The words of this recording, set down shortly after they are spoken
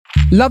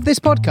Love this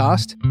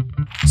podcast?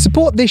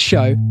 Support this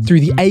show through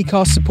the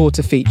Acast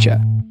supporter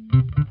feature.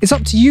 It's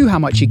up to you how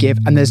much you give,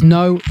 and there's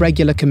no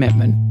regular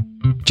commitment.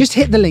 Just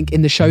hit the link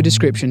in the show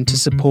description to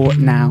support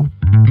now.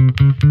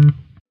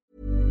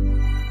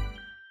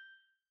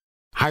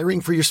 Hiring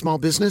for your small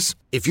business?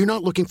 If you're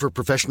not looking for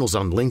professionals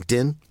on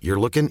LinkedIn, you're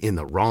looking in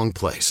the wrong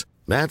place.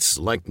 That's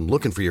like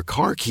looking for your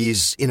car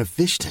keys in a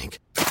fish tank.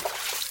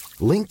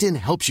 LinkedIn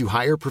helps you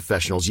hire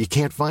professionals you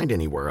can't find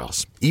anywhere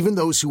else, even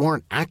those who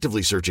aren't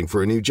actively searching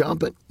for a new job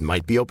but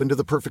might be open to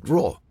the perfect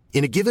role.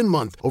 In a given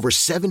month, over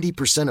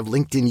 70% of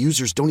LinkedIn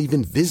users don't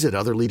even visit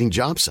other leading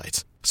job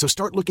sites. So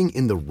start looking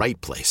in the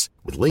right place.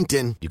 With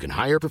LinkedIn, you can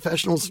hire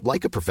professionals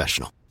like a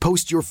professional.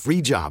 Post your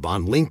free job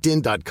on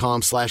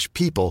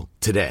linkedin.com/people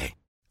today.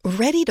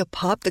 Ready to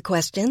pop the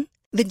question?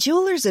 The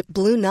jewelers at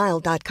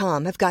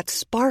BlueNile.com have got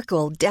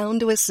sparkle down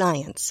to a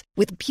science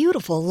with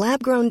beautiful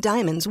lab-grown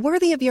diamonds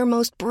worthy of your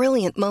most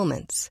brilliant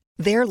moments.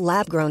 Their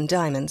lab-grown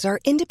diamonds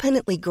are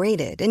independently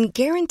graded and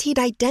guaranteed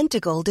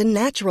identical to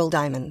natural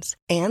diamonds,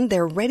 and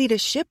they're ready to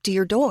ship to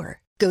your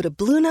door. Go to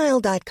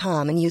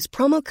BlueNile.com and use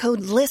promo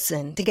code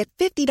LISTEN to get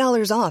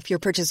 $50 off your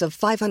purchase of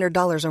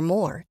 $500 or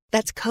more.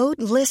 That's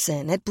code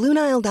LISTEN at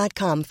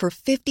BlueNile.com for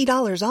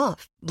 $50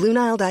 off.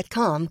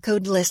 BlueNile.com,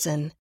 code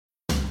LISTEN.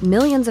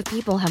 Millions of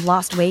people have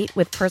lost weight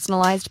with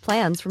personalized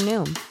plans from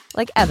Noom.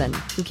 Like Evan,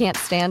 who can't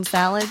stand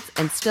salads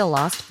and still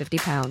lost 50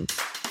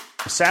 pounds.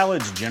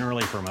 Salads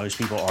generally for most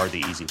people are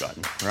the easy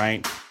button,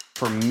 right?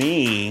 For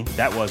me,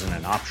 that wasn't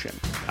an option.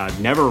 I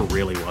never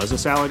really was a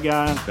salad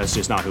guy. That's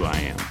just not who I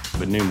am.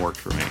 But Noom worked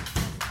for me.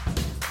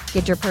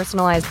 Get your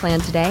personalized plan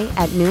today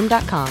at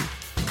Noom.com.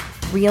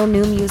 Real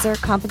Noom user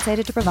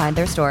compensated to provide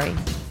their story.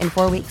 In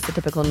 4 weeks, the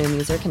typical Noom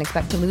user can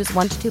expect to lose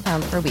 1 to 2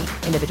 pounds per week.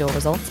 Individual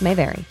results may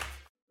vary.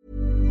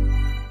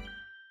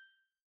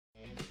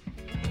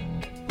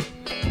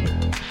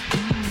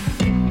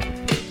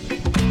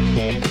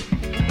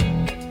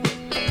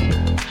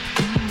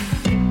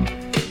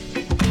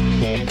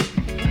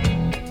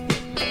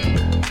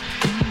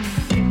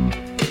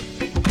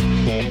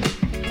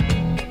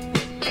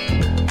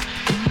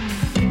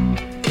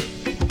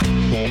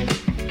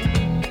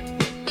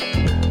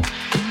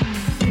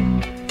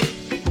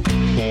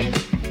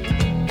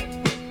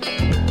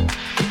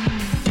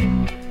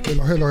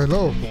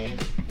 Hello.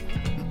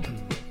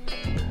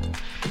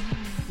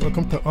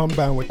 Welcome to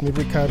Unbound with me,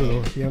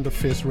 Ricardo, here on the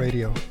Fist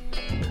Radio.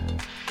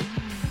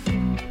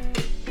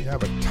 We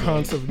have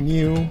tons of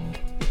new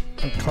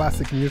and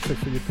classic music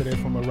for you today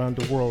from around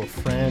the world: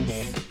 France,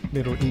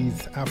 Middle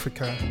East,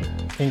 Africa,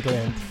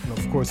 England, and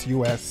of course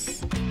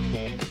US.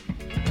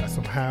 Got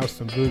some house,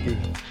 some boogie,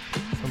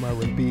 some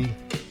R&B.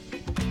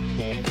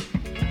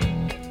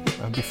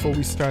 And before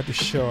we start the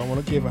show, I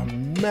want to give a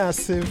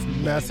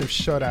massive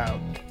shout out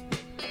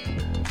to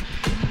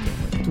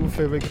my two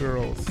favorite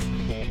girls,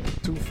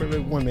 two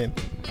favorite women,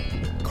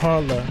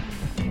 Carla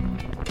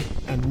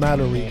and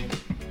Mallory.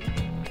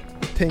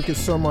 Thank you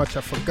so much.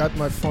 I forgot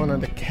my phone on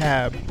the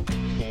cab.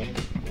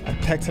 I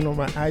texted on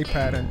my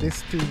iPad, and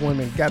these two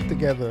women got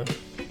together,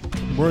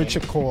 merged a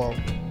call,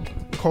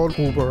 called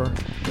Uber,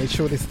 made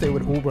sure they stay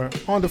with Uber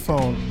on the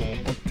phone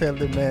until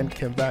the man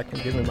came back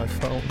and gave me my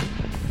phone.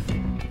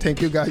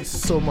 Thank you guys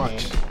so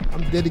much.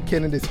 I'm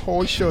dedicating this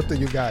whole show to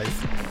you guys.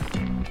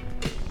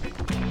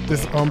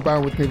 This is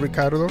Unbound with me,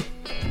 Ricardo.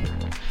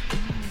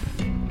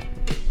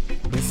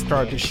 Let's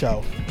start the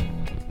show.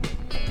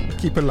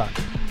 Keep it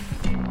locked.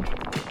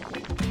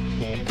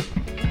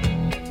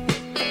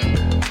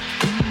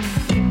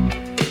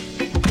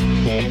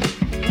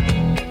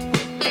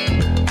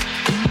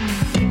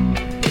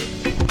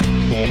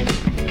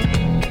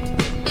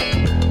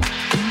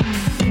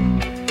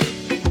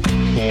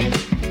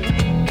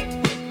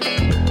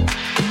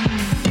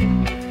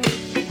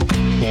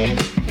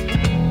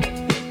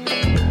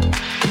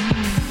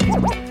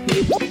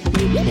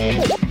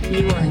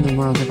 You are in the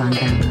world of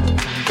Unbound.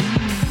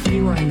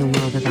 You are in the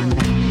world of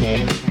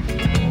Unbound.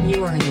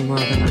 You are in the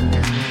world of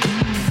Unbound.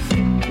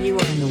 You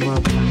are in the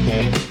world of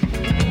Unbound.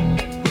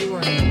 You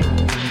are in the world of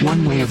Unbound.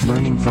 One way of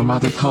learning from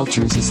other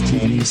cultures is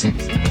through music.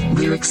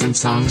 Lyrics and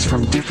songs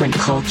from different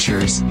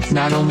cultures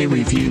not only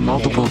review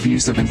multiple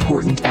views of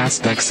important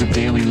aspects of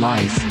daily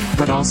life,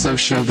 but also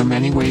show the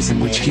many ways in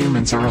which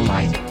humans are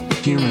alike.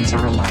 Humans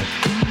are alike.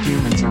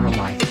 Humans are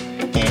alike.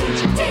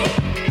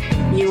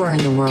 You are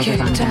in the world of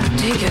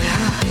Unbound.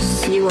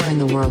 You are in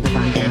the world of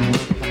Unbound.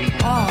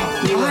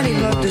 You are in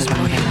the world of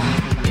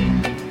Unbound.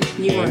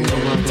 You are in the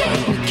world of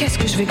Unbound. Mais qu'est-ce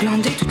que je vais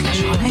glander toute la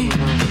journée?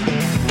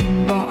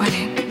 Bon,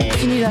 allez,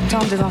 fini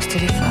d'attendre devant ce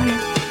téléphone.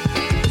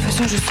 De toute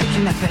façon, je sais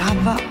qu'il n'appellera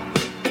pas.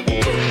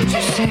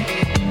 Tu sais,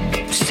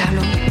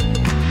 salaud.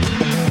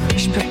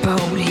 Je peux pas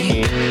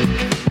oublier.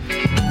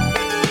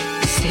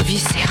 C'est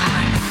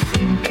viscéral.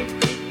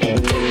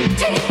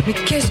 Mais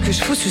qu'est-ce que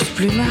je fous sous ce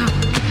plumard?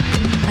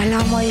 À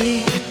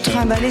larmoyer, à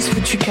trimballer ce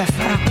foutu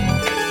cafard.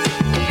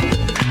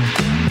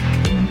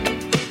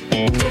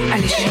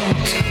 Allez,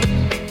 chante.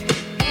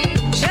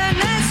 Je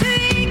ne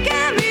suis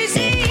que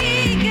musique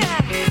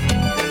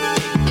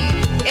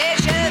et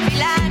je vis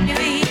la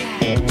nuit.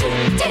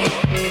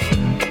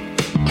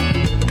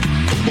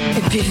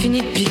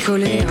 fini de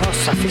picoler. Oh,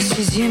 ça fait le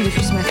 6e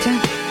depuis ce matin.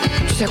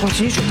 Si ça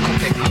continue, je vais être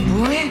complètement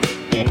bourré.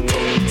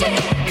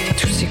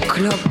 Tous ces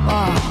clopes,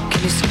 oh,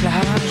 quel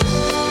esclavage.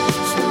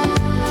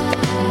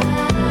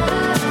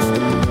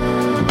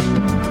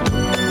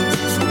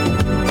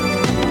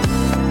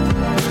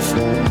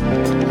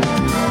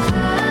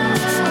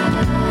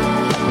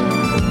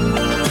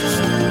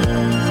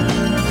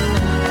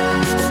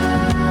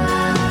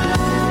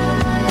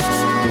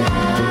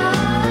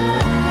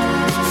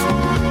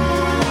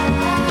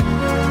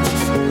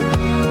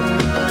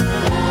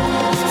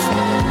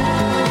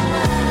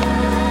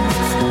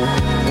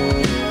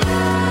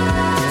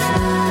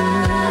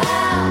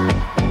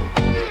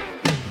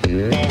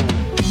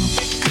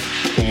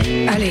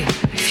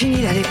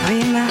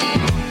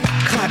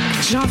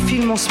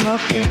 J'enfile mon smock,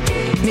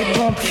 mes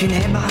pompes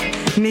funèbres,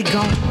 mes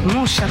gants,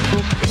 mon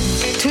chapeau.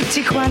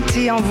 Tutti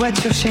quanti en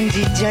voiture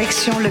Shandy,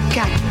 direction le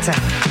 4.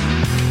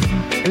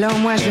 Là au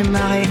moins je vais me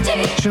marrer,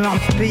 je vais m'en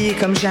payer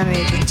comme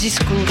jamais. Du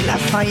disco, de la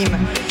frime,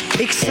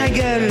 et que ça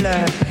gueule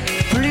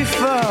plus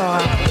fort.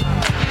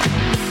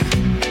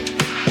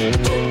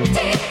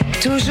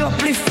 Toujours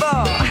plus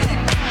fort.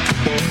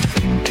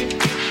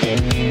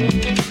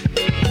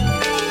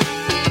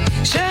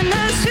 Je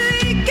ne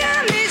suis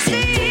qu'un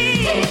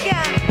musique.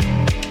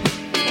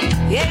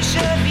 Et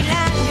je vis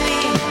la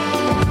nuit.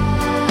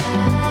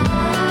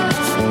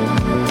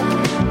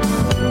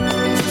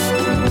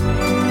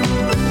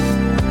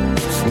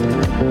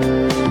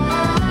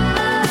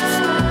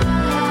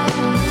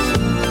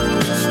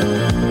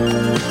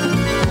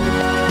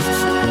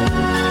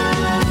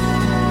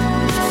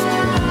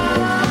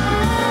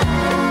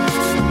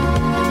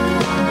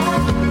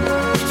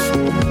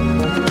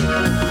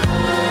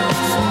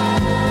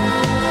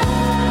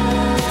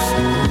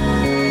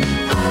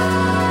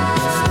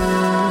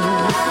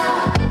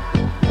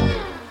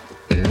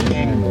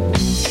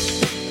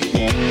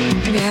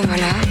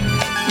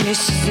 Il est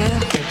 6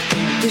 heures,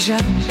 déjà,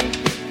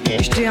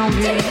 je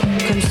déambule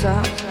comme ça,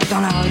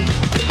 dans la rue,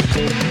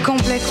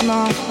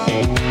 complètement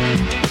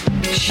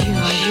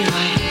givré.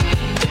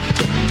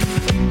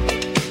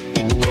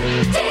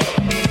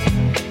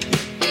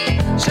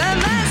 Je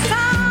me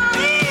sens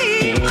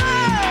ivre,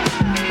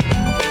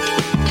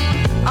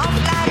 en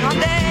flagrant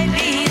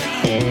délire.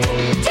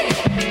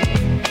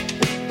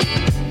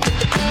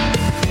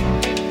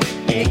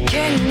 Et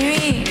quelle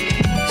nuit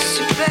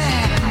super.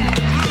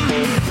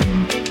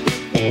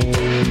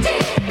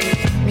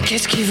 Mais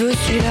qu'est-ce qu'il veut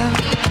celui-là?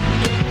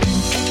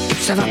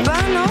 Ça va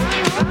pas, non?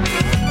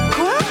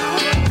 Quoi?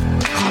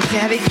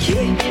 Rentrer avec qui?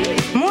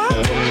 Moi?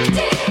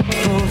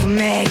 Pauvre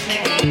mec.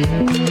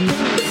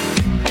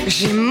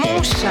 J'ai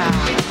mon char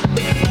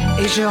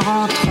et je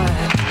rentre.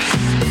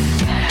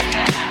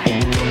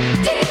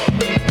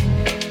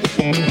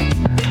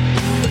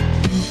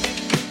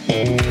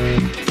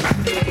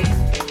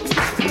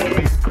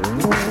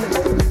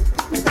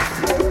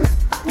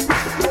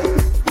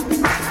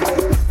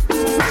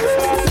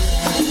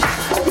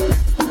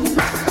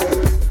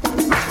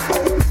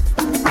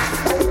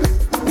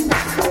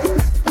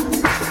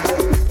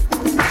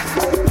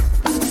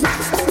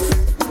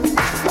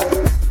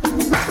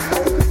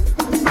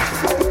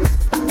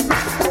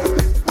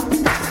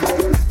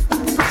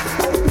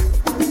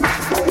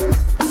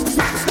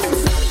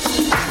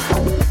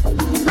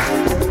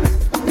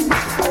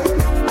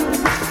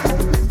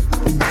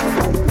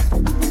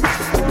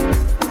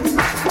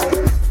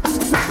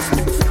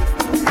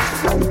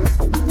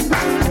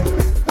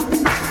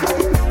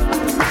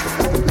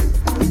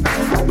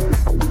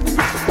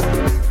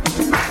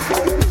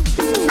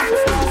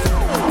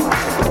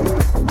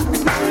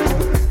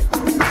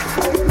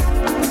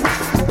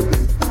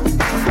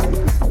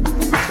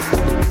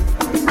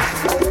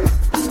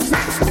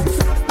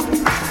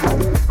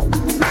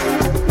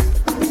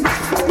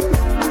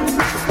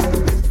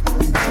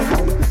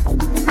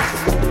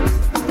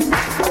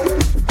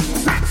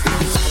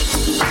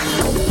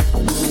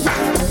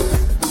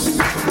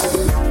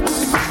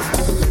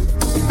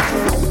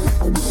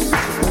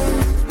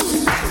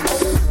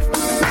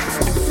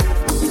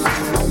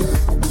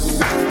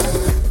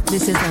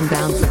 This is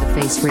Unbound for the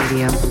Face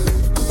Radio.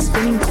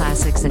 Spinning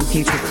classics and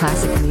future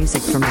classic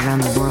music from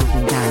around the world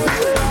and back.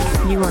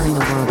 You are in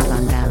the world of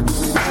Unbound.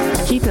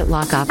 Keep it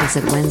locked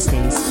opposite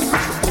Wednesdays,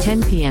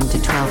 10 p.m.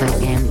 to 12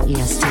 a.m.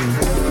 EST.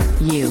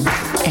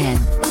 U-N-B-O-U-N-D.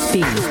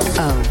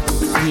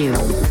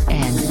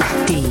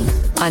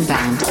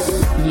 Unbound.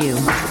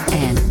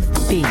 U-N-B-O-U-N-D.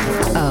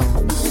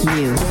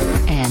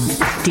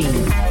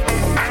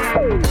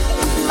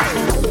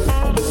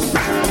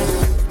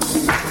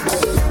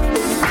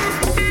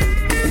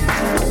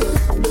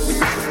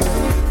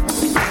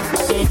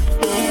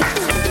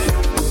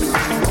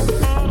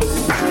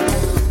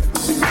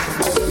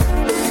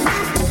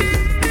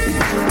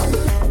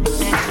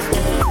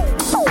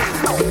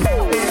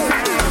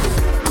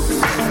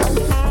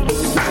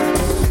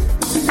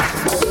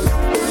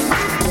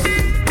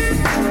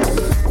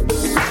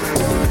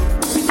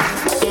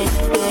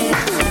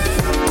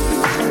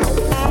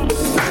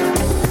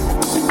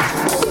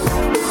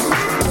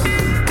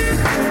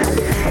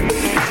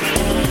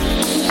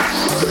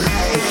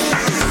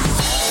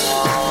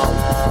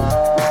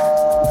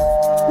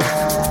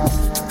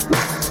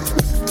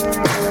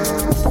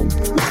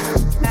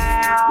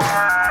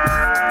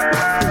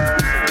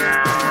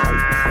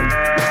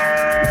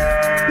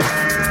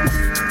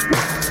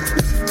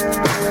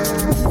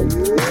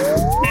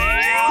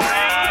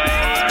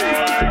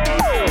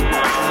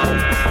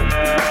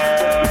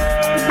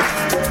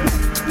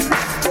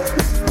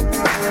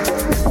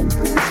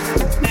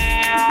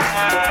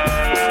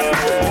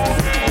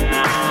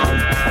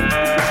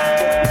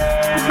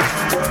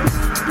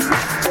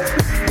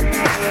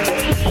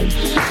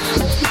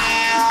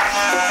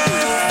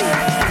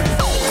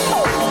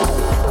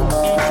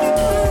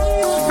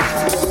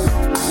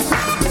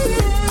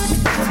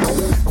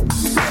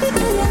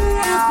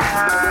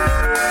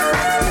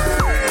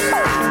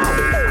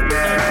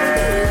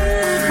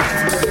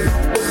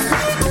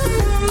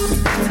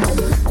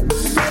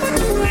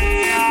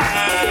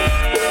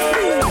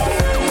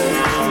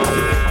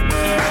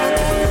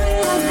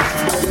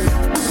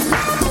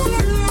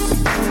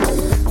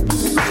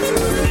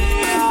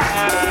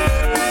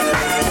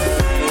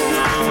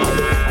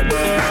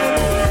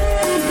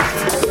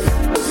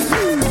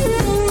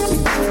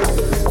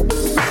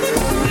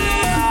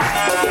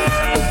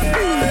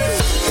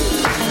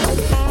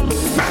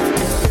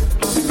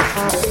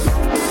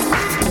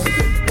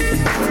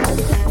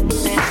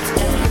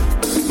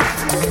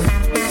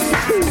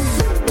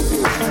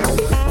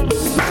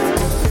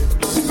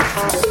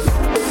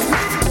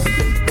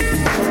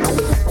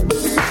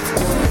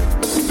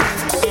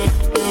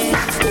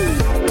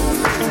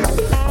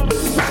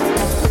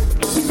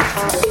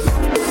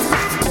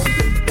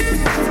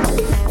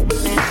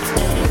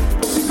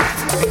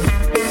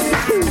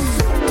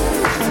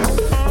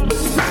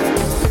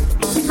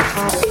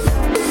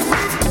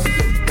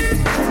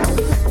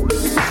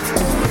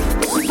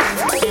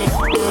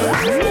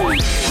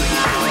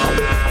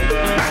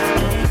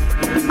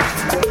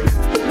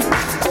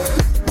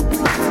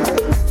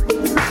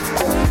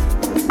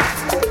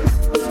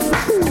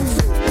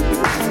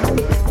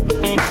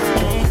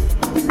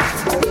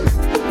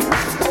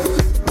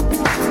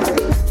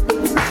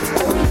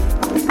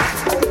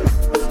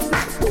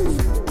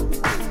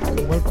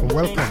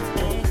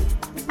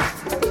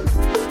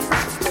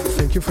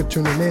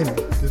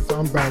 This is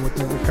Unbound with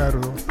Ricardo.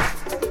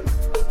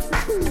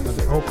 At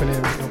the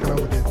opening, we open up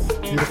with this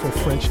beautiful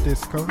French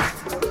disco.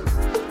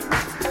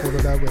 Follow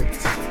that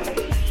with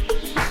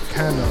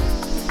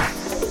Cano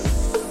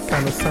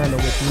Sana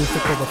with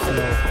Music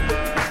Overflow.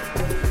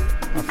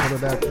 I follow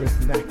that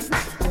with Next.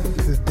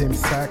 This is Dim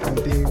Sack and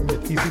Dim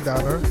with Easy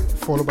Dollar,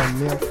 followed by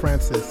Neil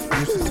Francis.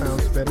 Music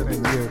sounds better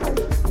than you.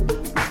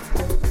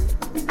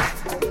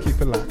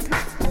 Keep it locked.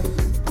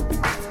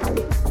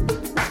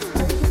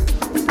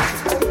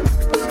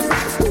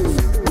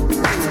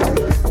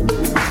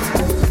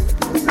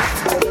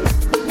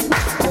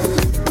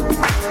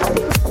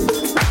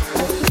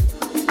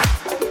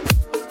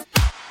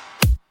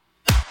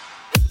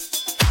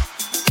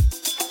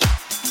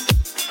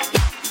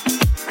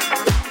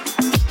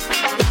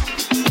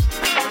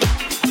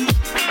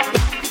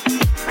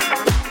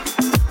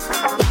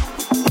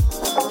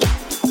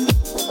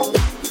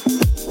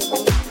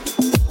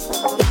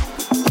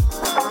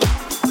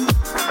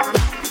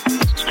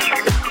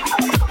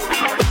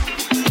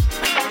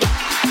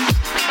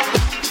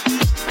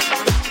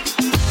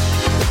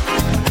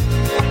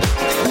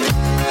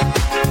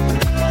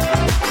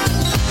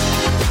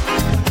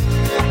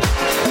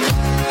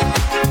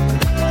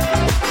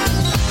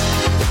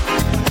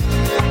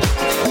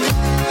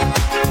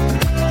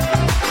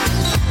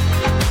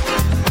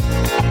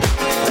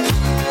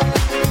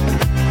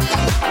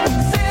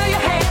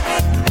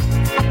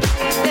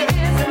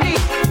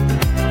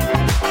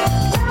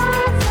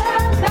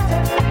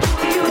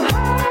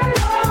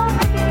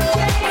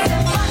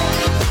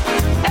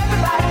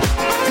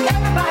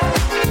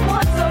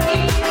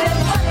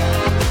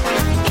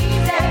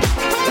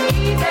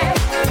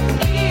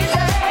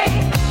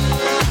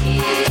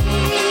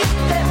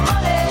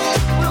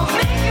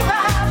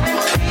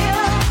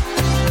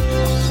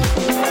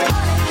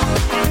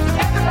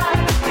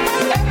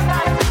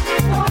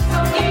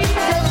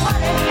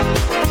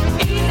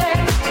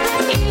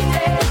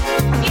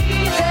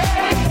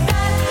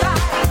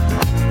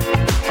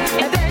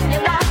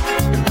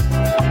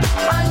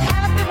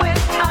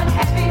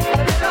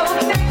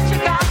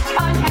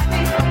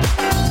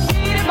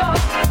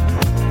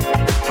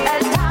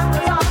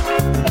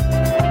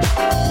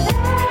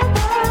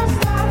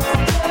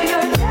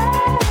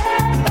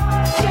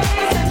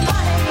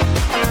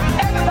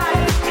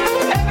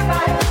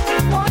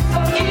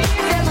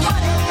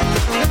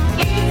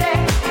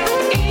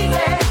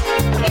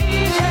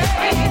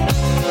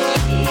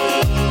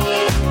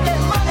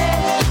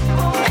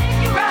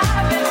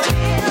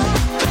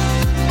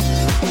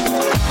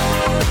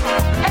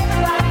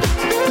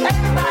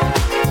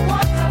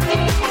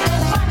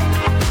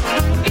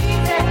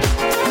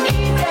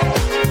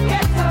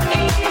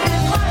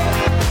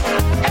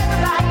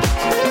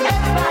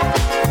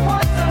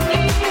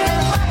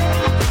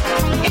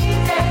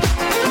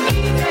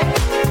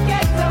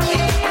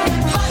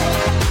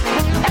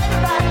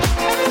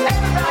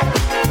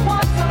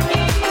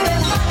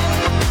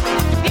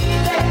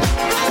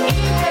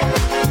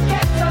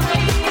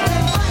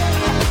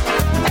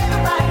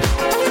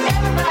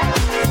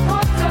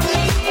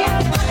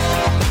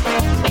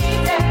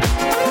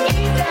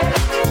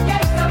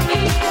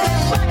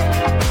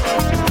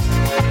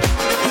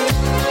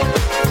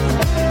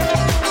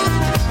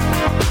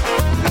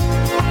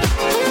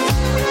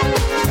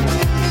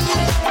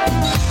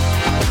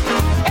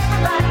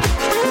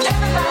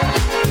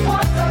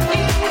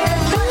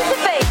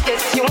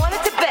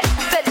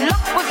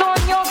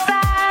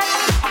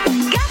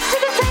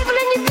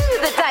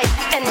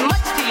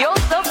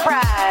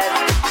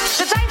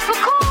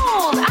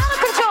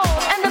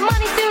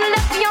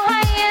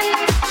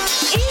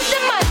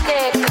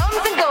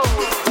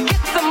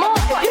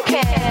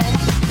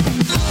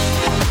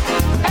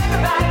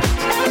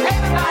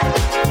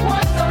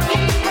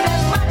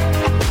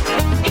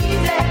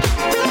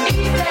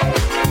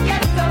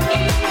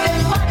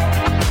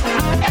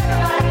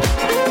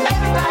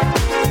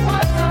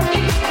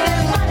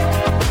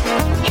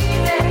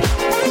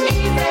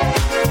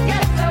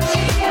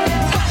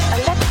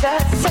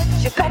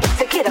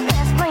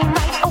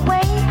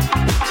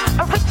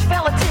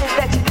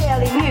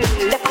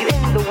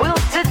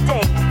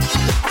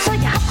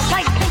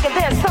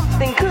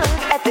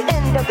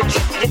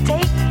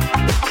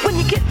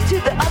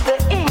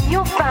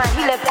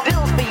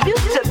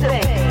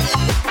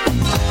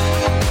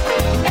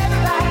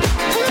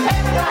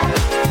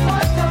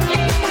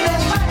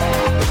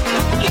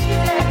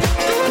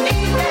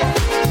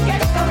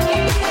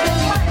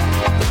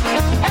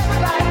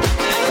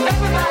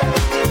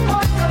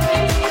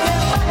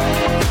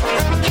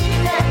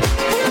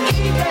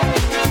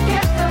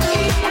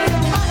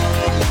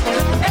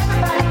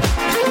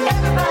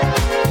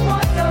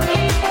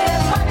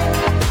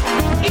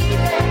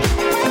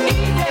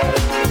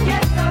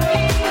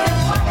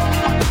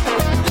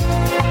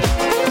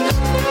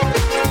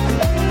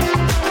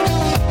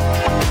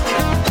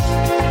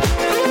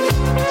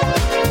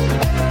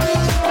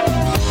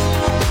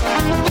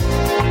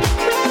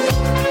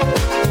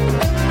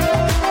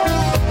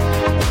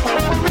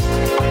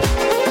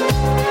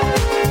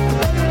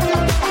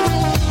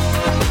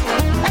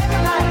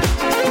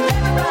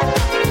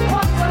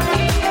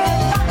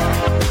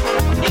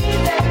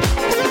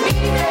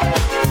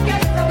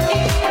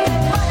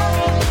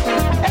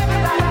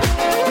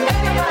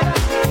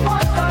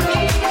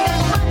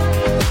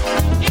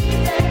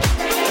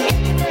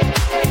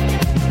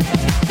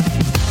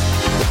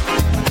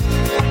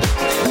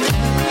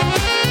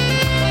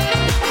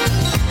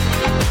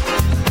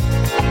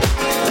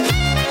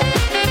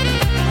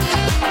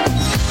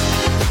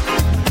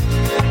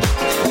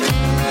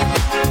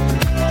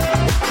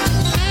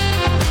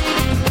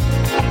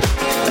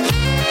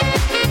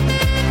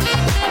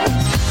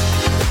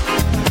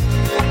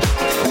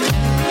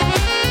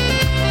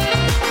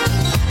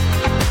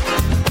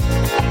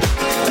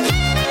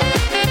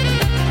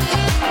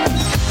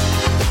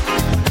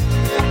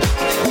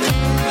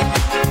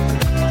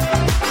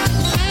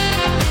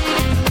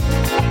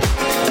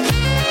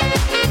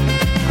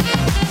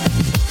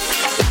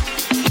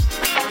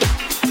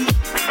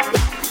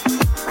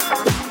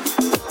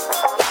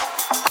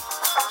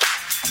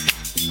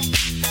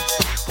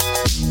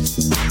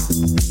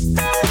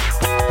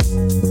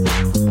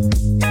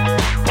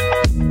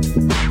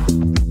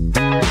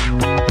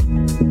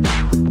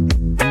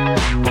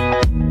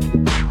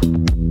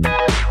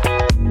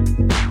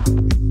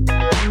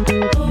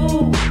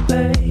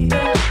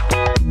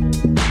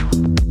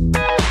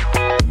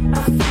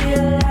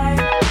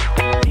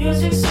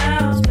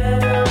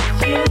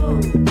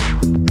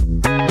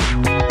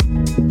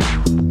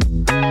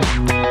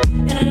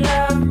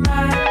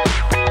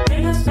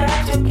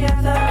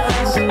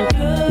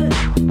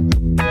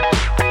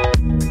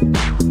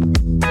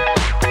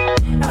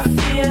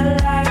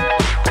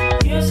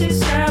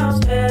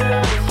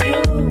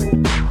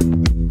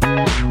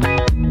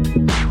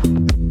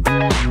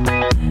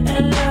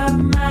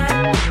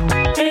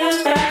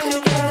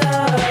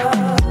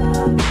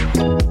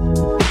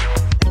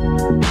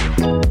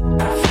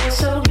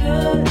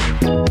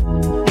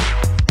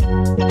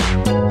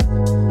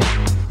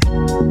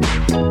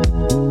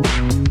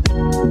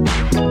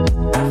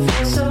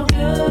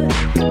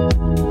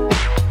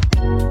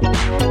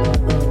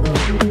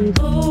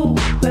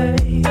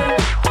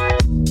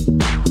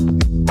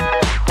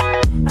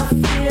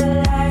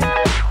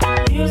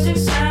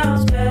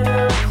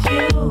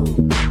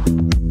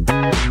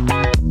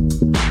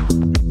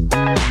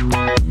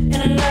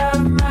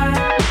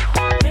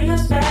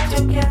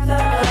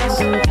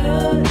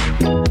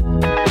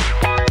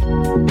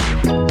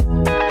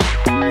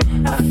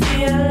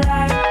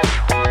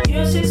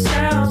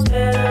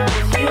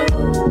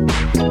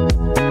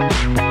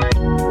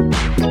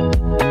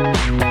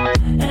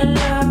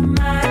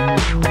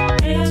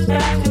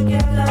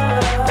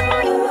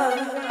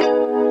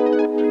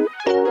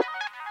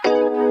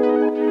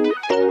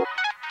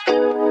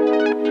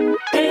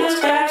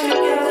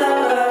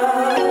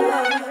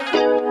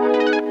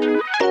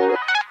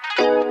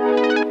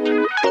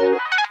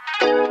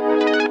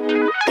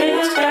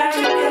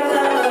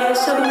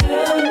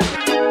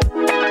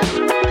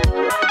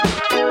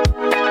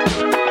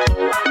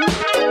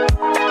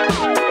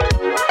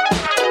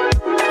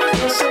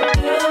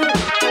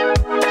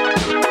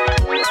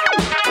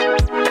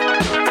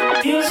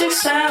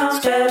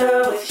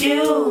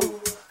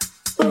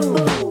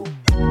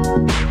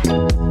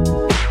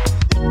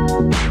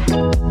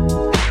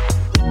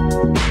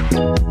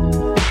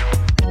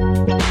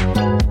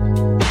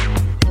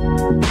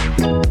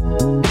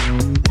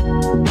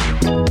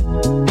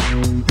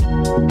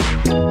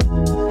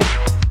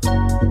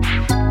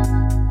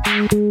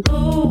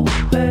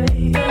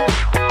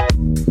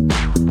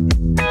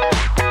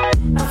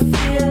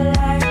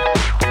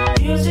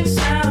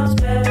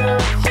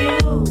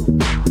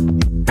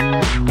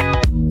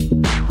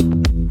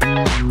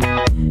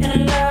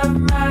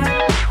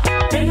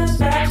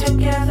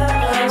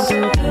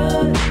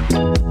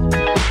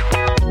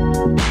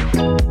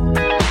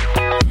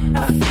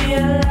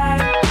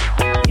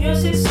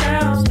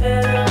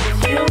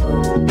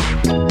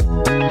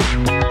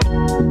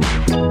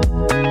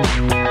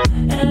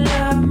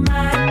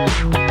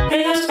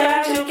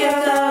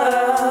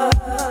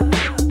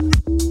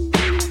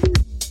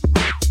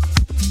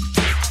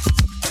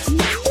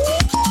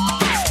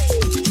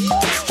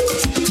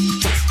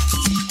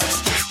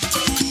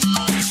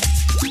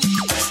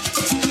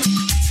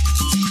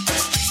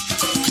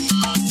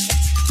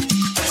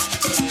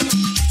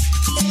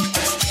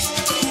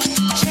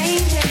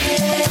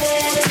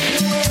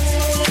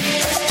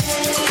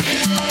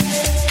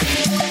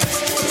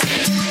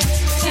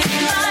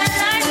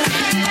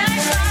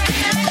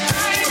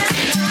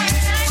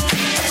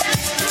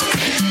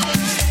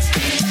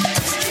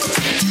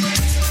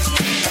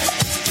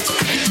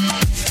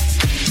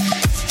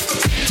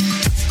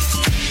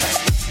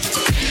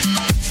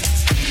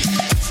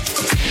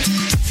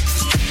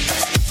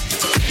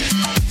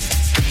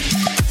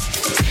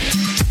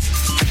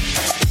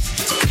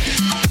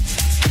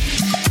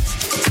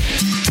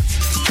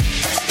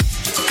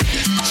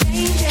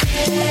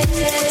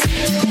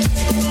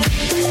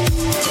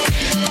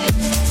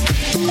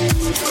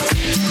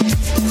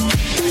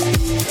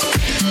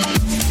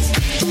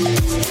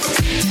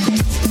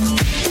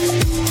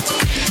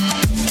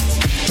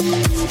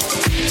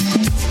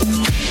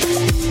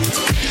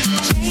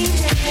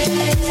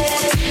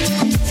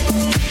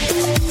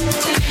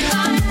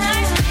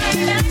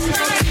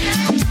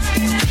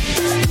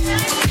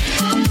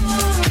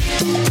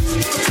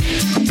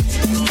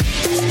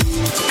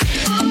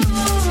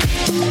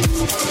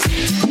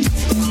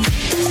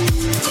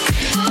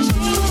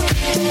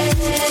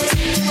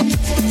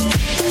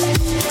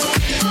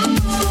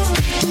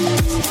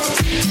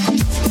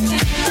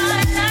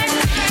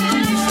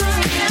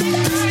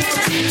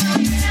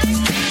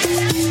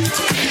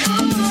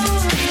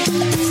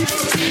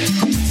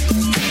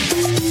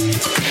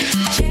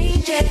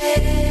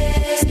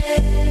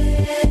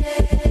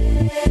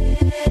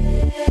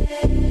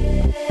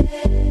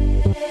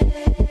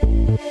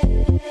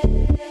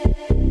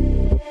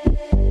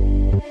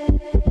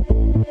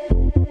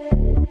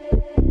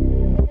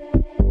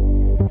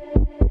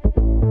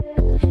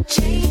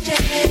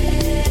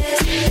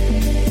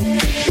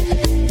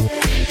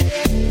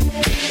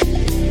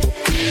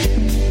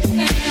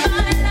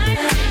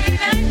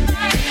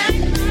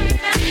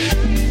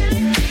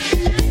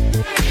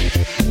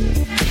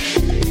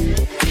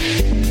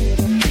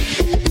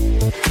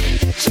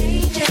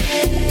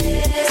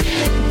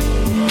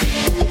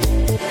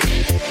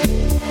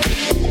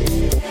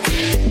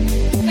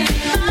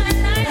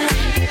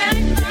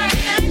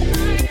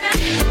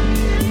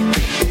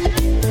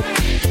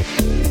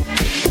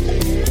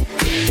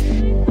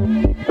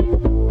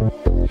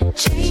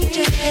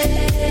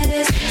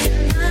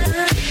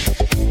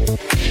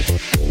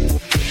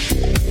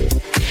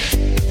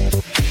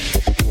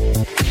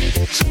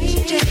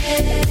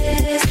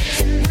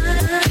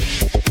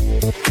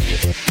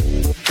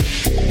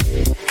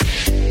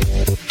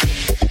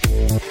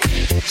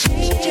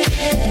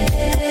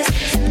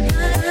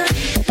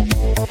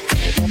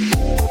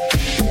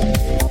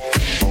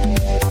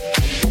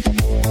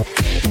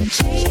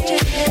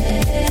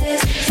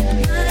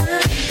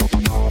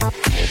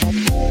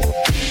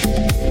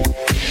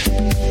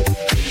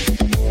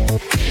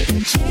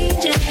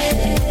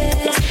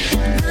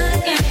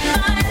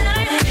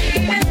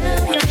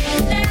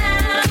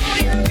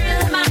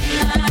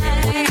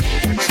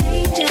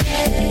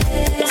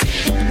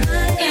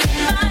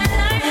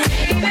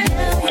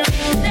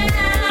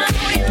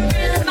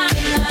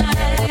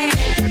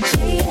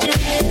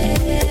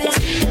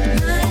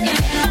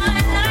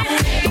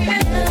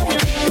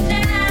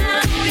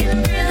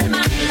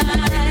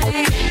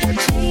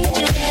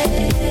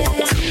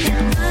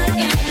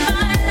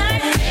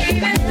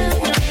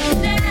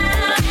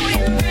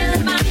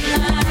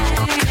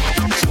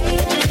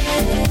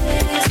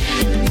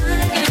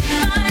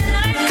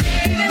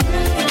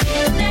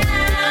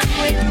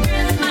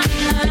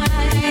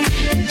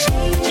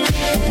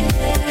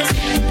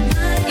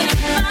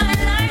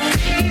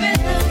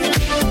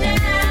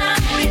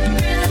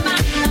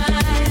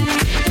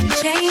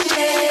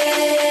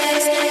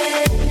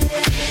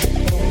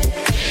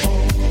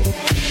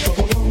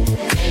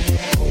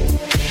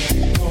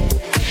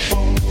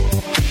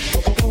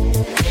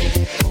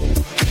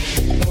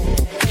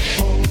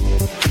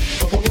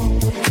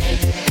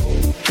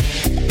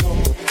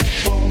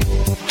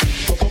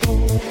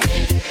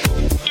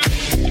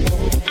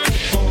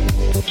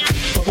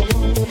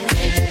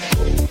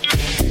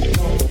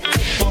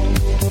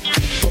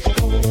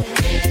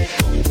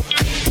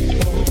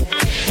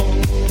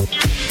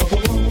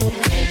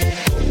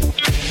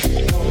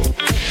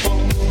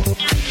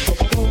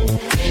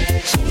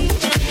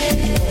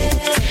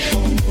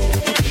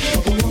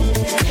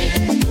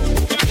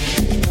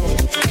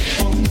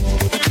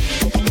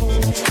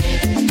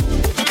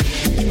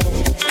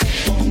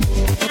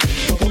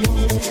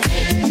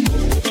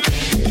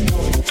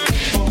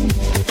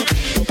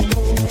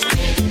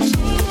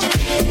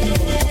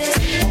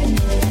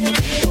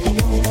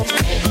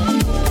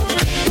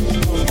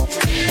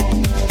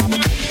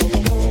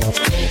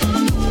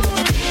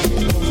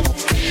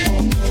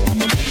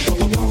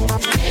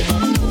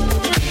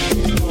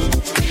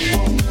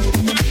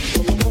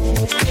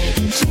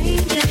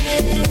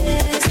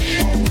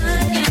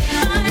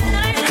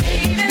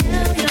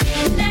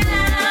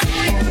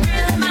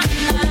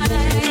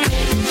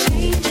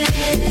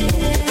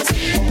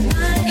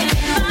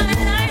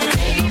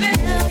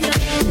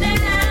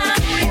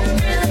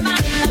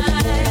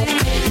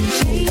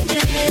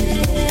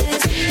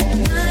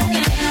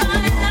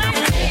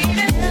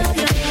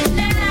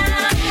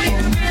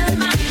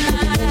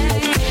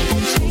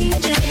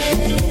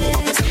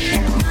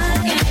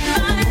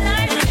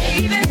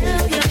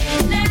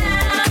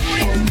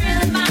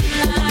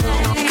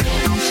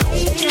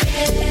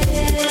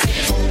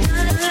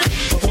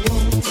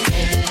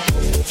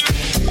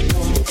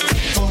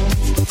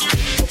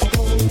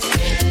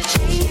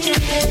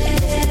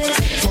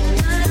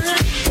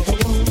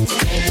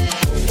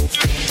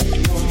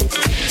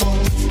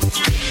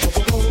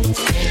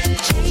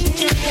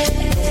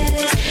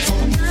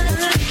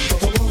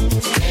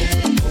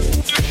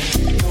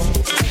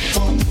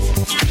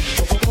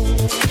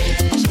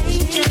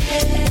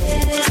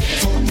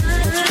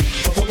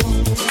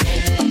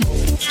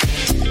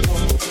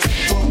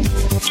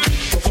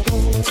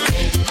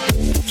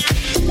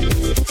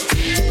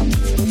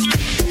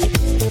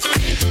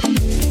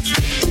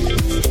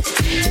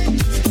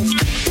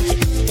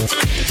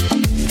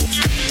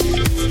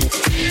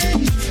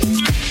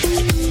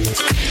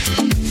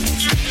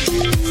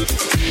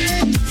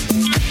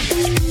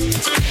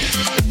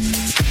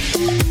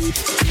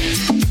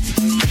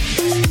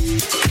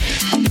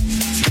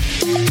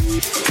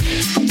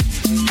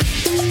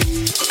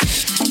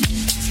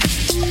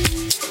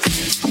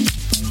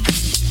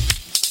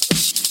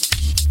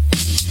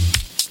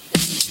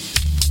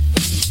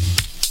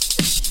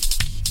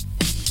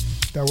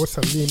 That was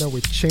Alina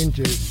with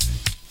Changes,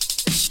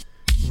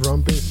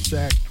 Rumbus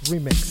Jack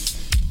remix.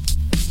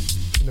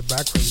 In the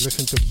background, you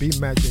listen to B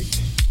Magic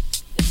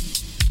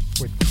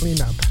with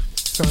Cleanup,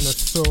 Son of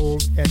Soul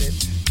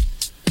edit.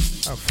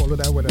 I'll follow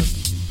that with a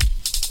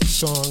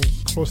song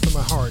close to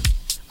my heart,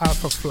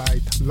 Alpha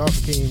Flight, Love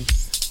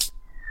Games.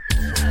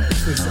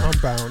 This is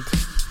Unbound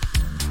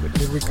with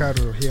me,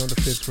 Ricardo, here on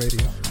the Fifth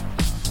Radio.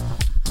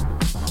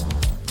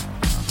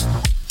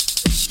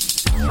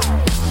 We'll be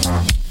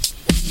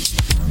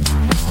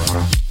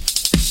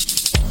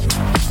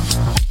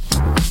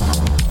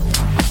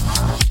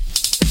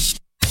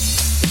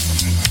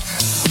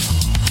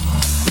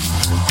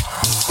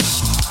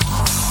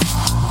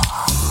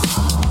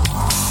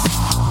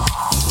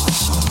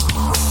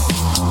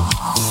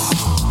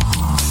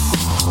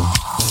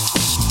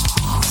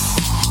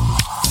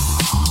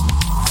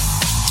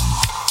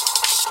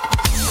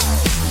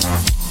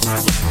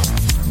right back.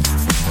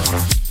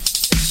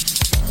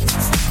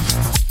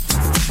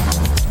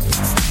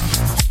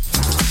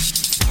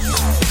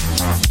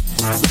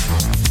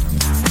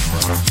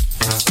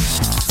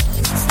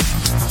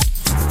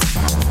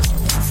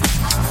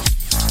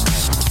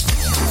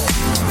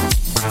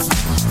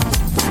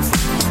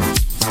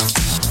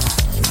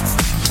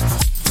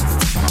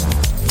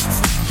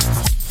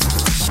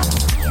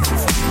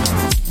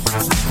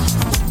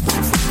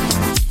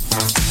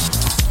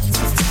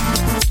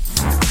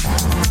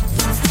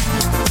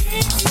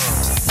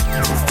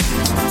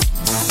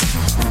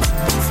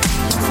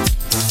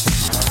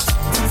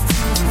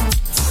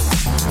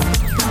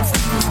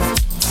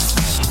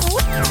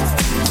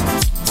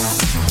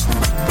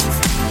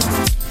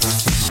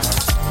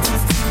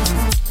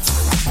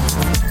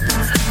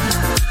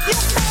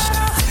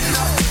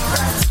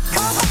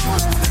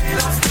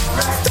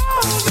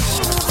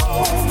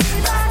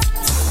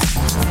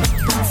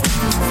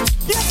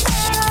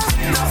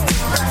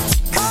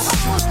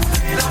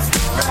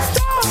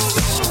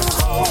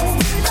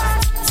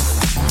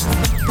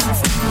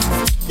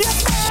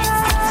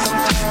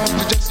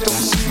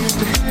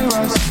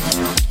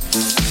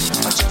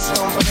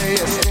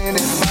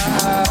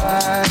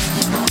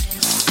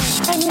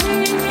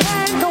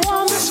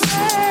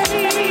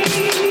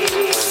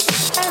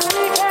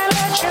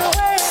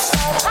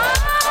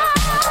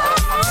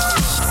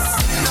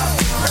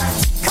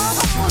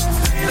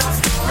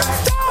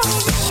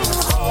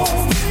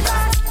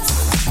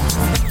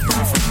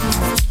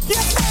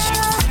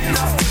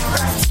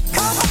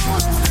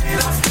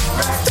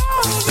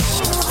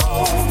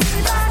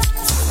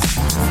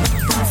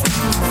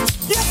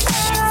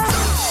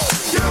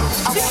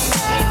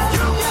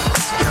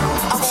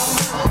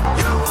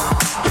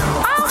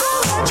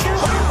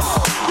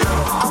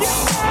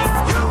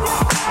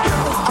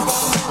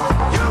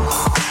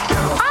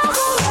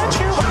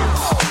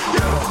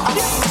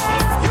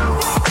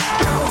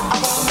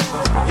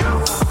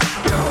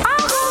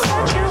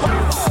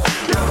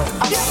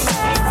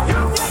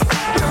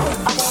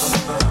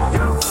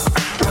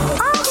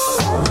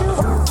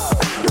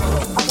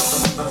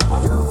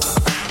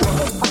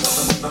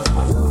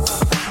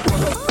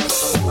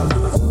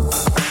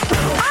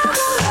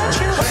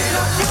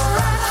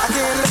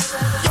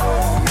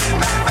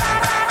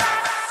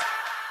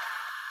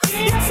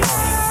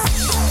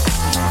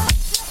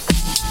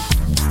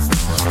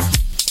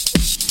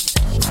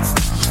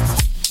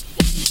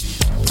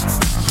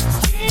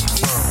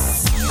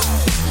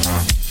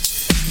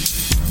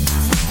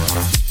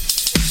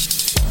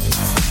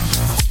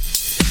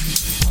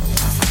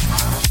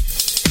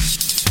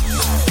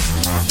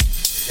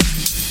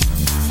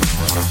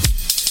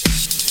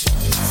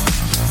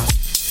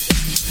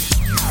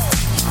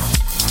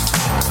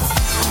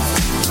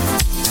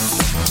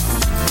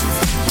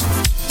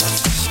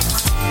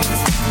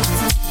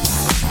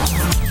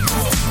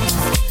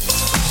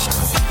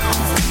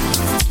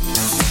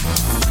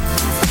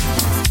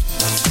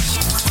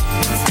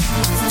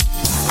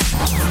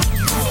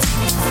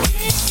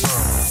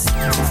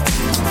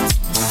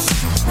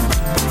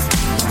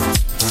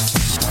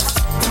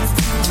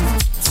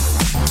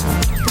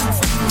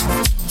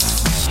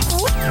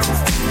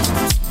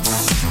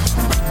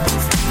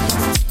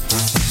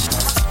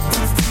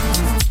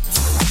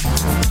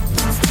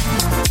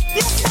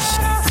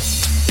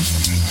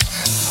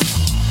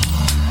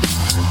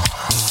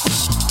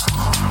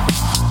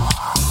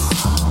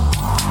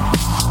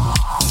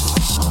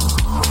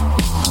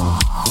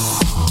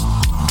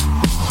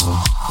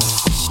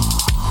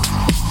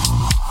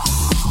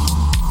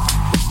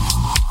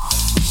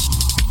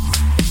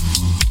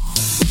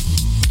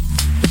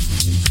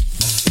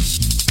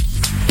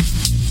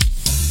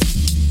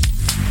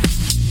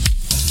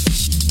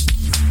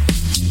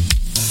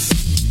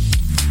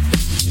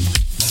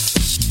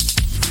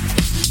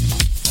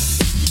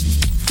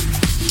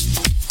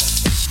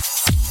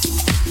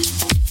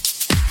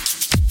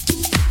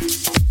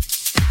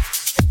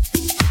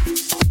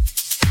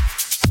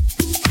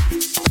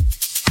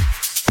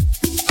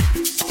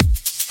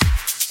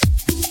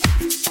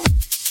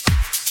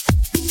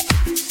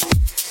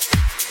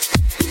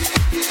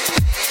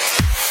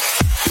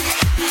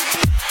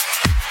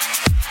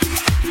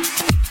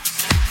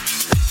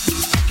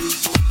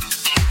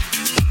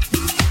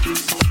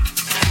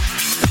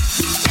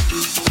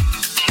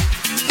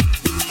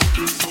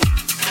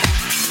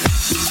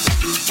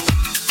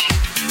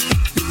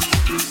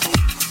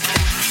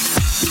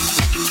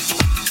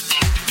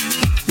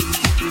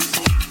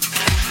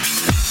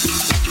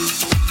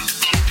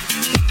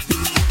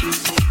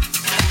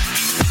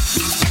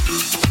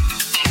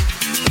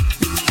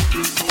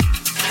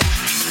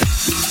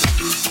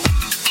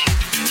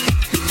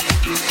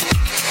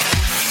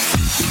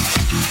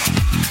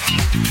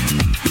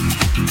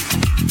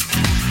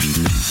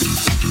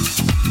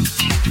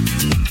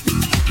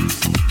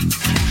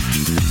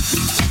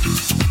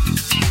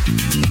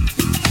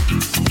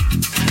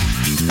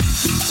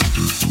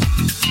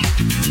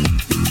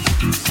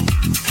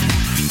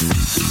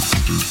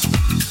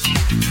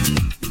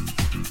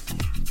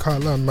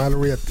 Carla and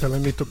Mallory are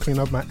telling me to clean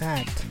up my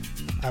act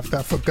after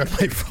I forgot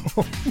my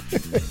phone.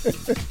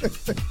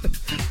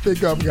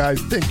 Big up,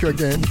 guys. Thank you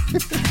again.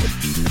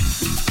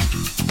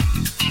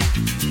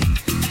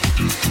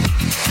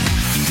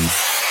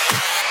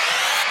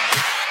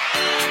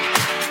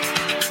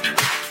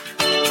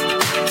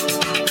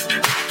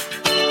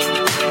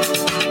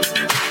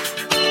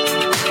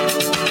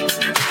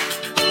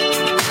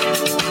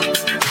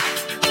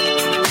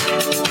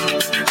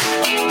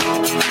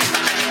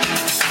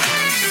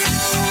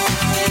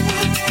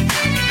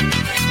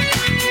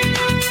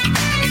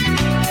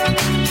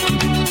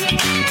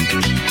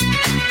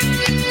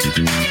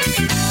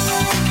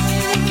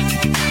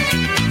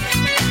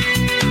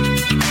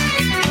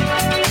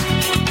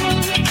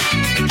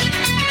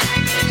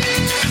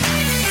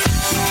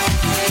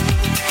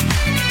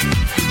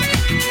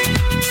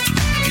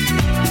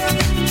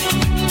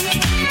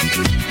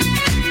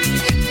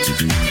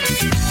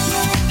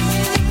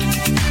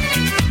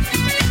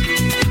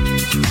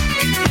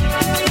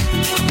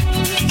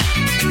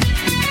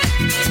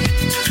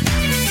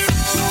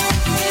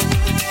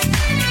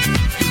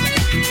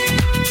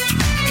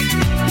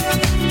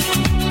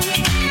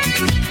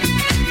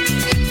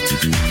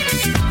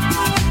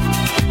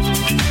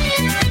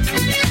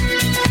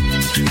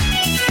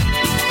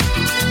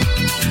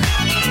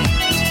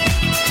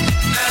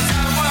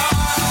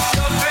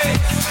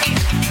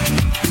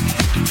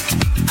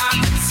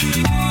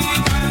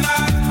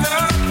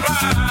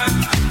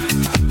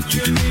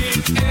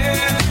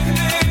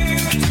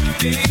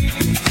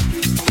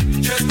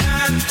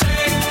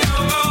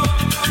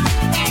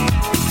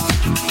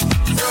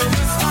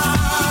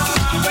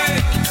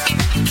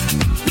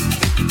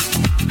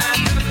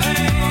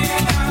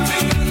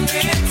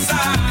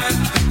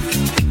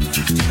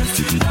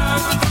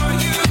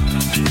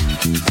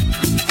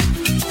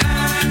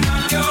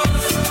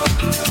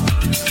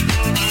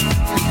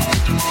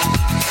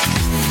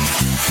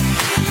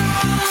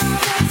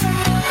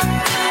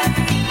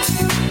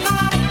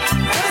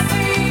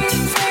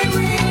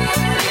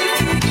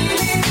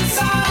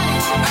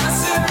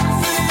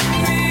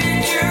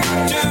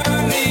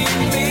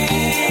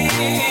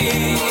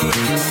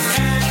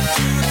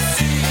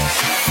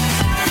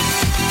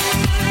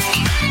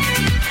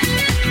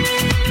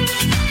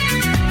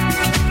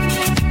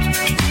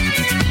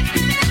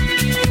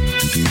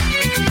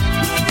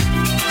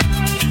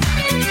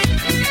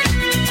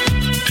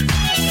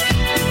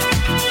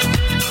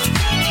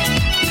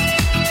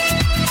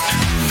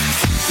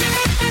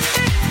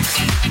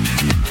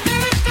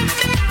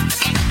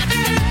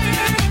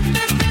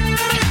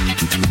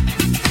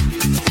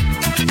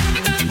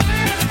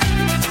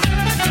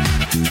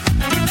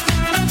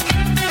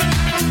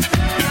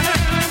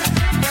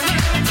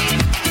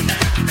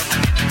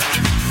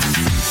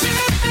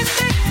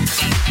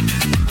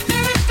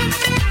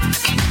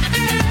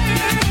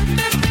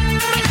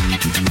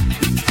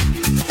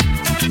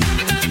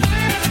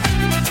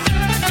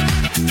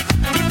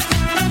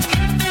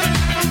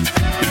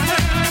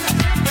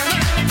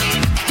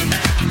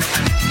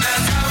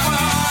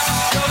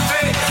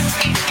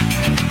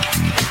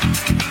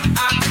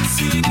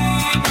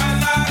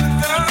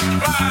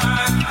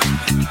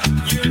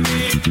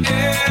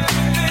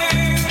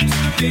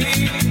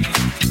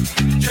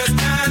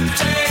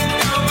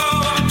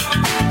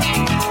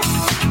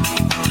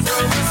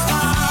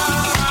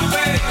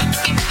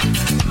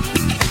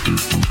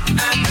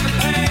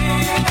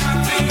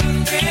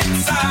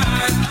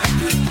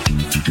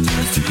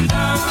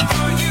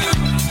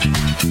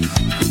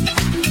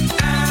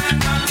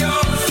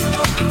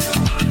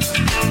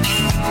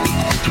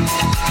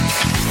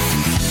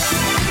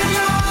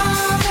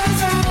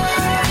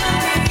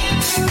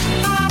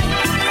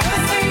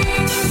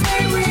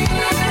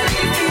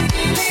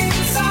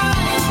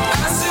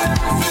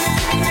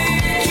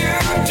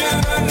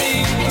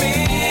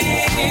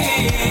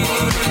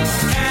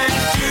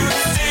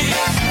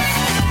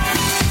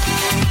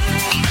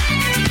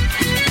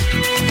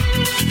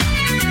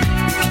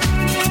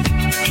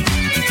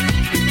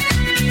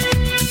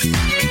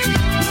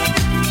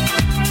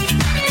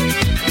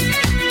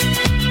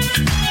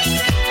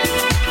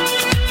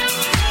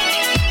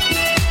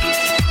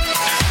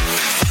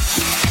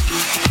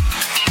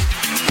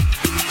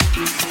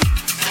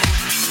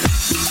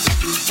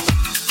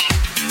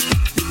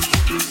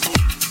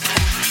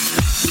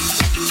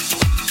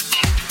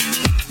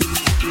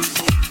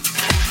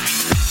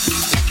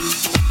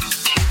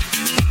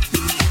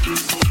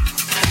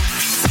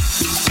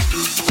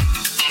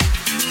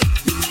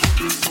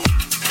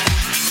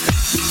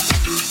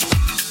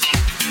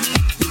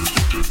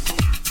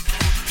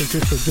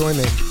 Thank you for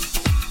joining.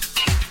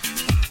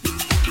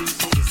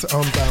 This is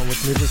Unbound with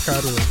me,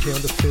 Ricardo, here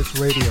on the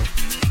Fizz Radio.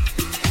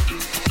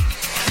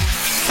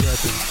 Yeah,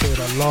 as I said,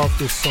 I love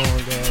this song.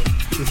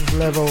 This is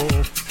level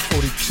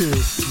 42,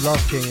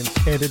 Love Game,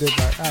 edited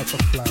by Alpha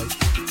Flight.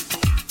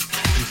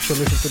 I used to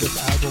listen to this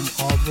album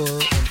over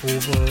and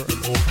over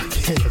and over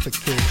again as a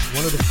kid.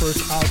 One of the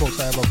first albums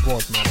I ever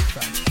bought, matter of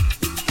fact.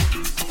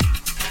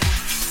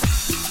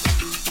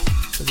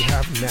 So we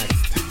have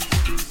next.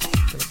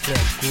 Gonna play a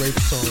great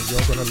song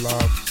you're gonna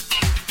love.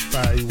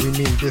 by We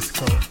Mean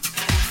Disco,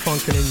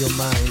 Funkin' in Your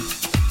Mind.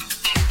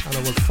 And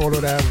I will follow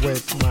that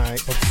with my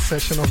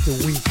Obsession of the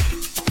Week,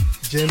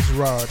 James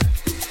Rod,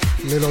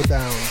 Little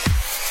Down.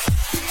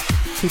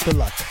 Keep it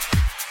locked.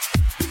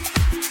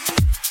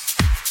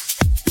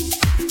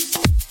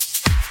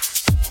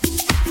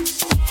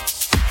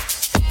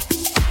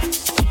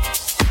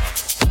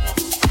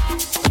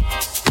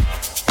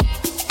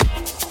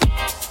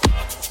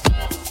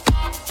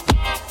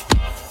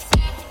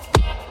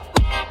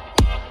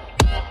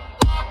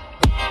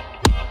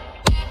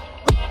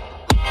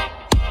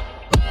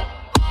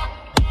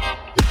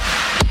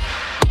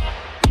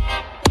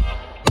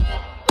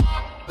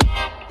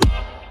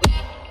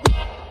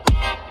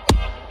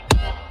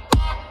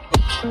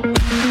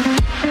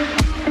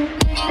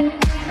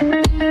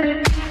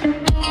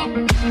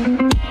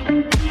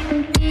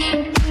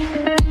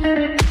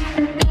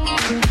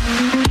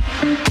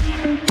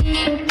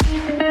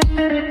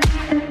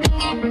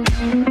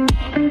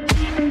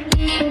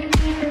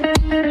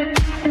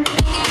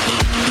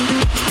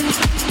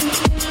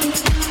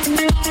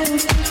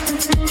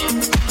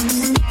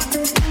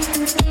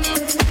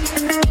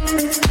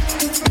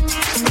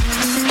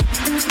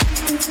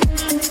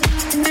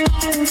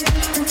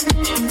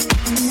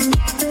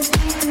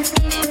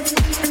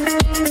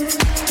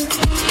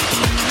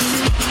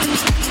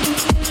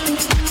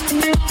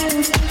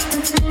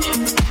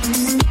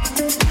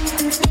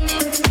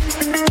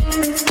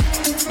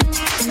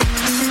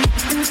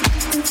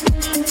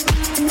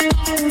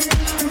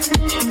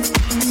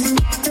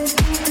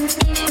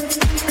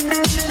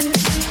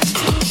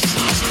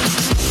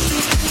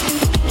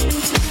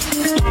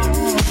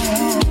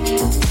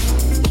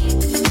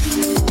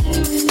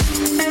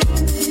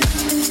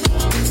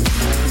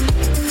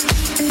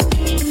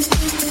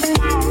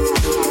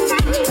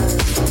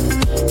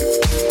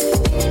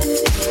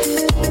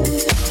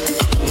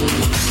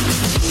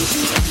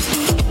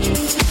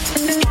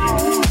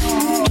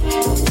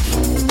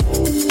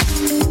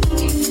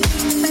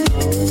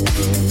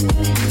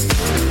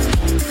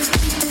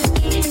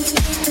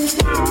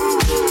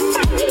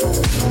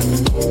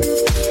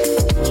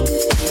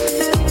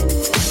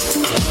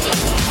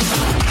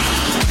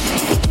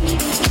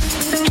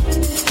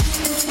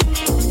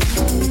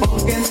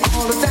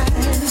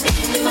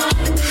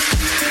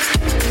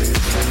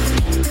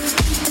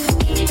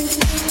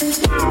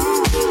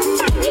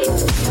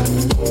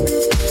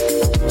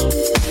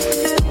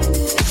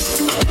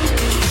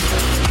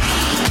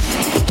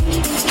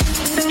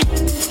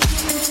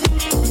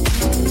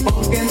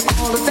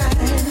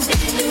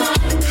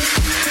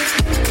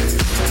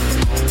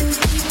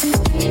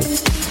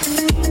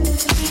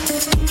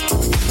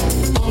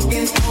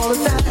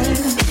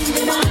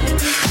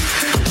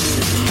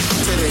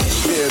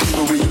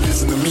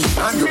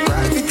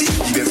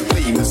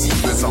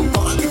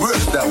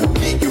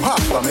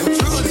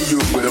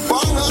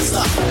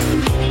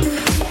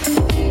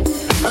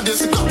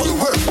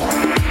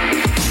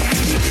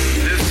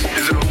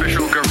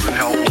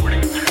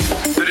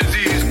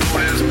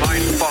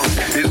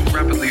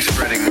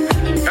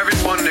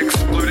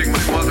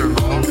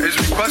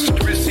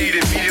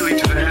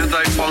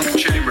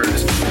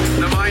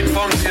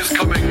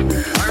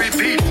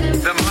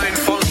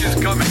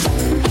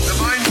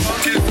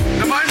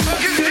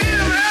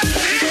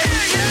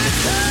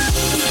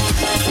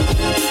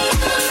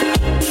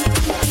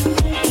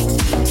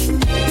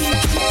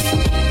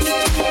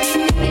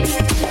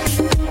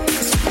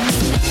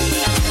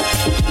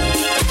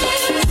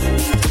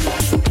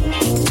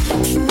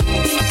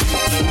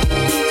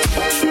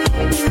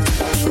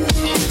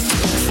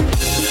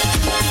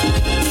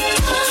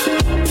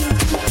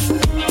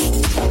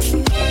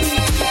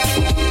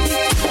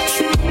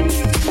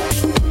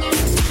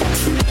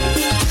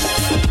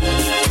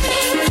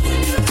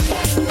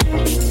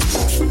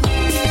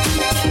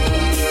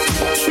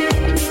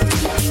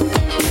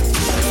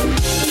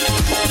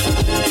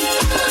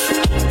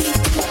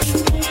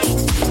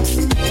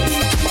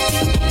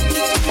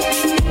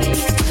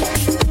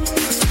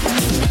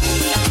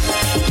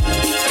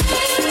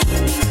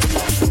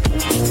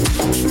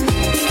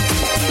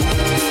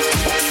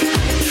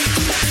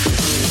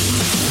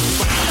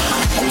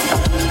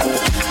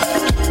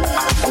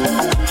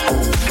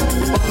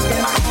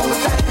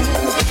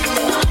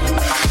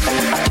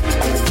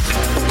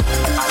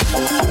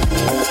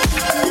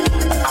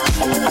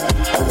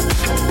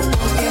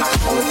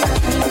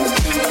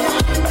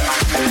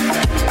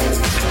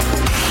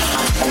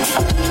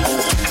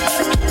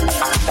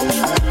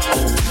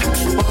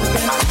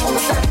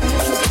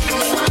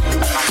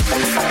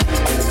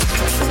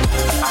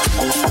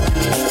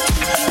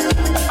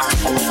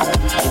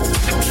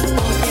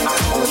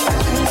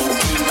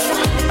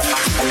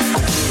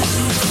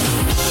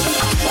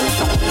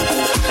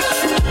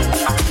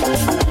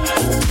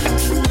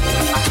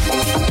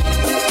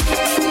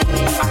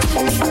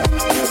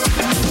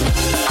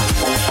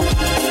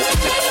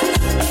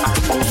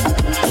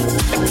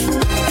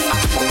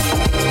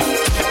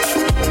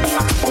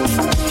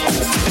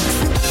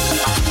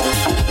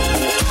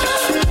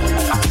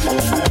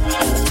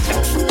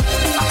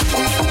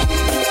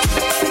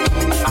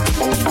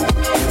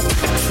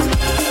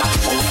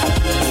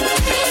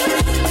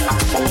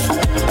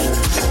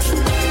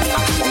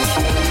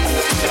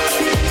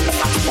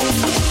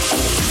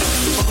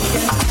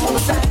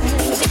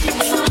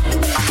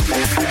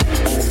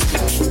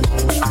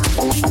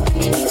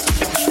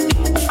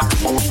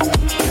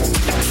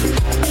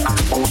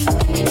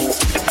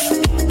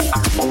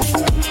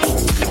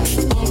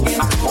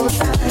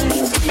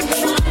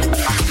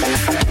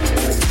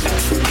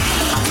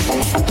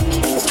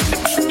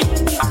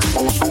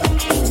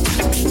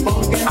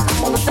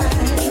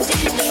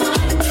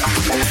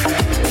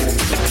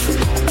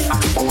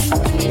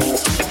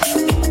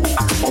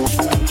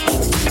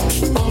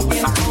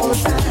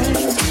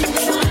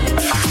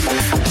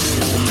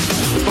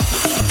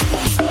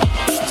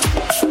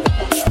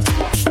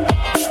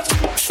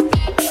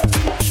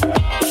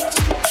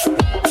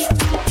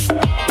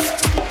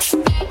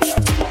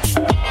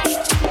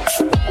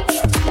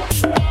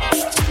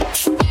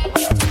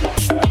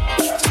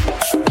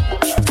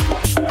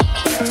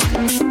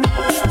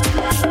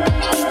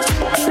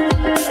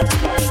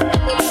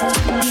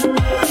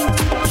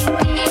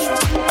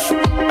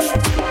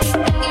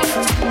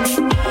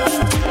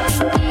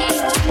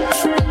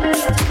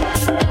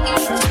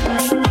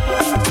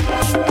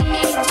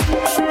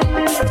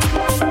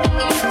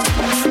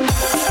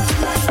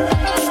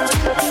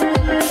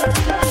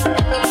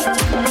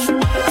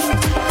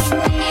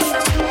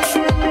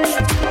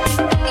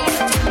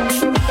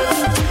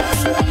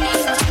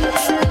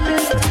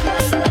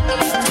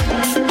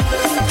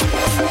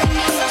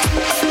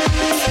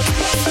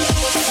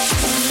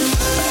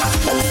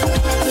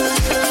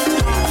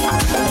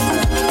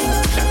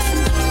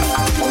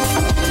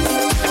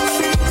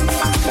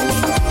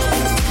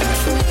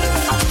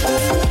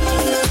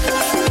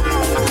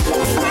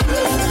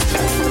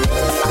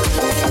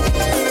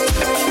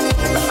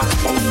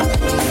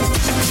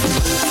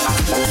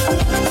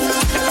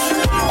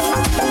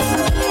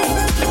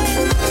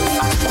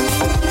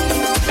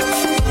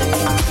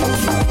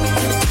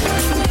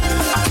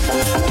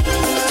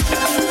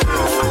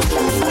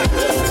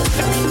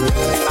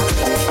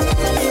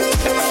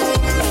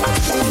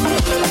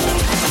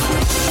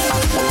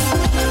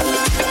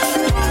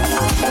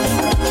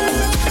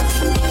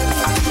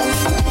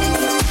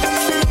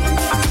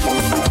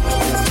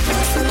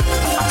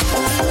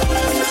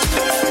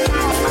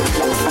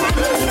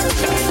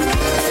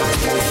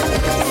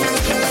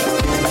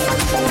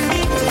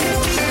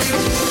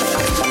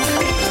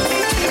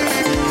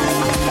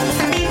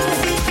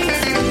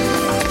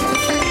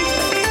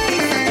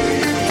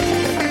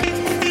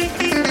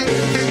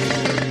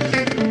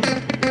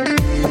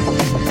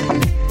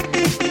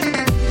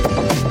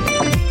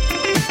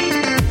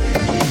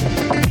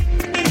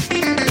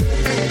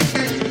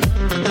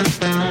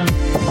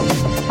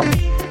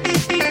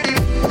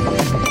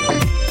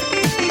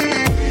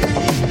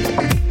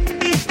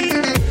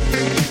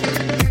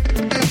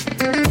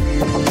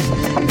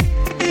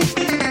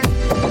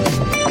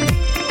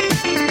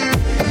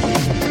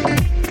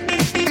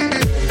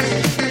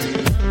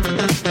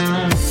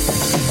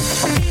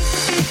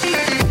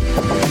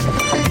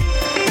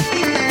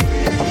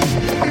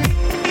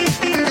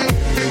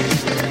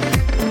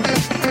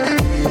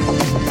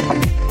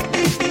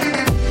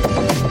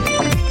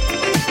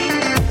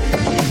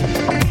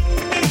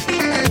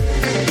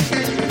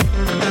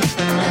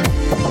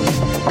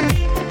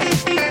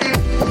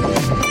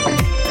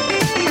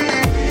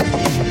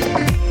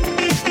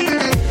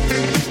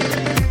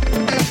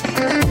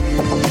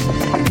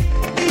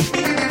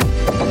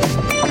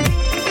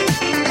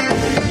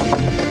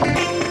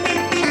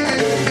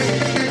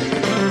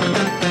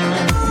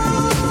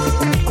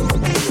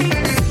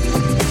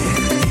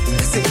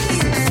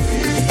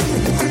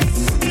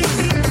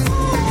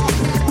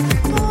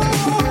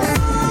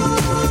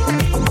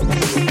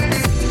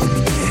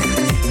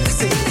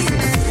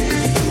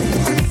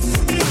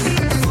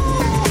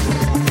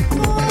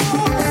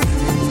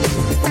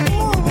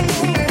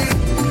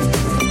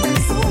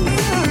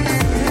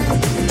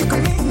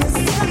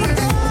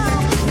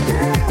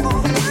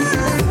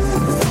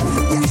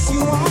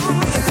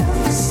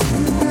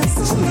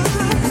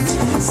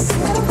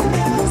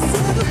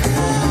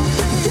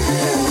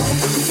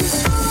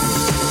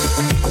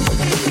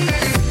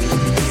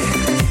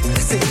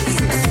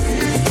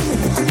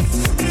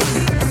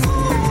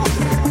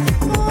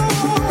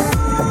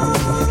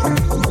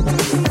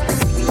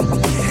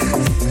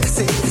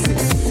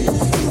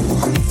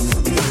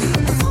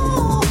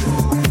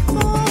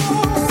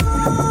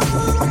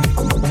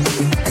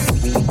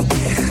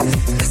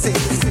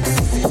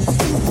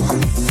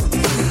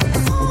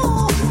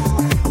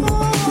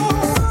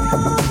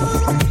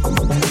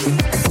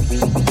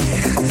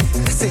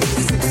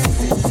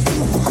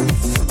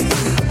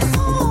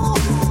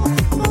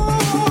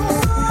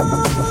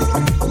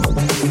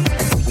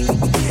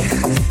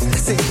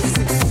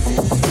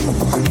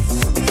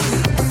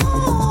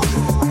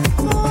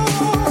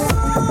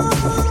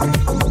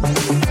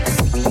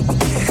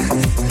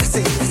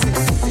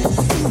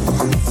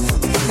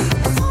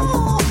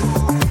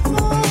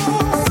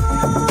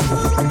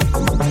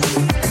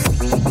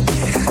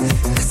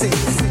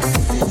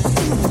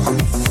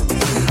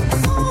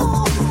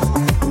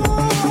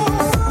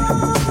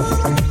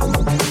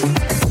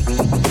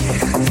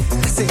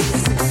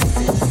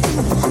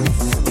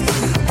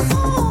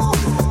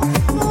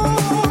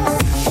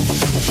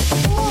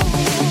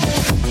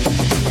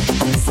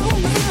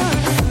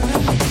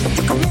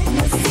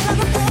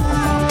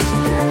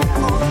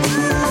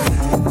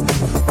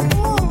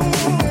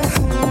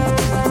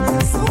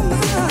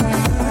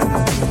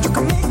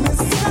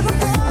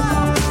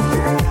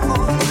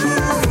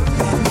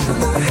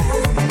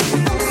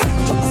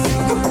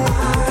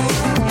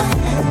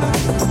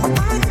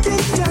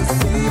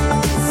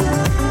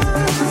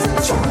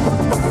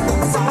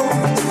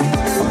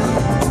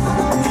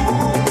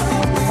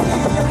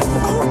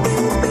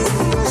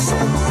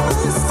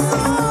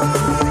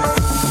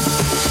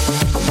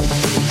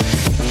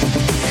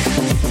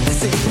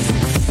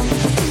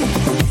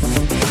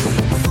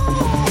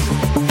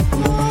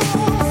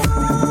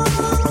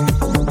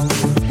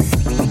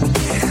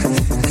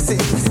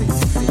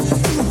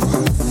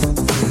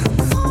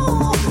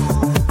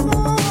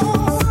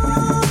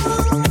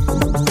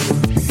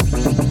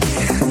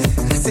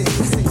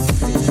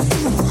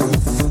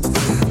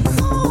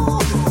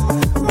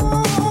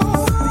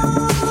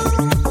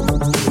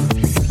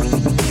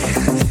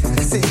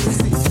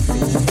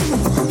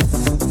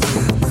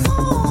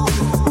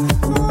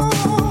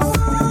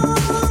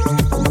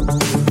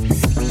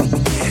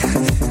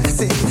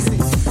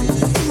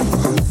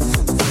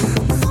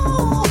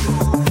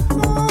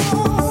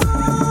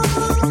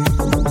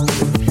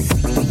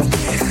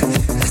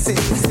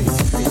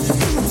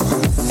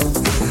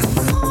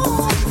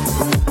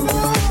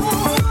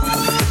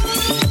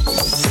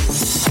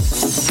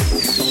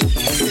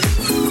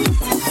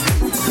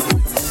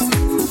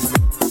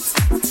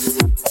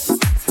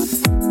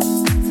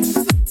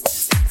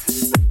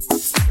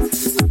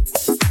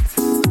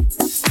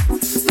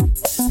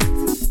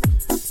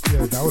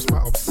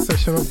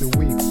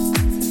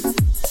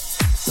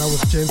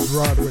 James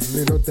Rod with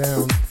Little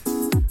Down.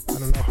 I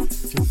don't know,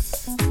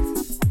 just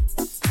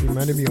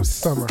reminded me of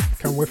summer.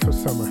 Can't wait for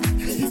summer.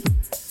 In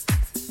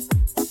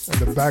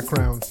the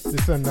background,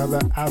 this is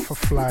another Alpha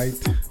Flight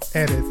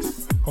edit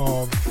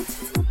of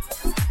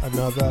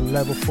another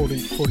Level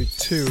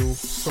 42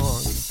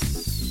 song.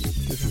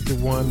 This is the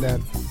one that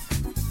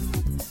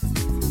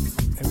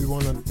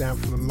everyone on Down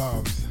for the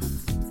loves.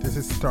 This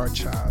is Star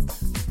Child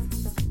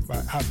by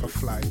Alpha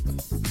Flight.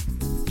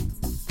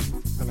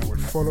 And I will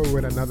follow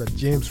with another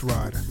James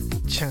Rod,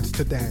 Chance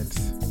to Dance,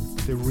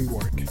 the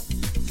rework.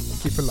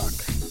 Keep it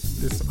locked.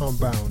 This is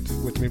Unbound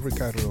with me,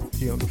 Ricardo,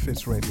 here on the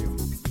Fizz Radio.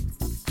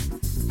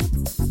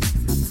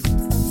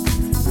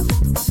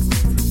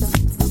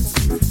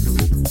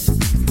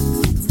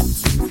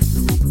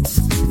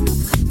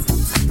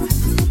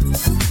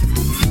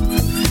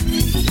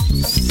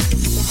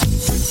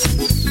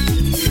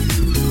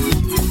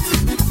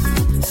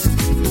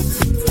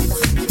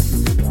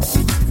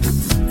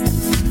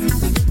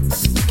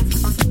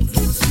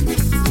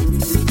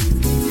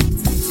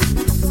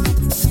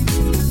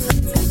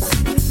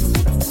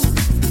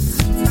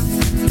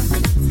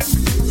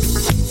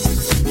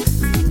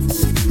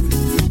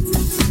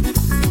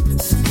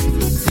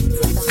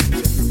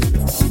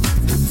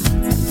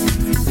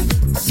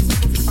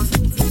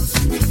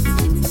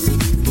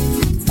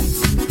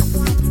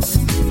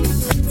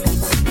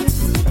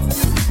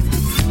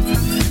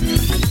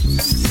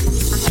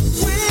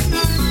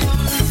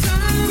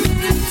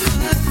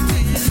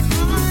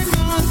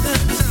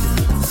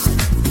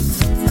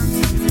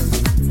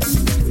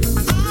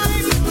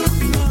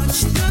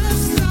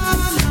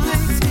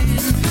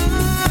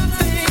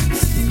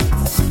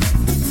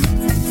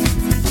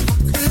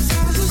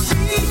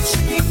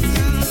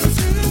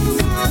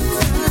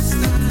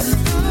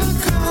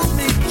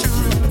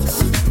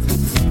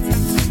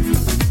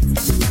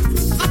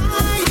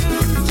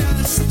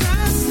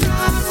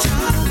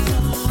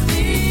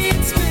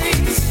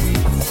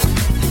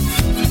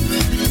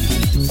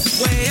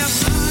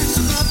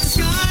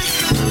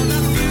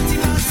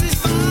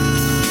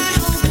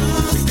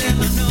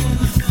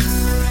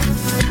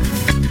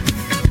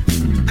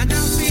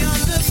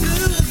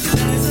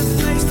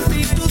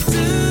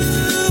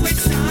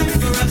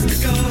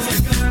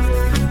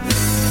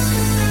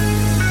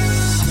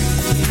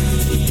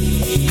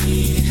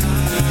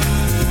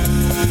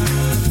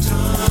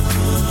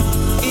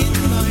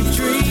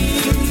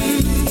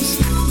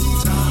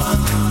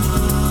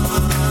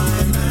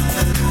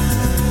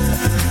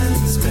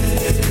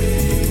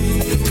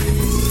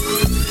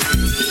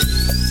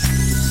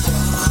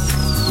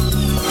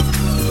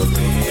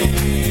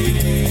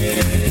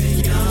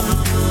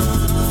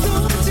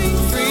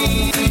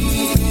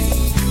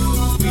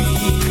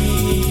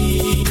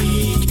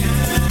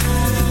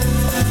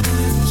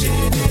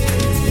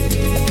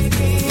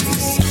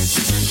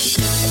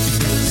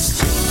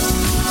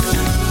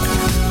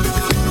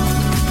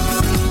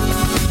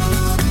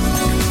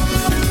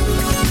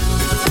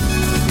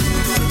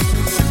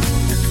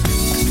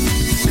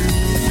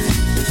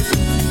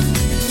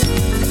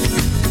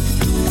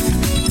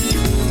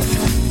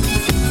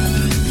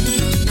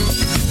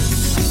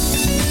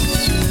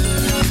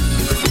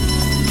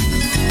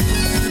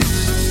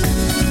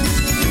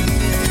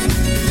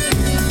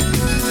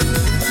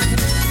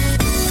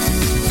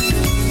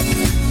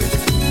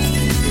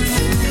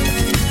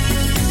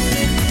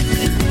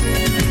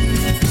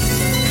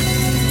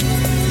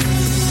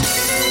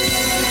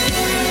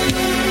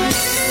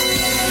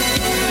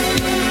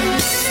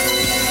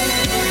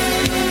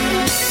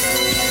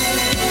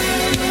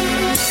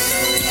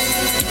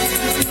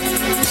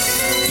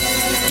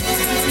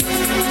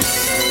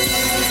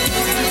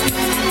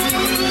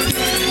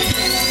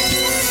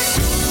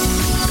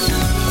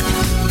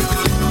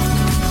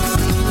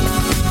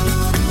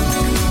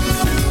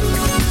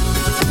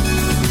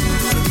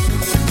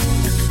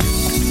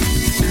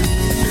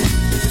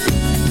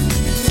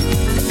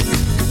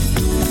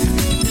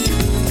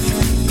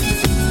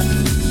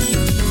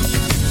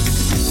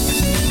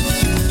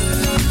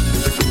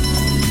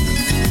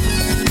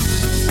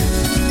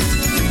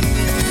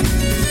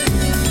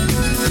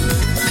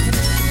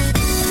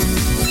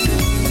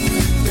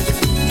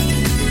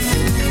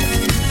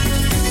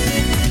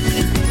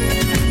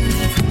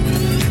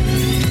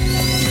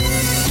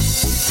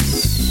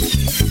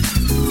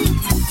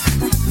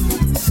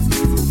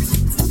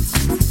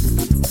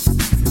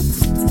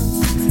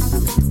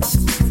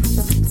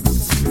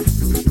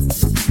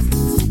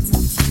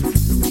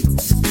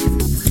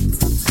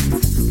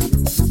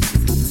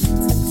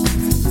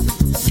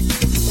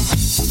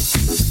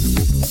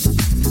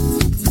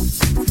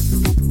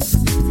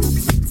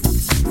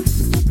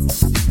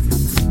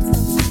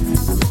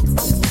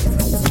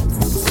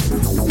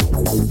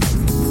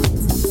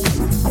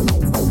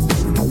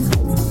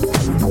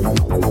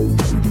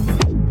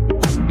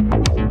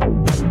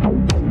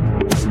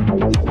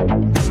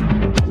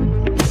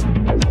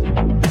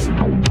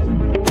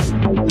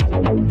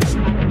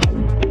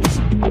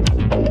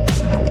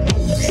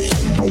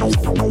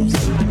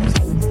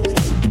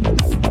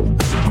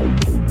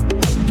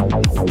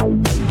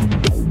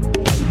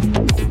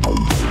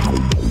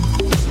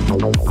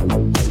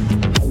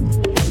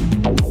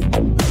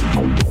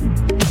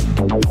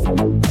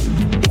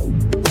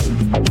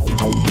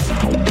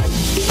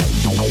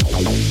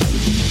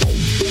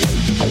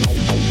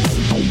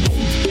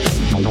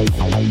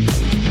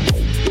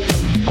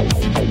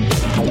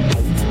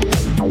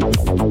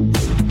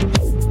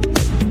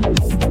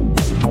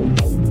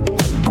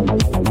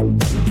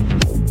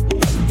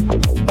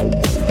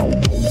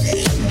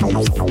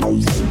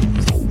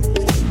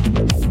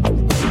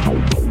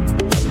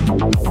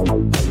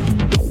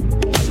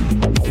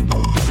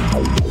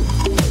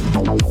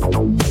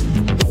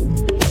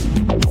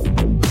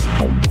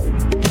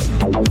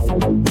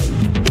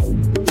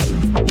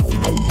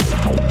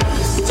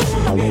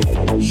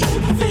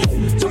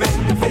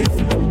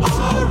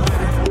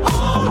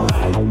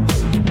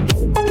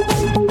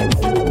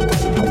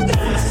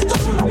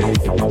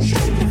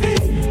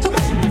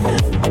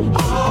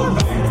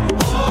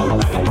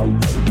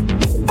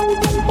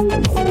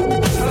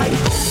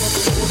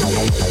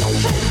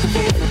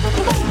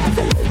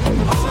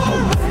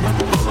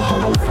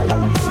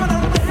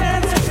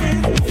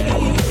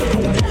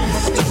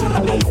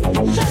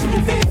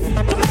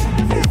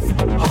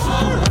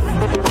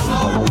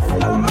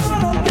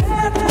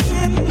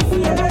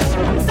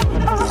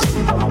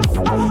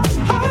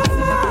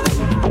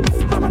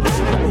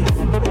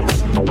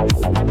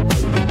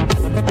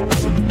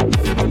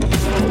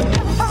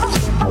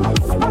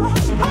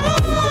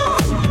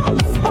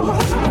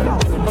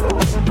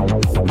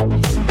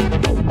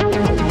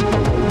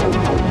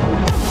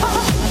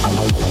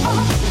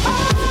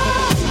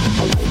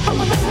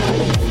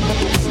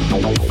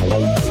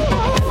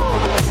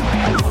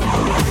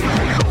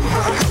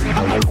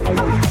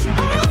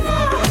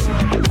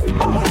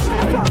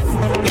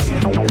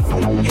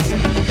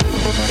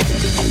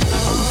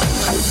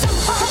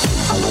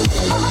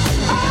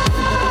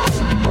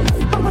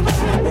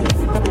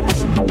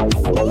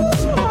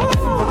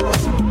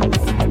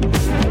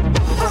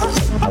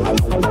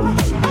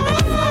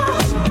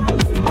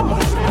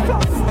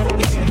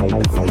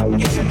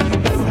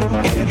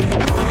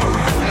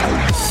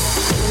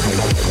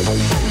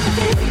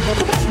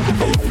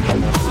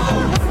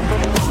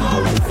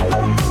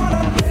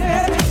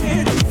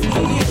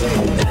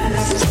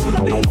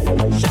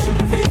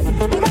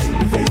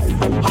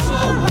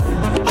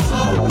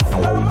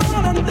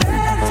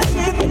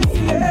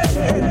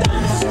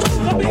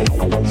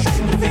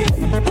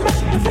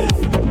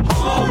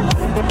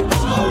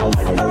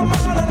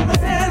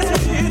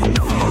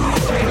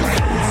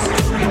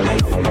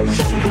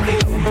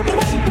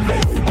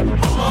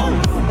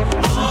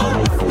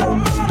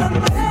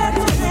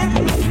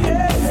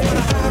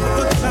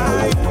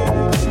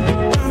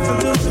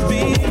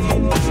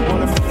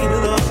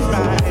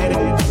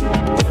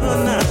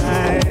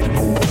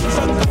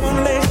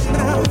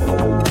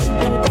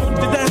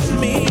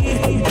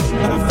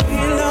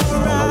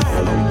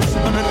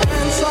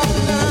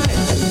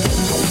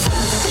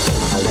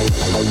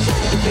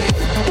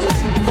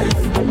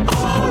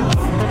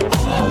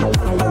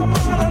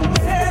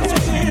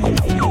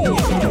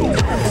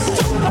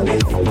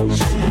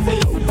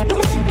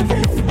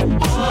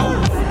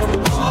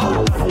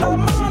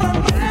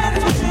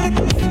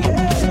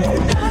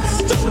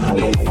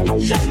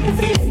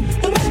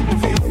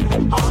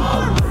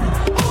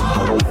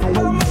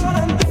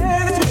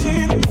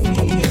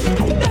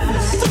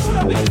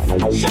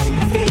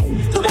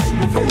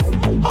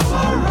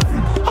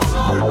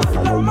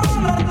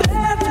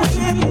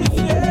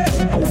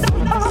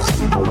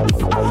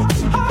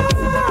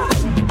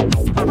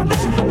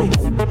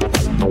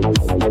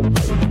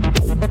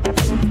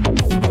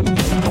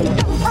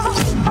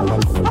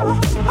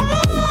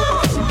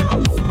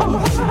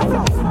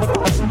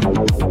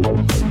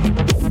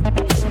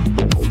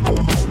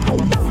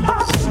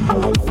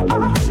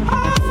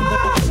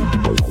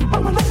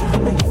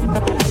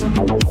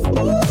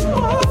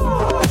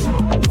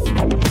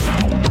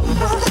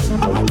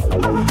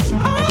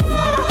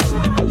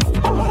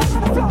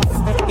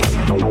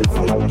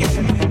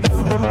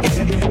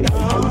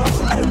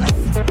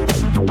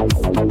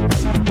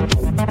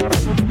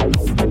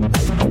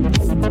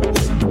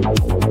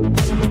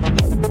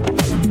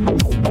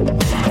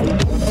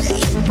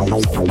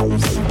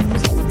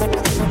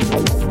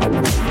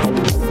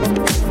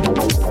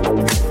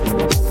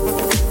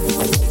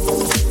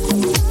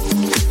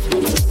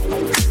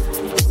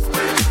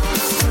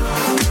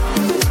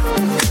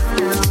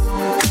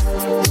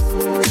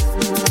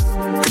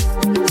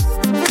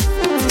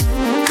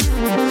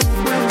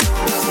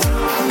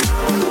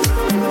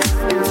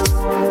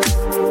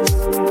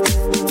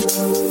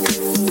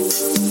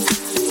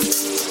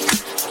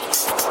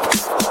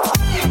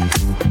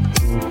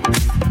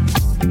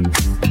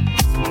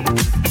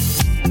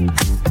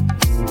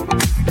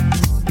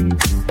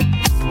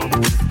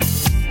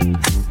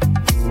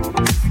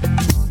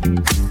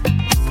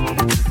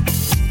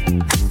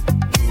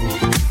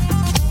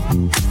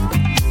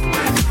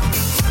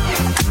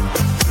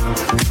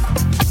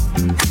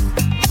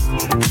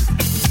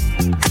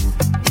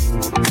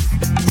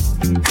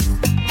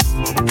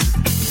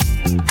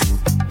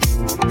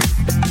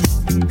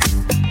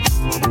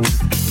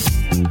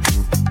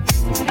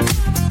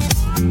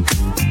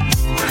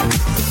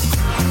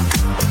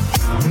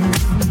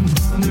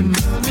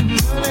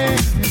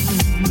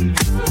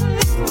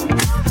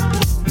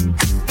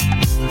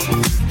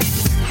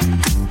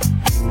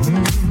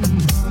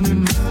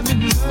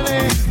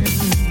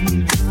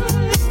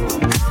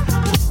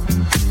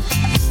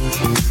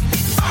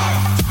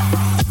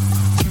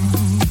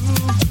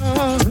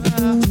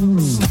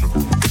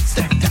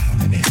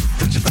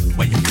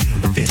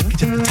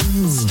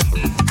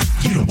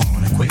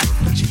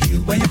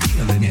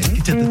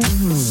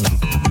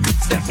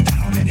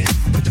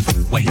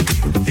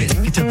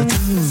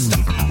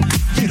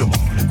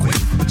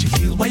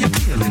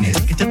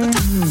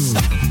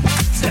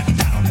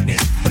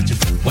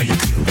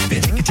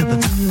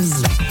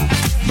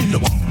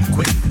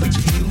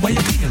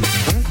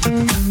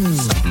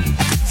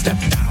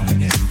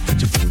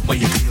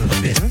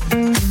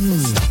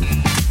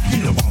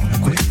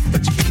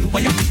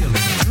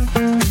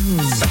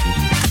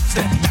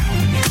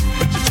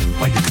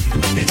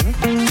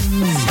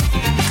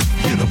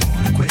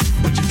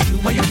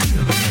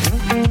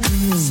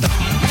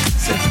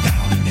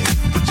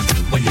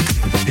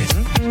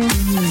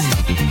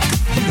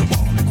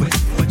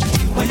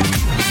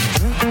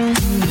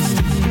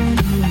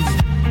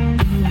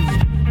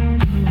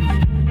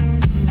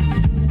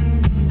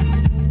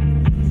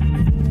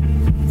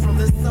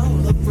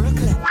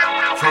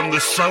 From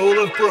the soul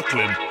of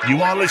Brooklyn,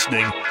 you are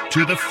listening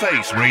to The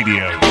Face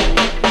Radio.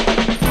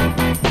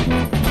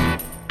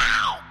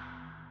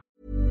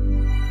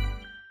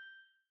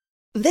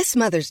 This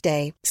Mother's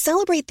Day,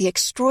 celebrate the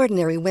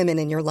extraordinary women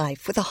in your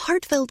life with a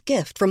heartfelt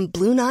gift from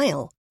Blue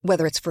Nile.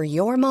 Whether it's for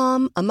your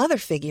mom, a mother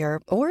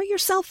figure, or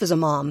yourself as a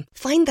mom,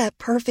 find that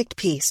perfect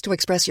piece to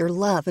express your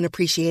love and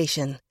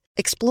appreciation.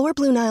 Explore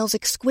Blue Nile's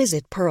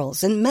exquisite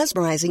pearls and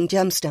mesmerizing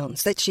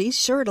gemstones that she's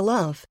sure to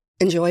love.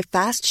 Enjoy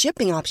fast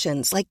shipping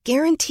options like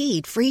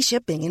guaranteed free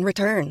shipping and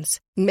returns.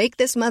 Make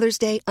this Mother's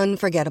Day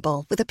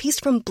unforgettable with a piece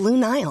from Blue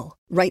Nile.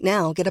 Right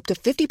now, get up to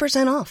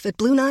 50% off at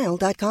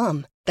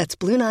BlueNile.com. That's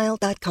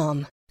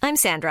BlueNile.com. I'm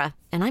Sandra,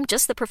 and I'm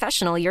just the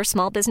professional your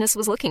small business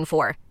was looking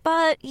for.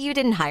 But you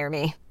didn't hire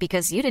me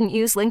because you didn't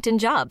use LinkedIn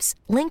Jobs.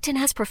 LinkedIn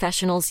has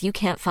professionals you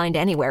can't find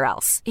anywhere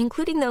else,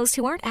 including those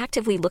who aren't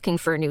actively looking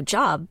for a new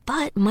job,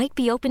 but might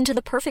be open to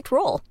the perfect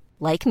role,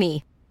 like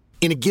me.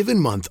 In a given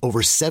month,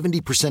 over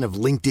 70% of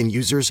LinkedIn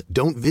users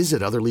don't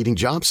visit other leading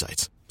job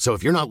sites. So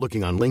if you're not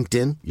looking on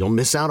LinkedIn, you'll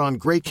miss out on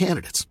great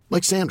candidates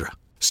like Sandra.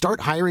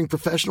 Start hiring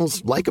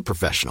professionals like a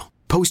professional.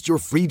 Post your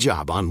free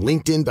job on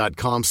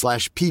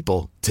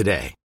linkedin.com/people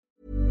today.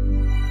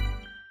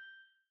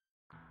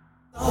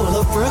 Soul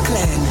of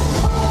Brooklyn.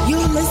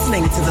 You're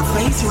listening to The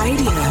Face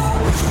Radio.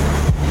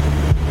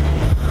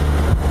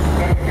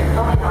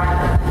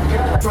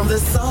 From the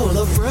soul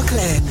of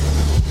Brooklyn.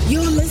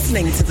 You're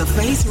listening to The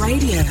Face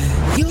Radio.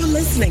 You're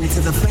listening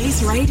to The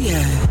Face Radio.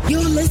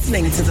 You're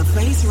listening to The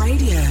Face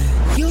Radio.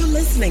 You're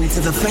listening to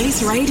The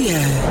Face Radio.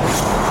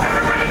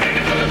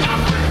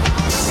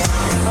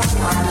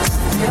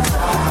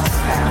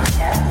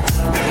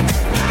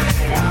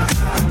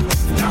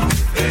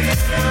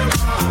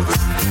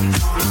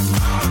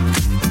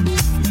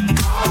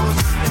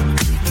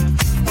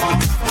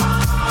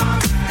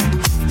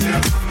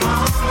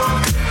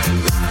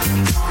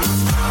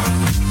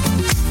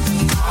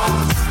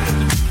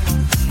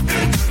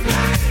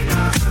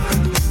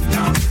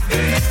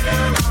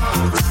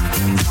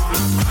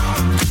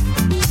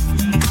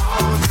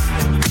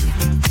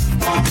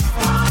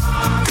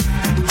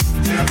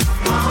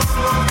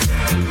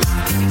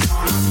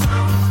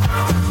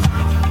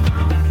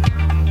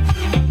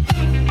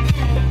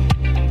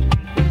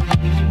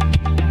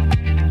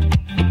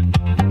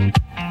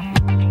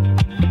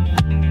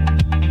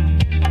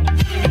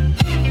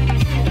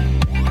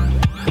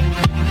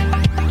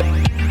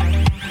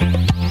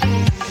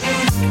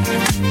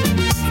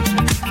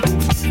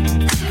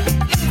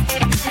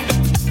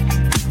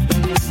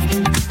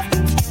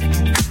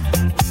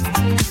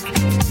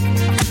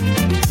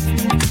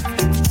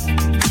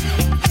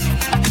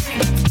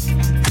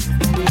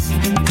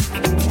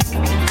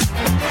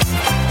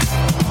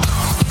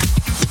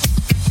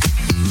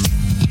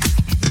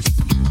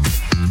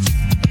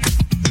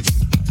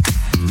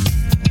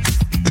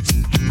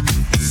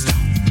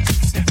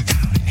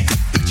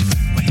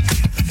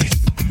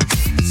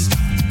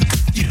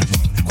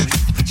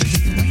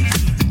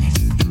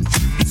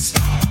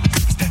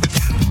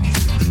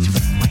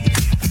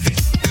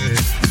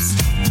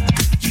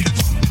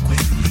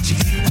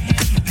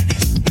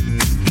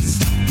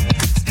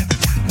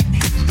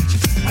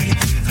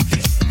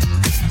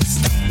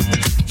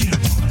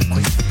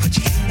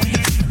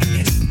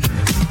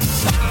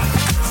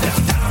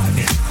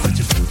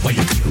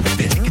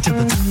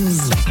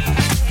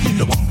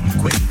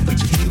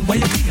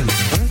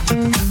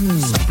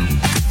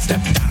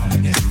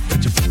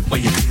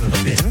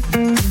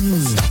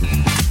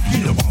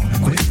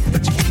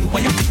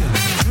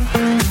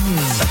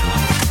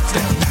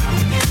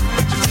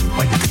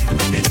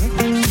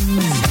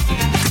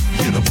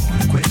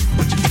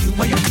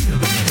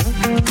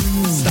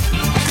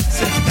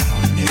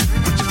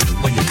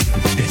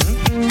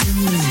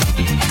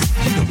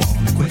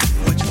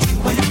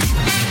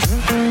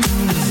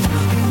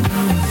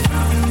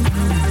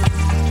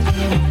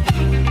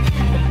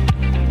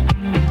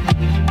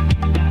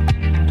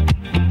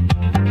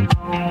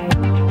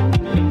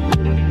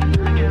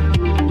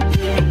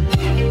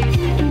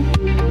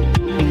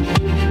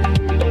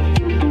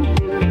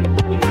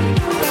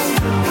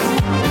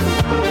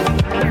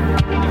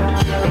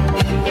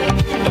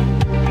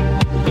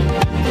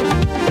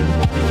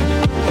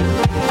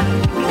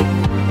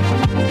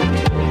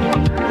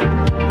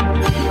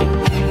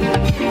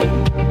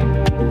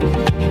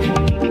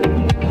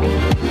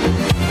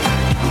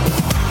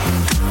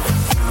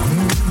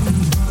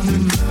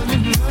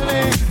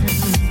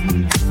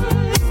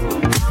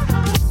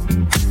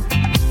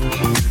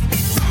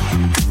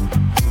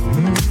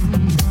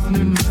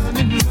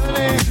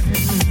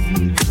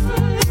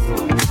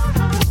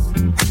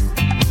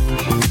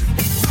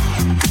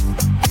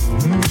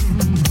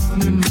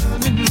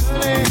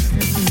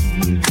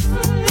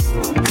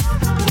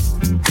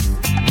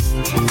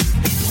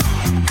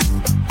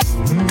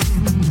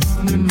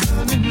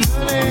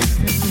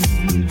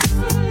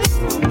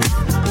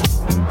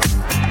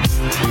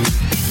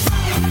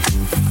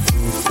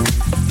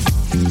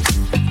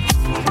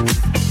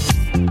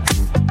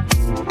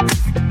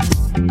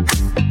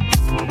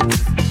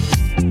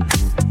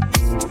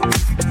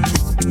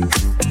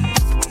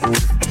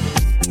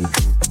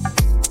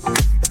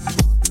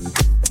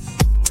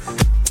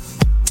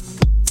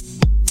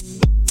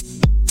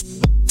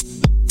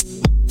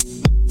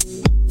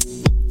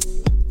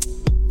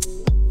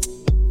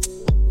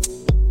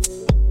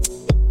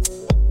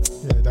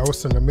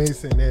 was an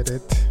amazing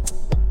edit.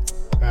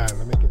 Let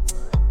me get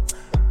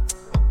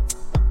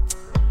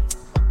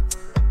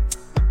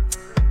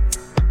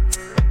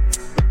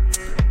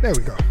there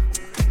we go.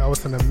 That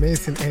was an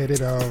amazing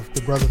edit of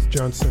the Brothers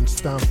Johnson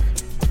Stomp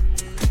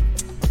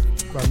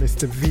by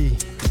Mr. V.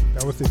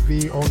 That was the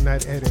V all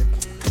night edit.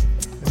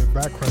 In the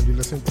background, you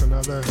listen to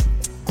another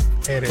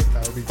edit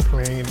that will be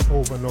playing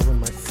over and over in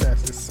my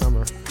sets this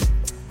summer.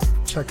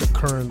 Check the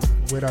current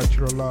Without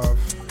Your Love,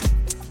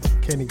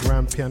 Kenny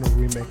Graham piano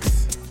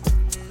remix.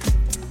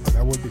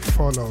 That will be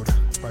followed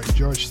by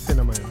George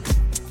Cinnamon,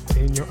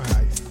 In Your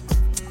Eyes.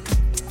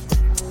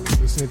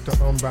 Listening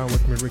to Unbound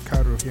with me,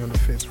 Ricardo, here on the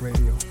Face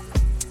Radio.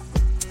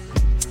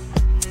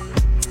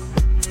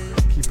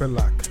 Keep it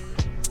locked.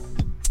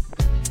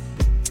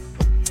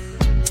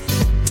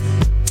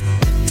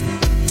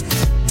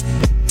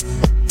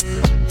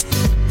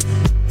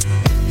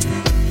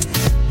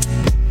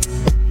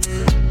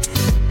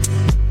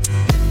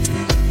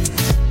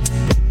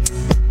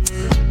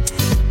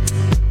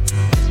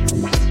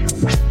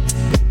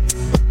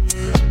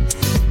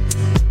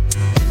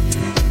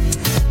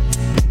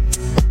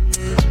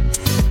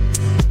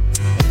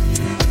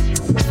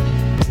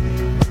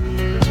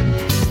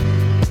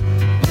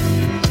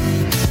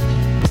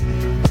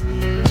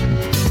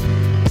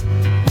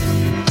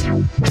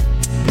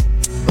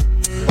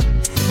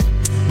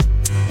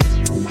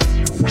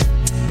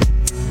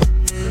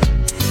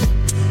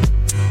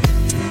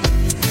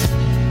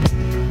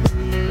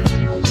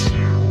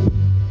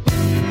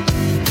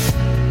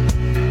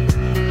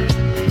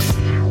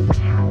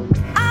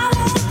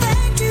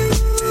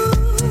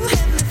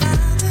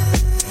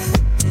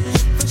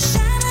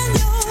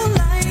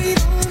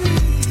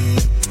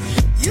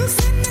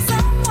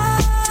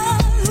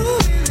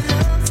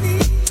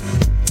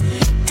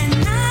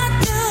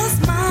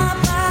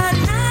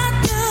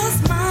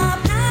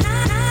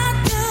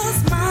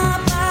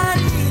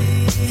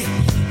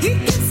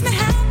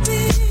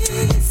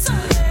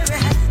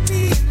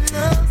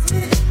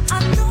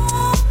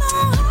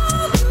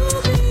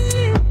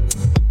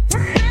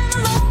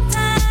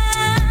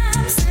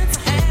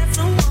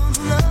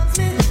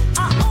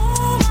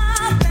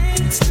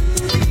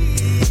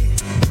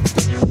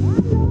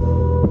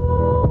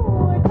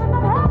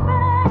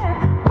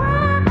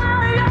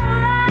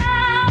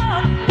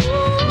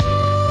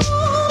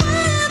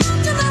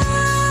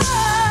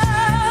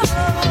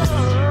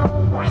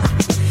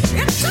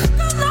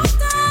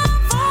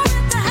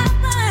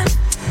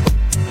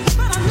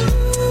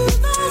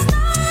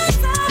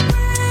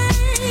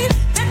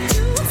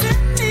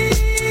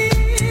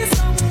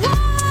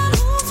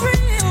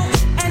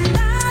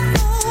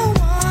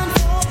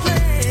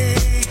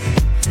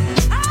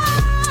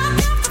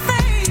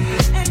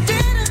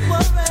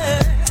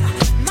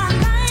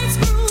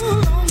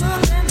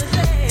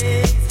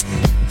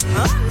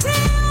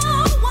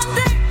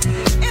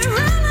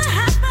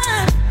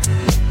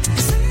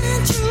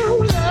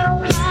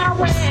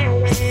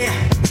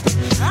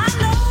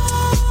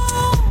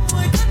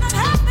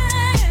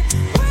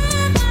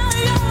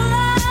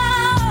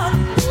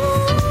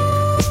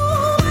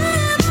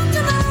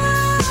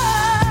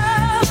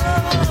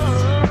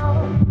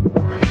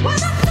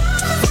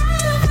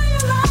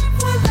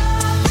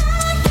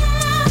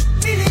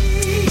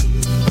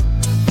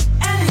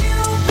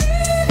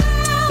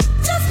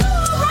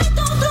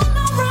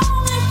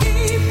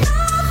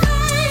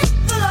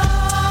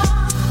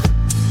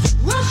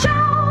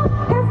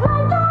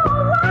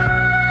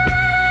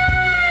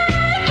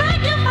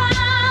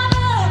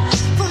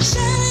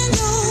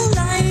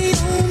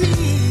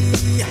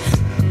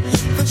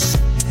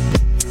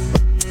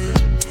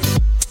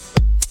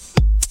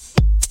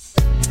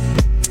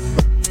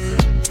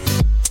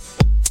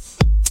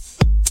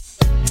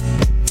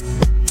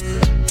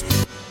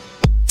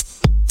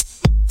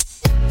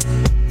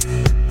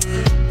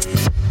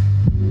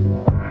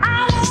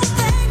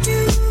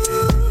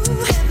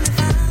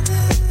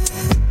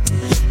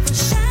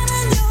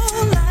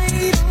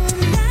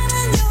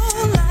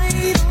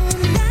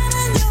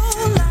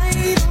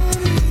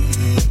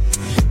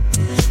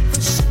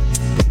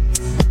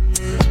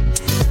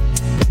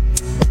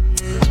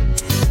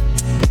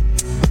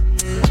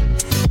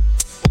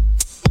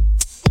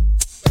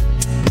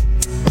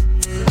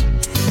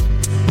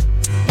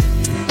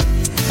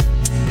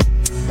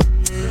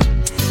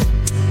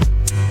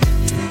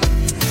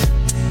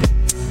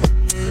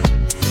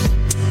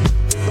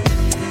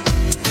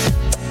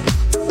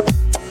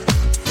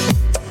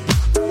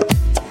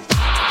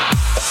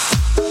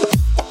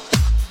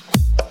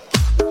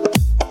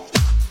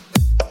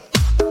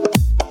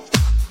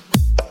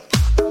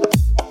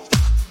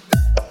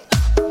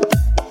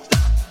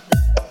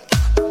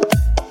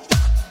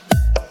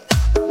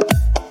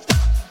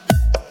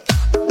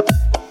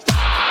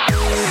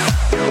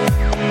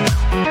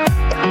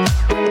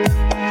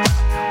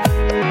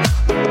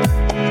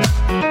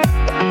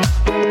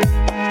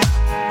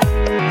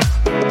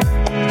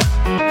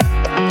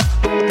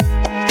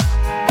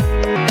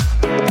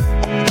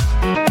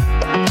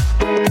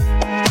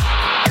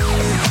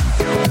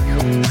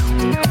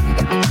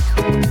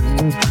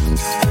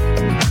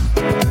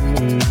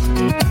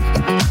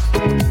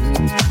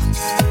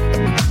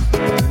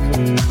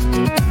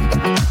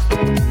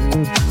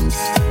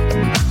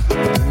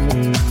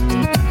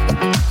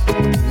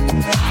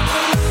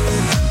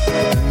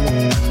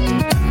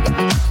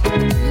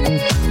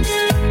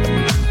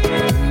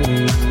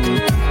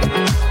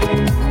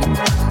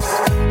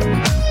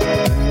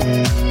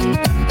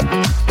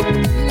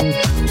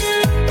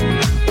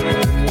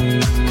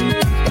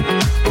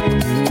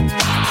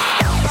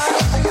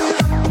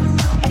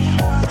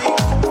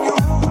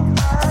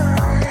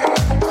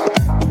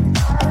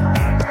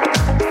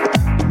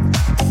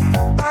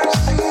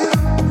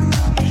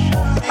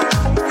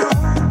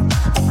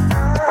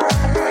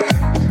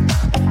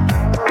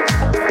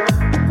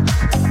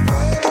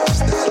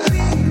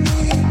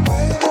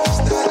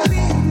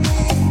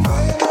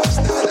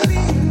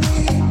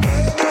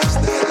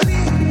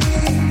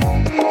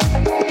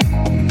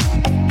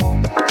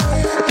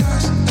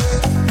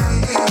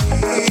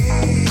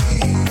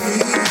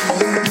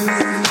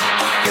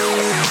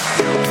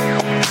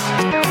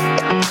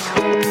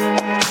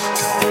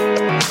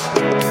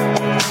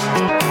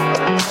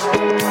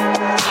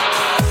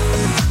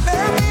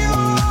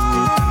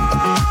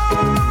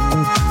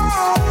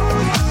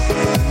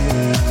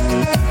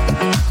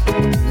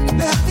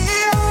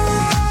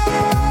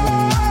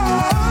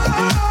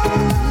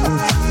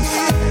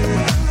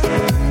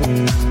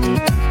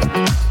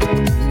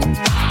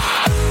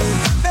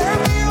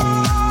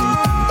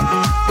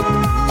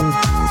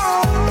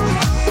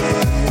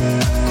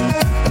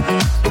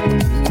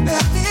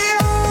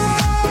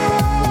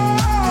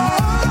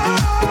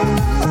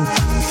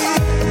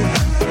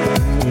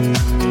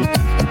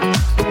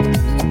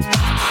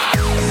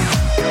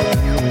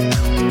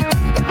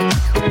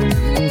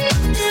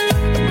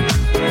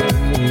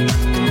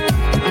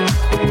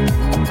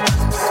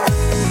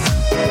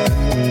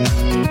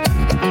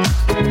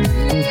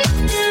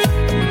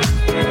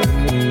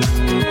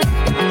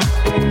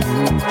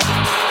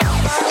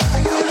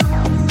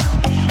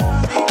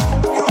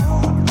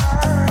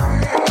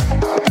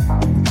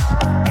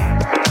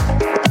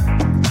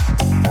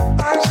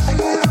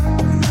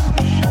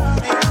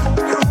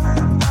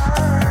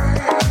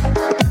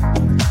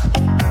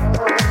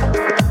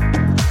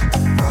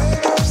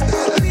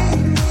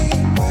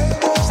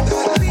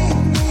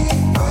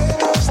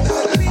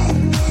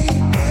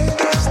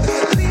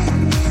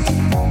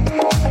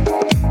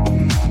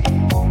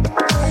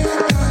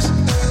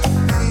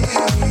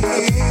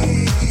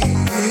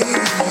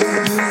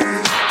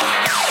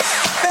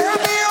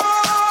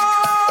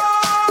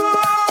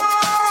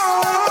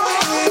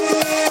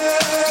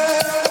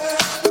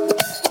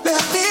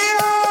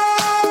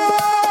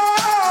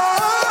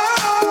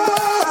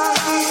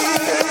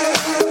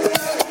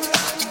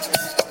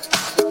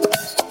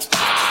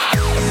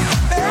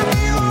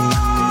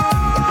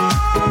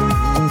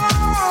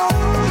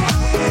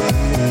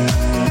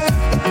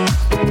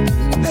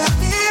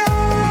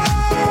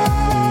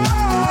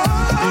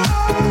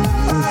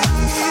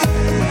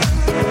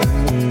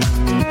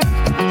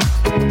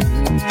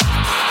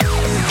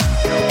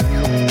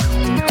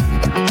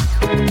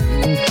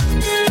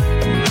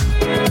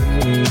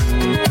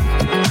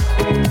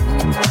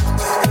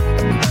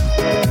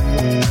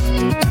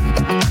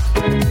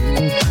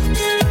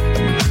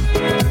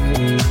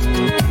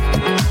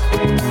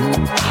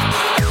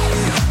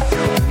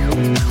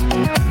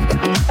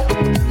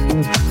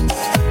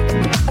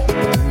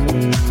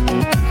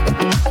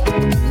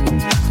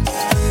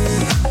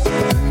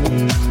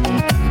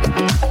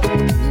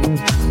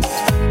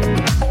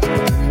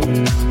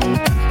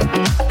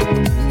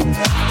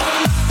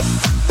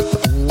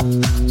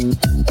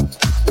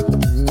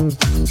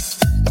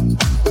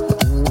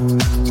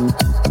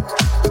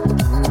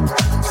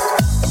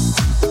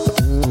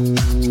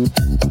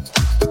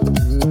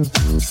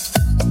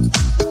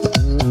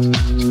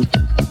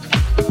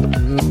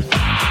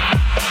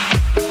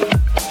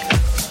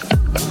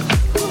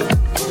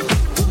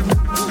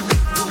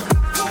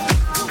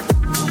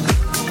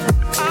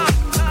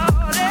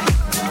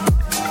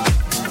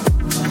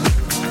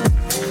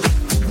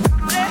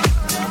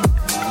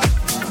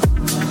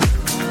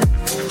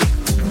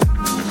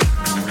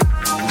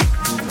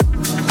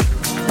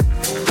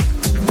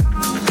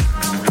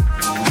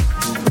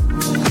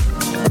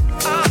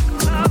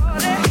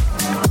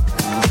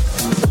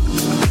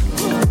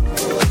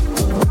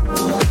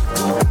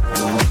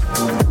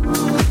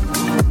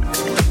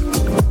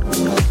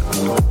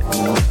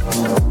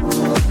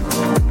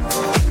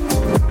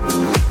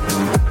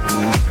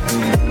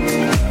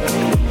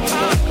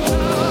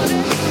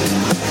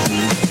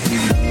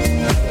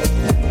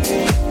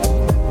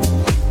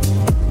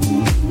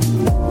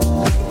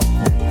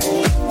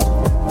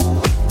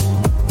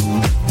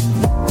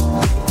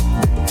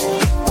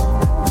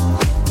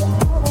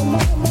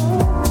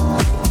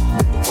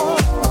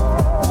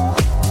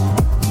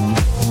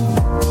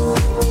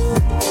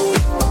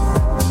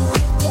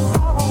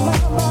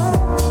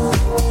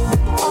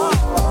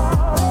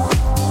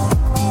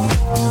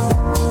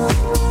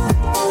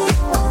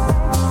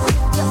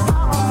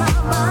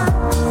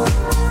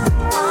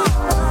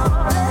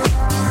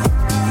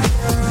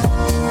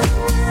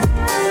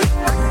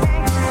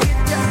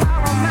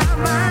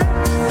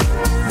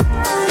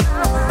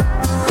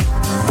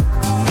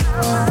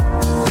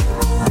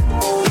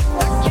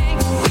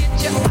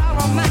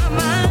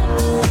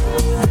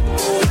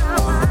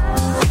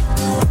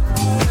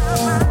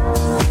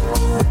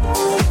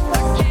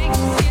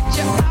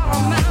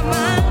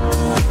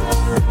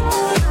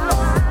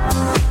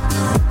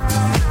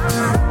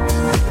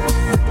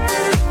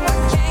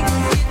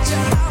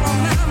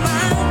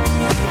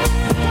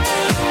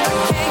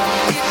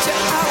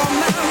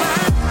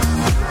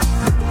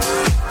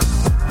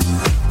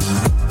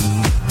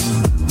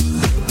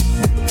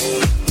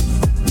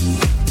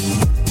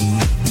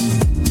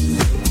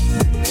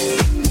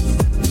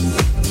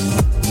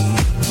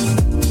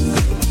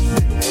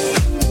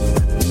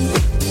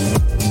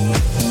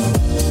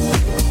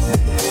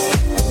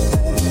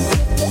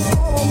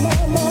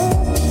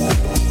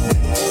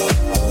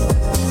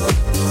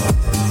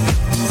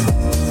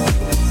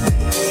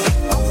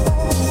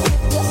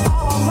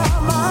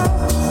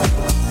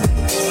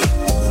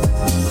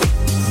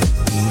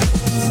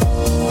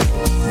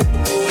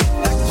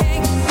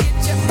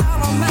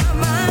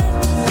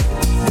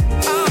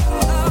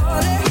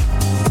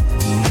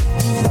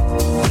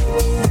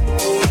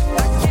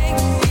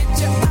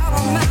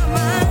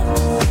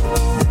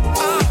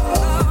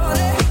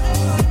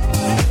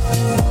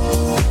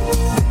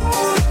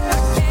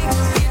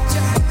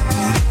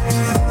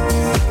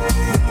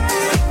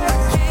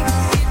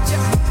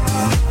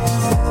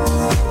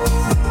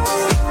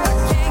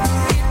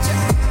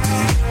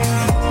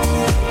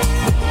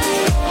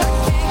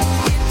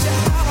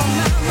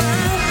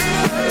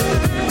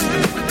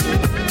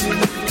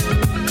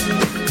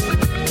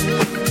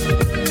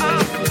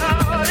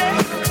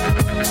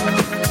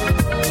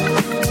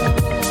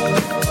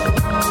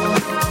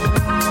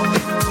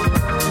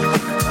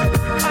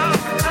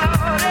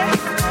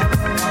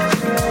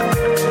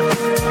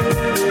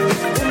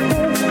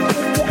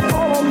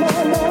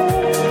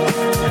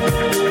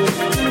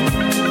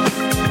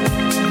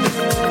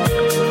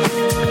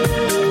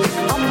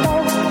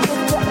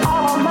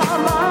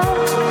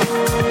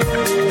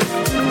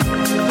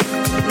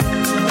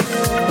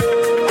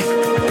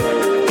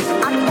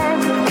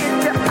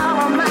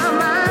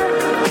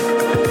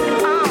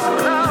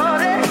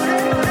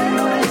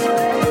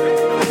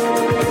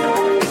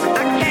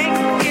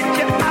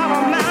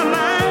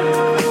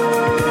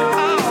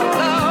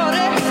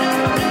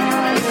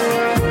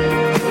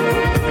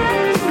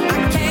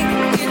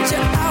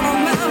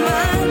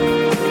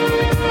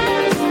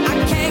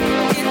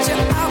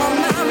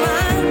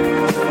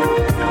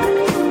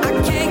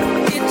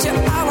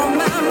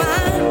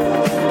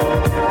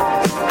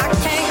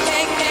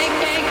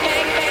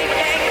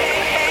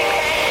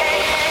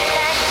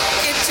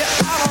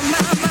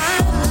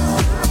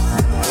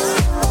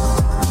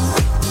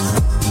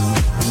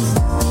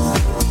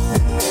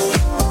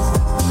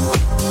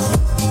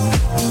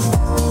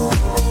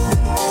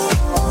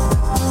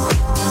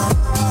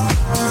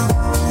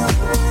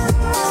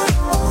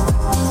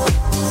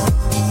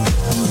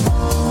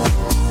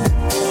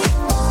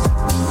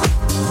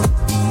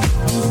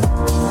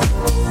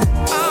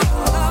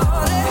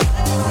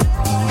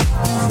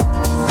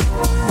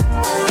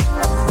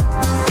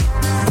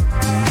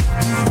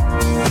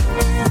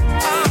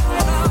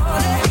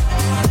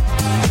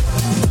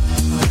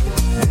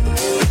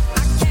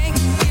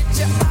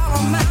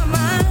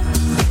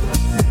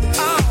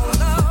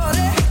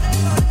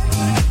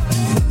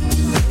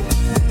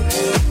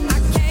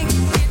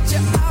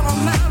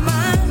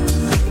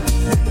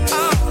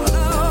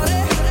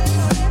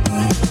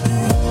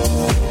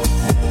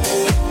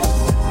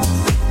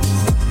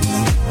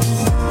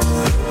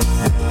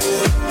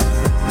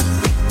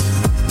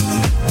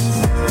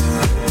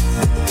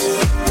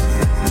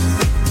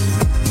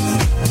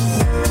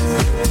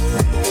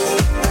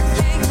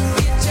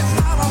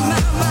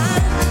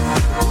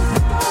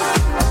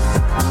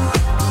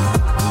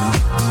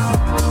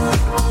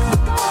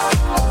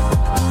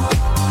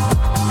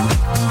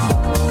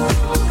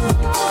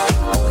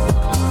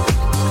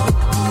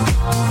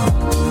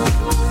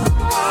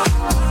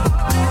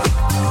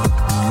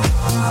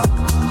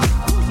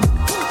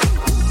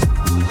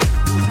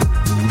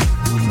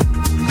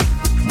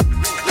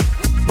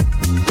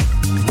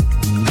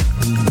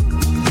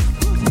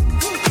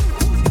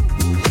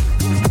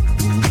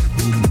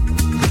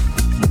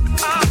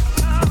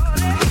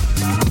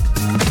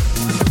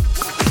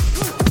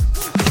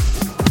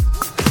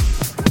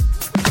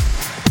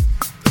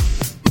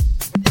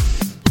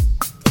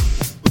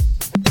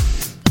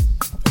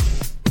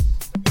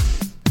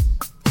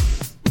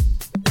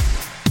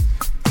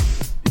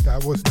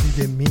 That was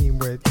DJ Meme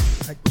with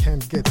I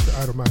Can't Get You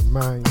Out of My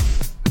Mind.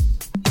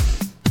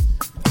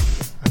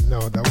 I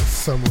know, that was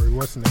summery,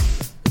 wasn't it?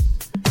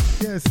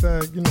 Yes,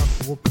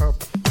 woke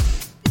up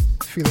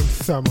feeling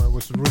summer. It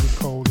was really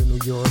cold in New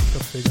York, so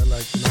I figured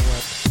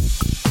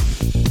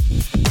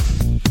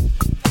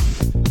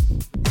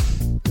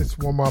let's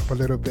warm up a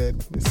little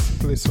bit. Let's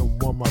play some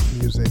warm-up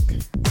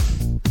music.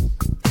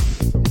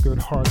 Some good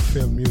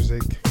heartfelt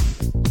music.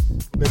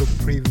 Little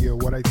preview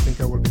of what I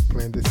think I will be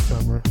playing this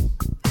summer.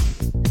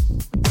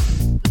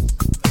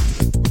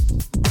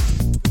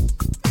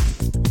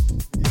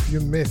 If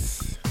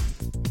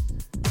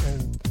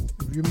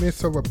you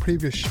miss our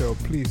previous show,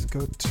 please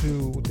go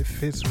to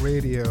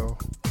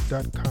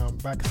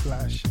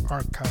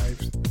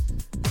thefaceradio.com/archives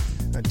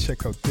and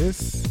check out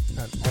this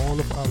and all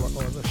of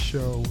our other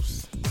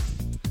shows.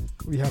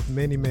 We have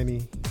many.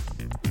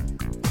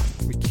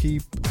 We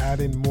keep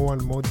adding more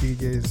and more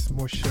DJs,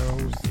 more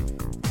shows.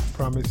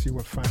 Promise you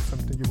will find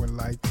something you will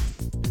like.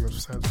 You will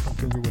find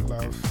something you will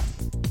love.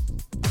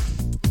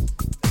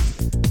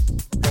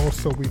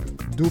 Also, we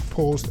do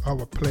post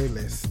our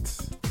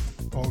playlists.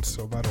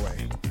 Also, by the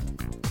way,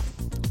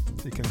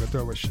 so you can go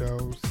to our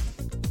shows,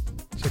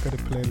 check out the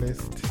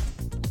playlist,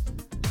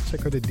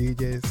 check out the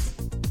DJs.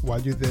 While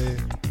you're there,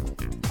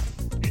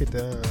 hit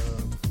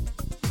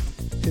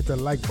the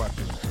like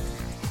button.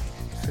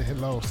 Say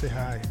hello, say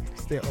hi,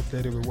 stay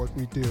updated with what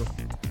we do.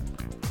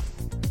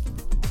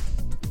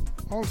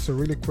 Also,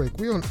 really quick,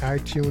 we're on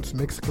iTunes,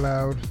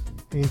 Mixcloud,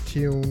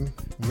 Intune,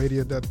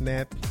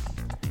 Radio.net.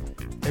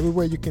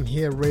 Everywhere you can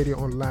hear radio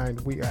online,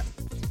 we at.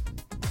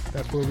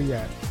 That's where we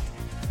at.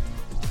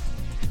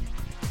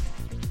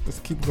 Let's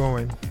keep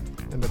going.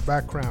 In the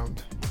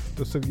background,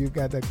 those of you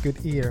got that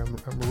good ear,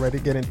 I'm already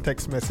getting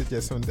text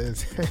messages on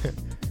this.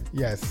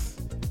 Yes,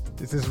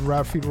 this is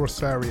Rafi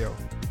Rosario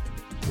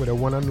with a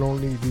one and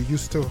only You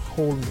Used to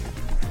Hold Me.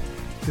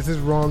 This is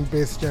Ron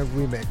Bass Jam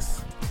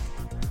remix.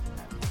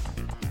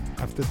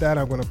 After that,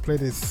 I'm going to play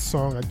this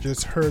song I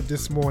just heard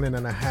this morning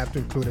and I have to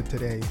include it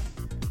today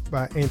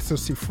by Enzo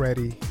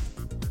Cifredi,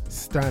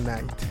 Star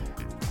Night.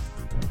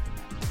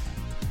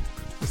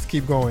 Let's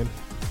keep going.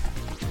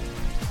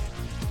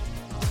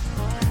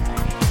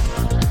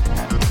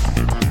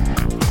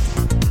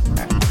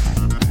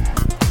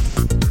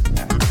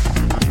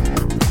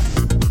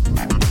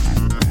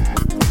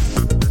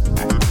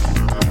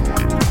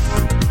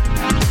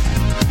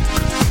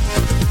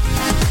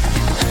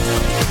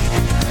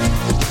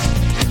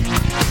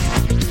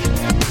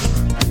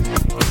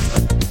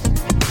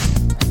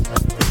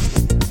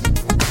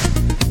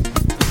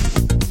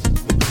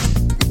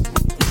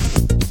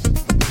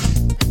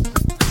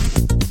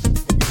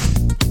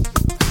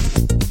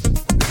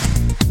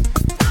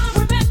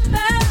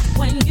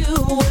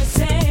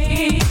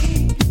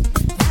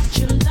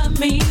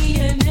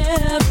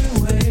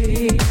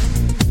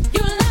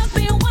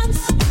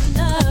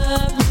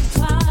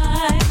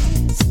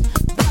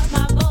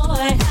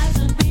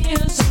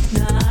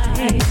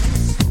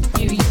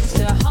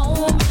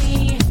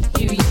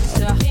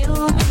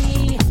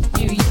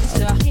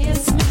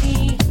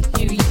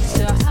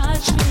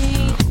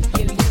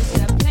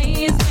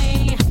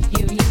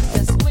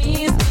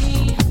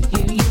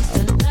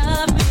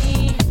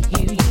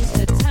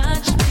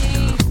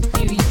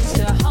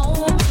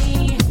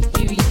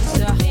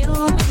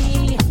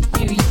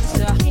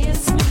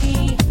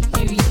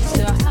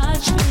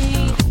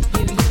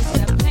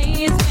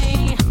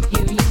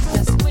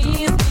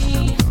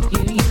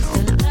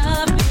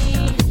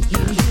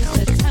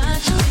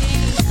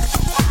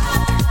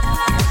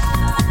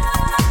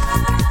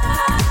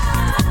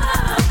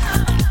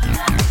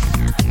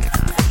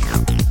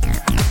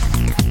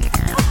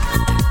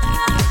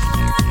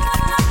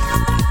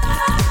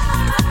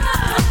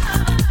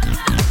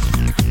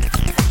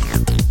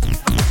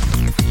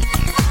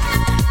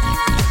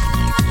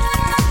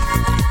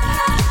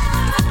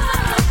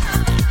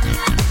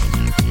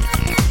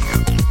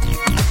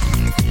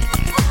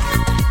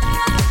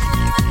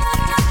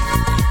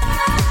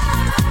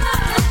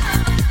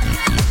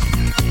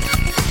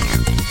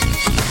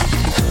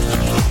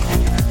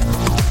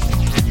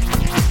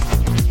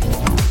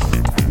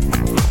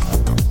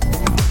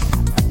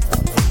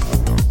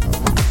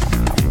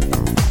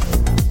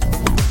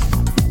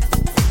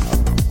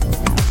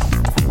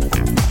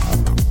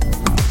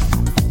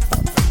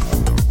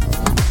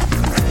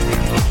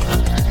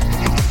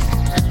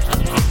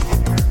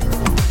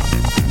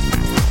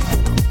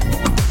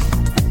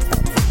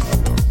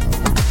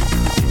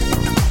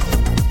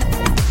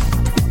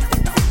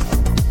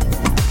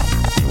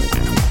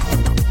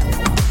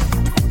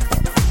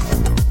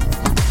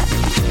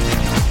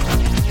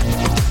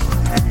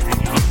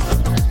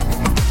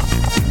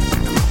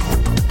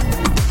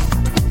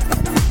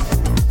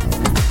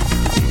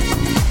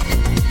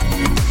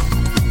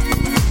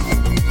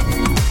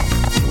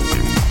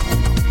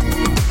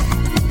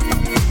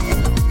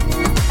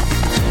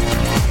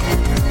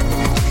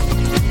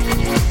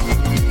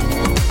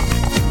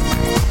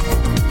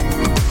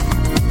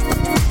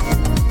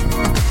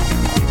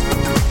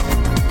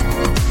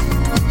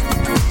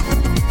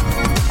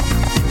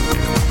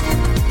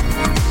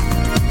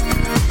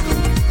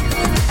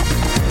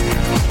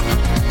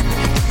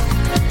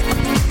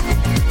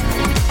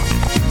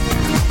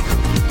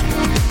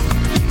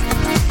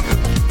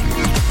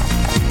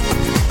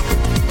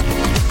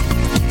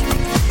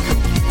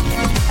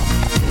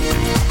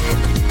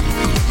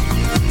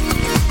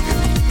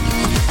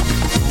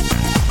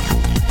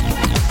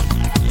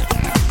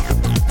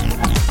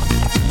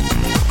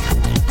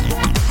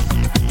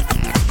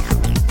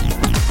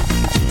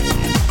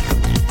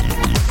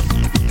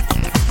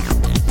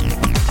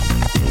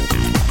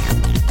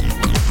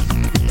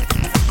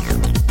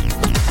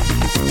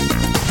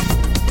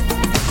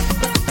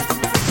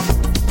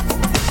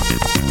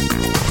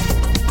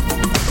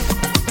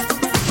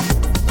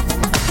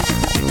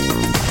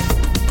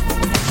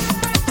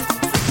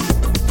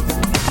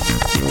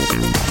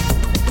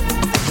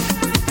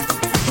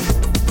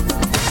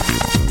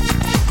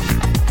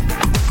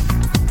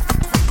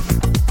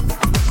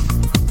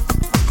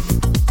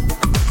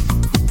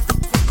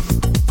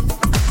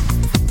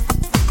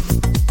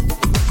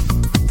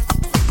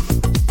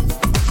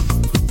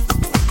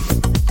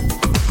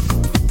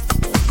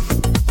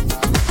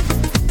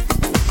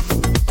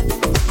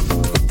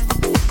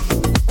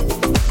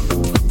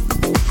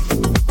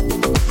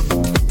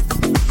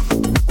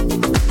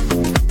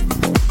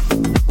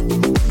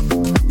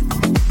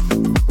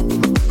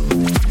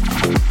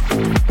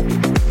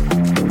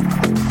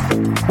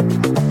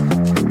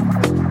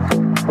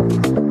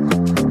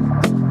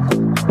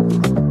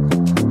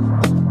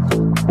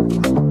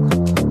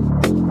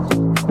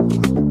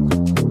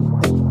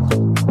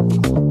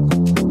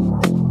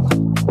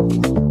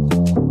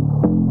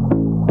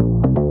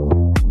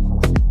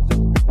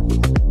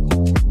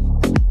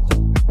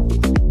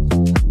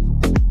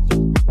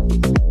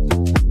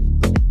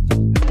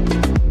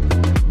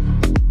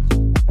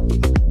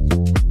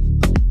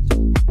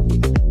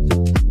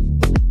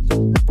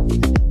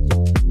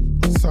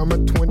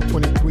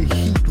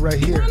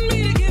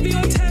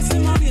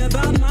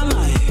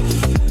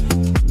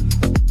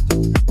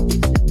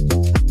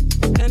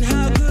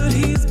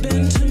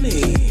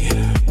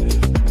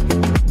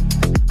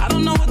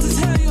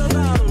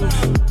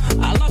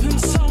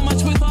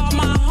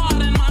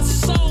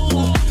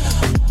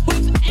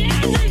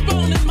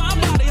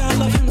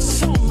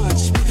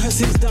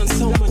 Music's done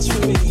so much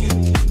for me.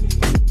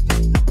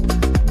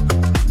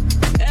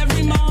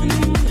 Every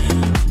morning,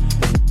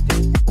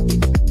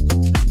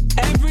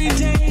 every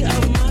day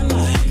of my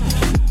life,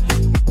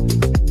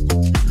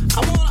 I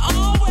won't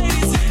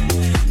always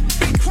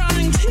be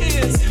crying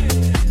tears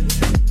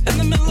in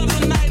the middle of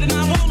the night, and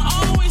I won't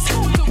always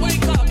have to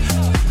wake up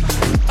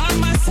by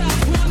myself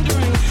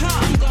wondering how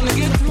I'm gonna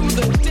get through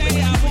the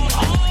day. I won't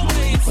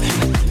always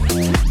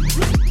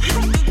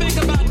have to think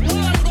about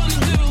what I'm gonna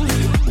do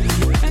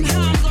and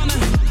how I'm gonna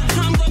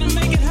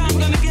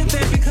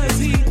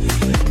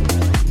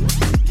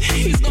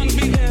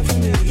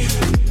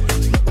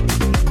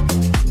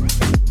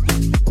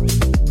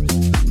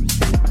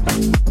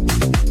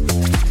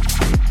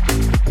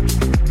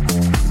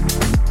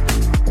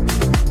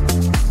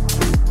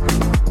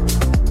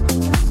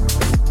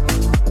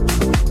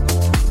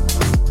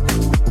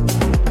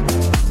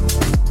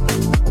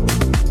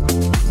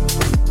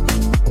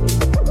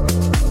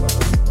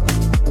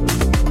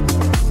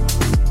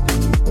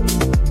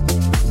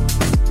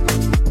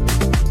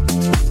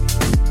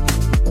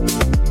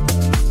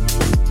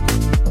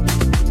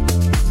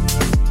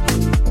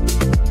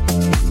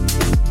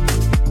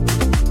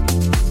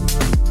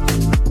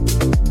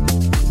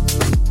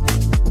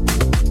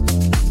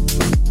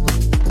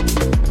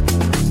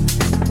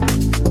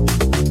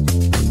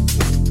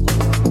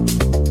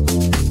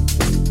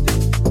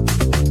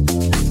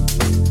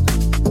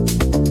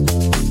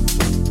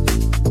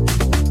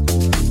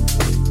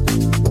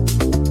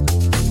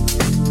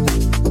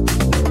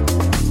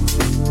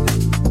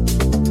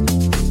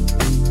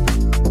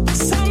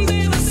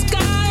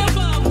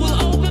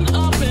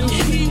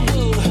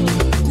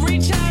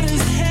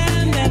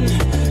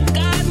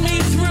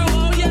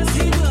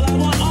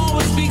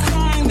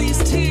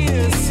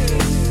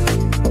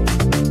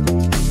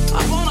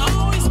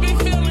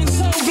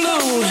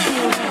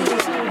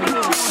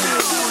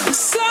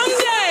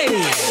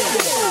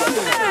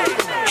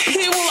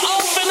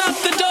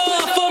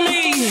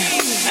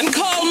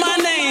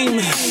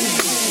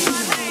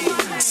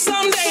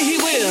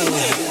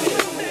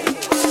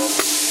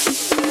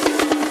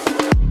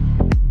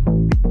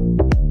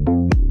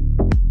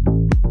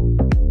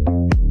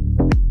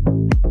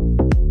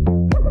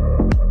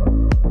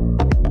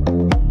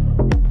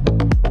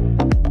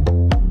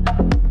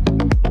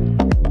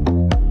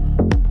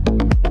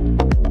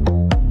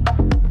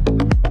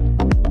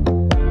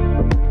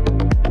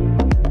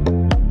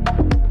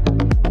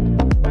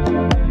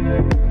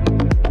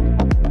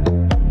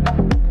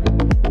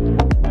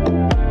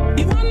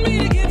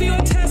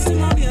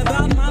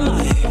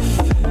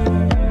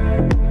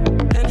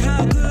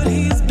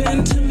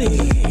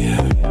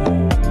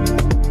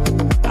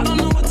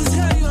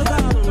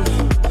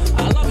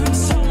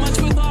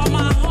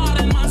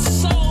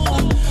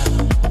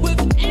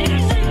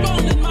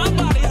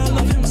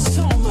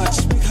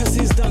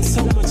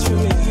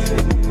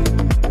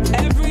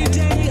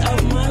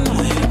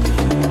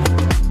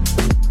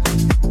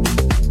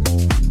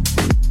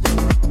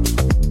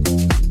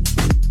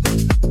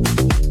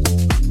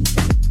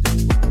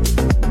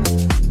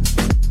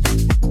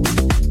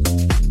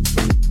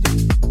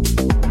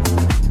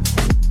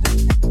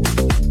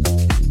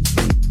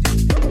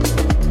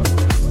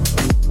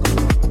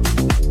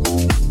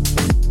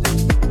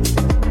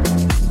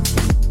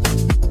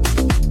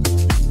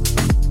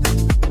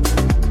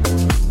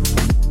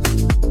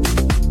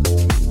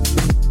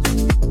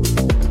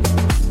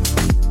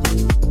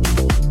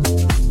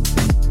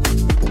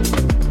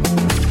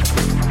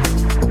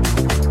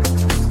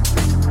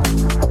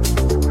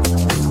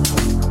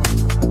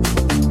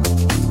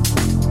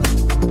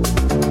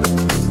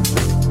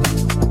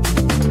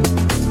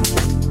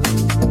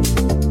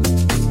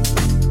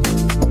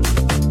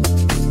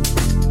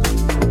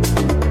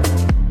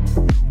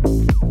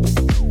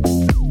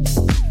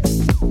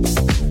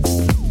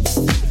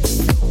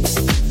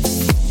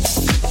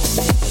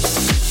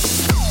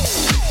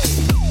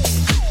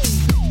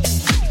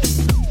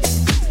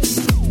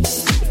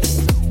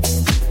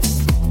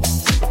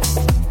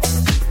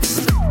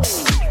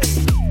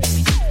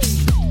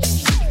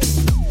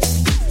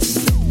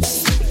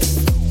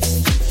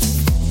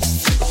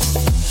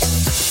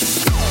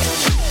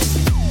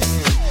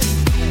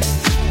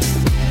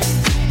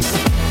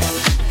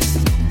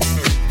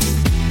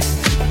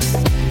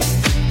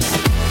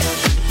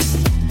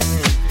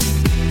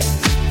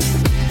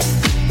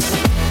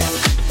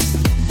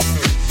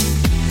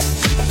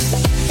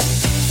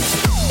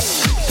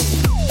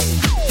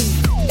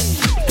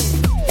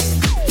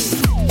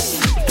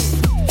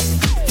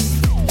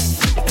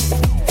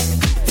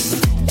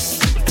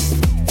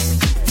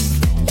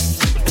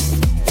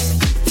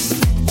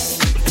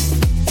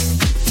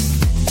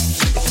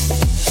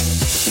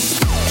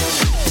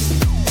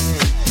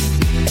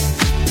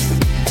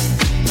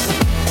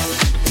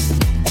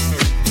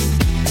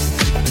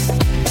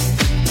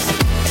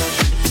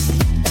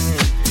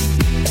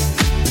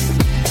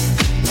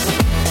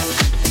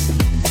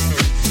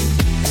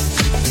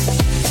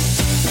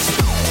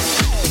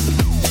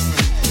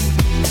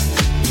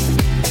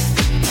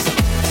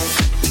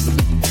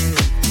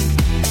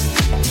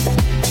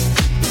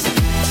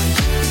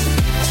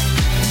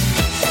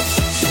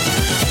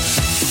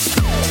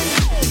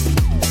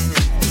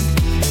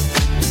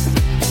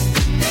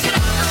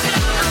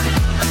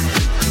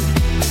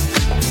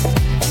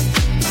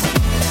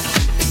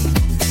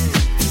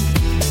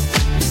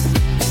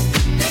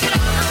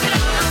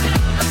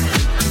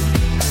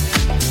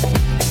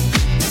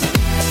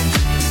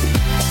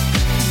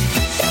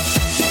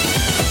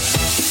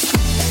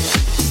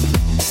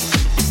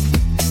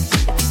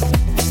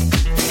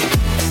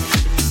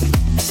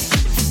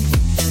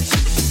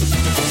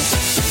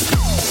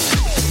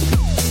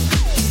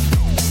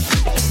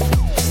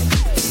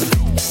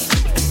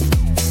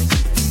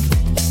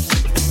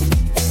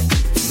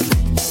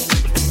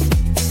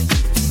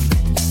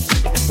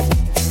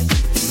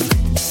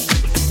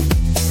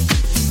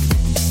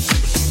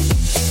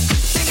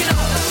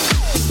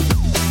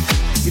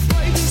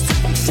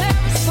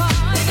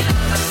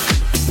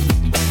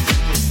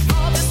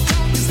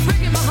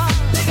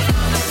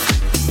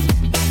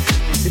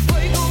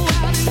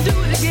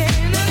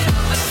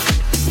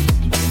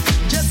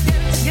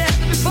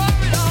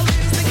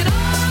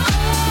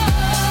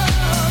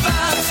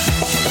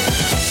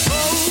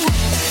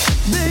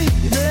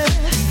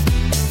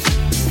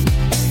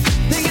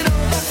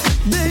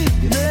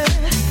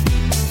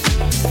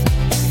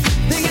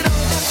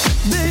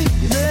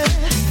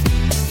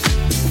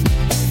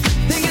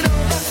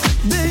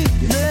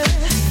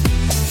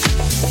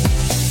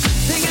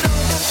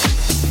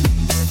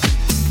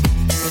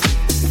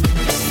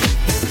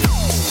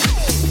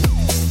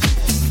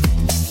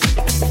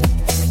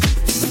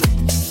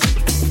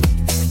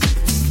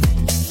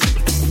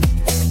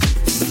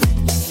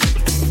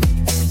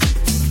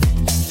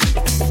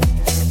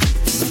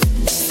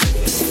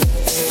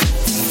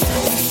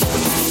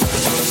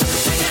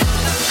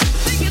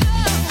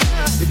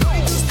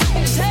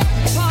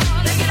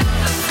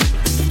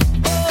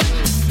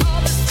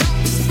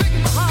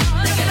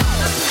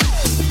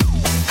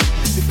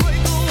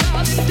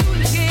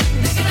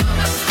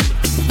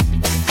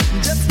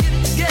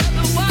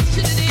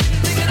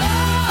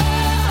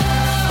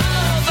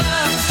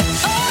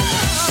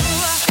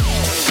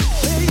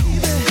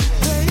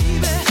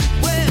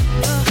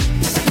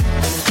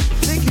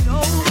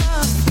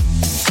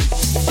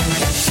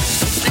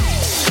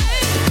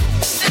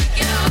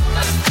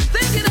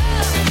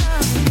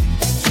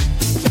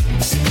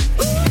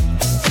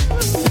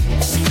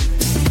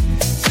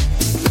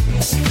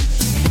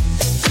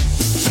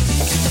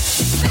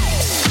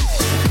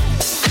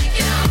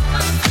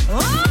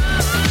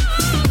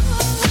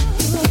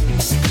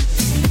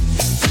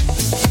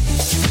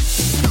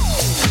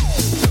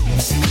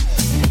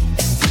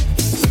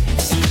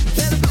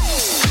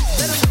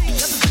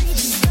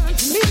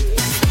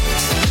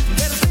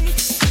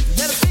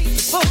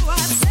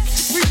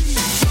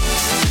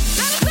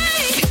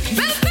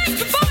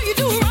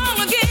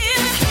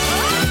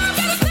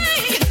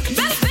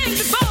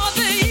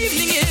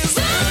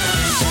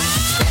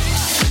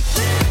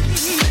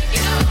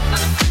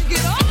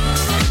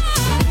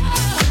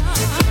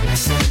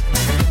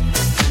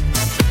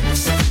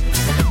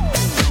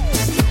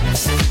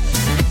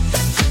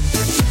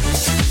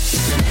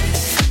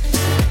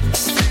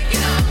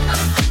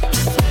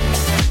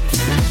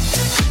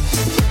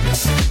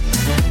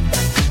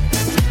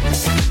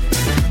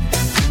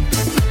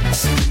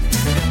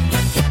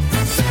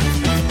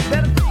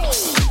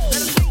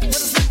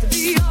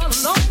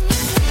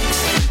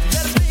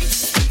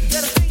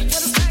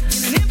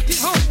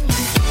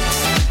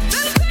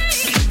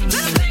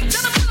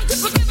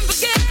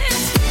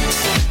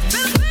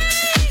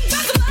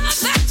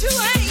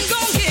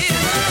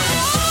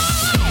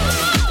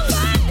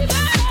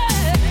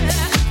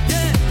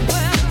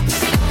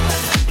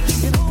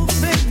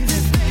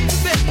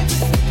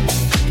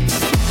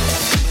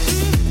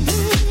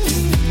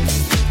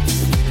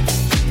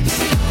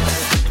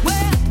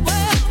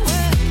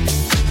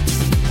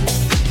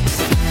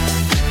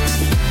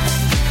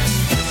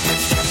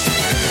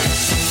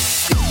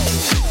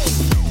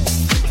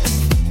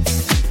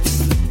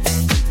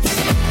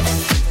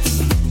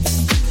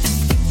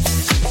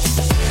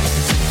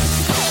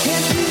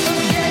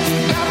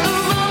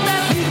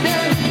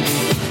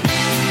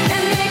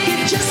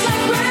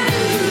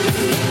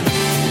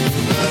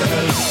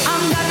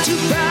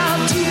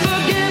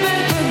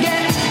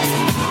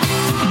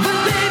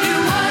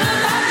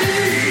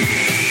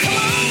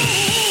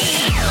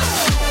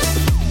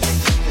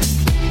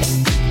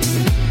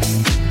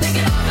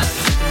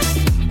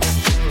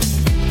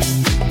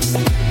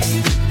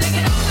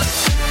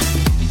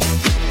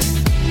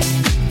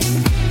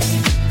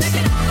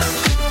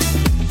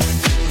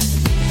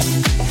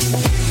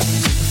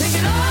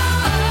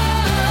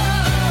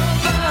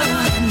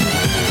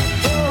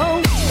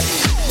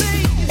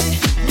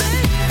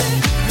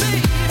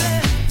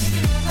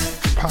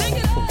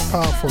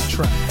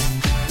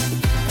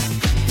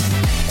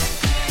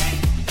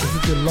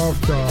the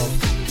Love Dog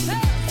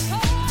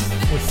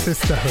with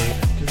Sisterhood.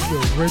 This is the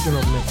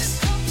original mix.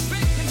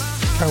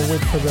 Can't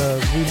wait for the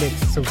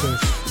remix of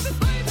this.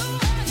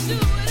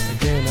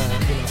 Again,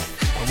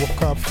 I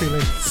woke up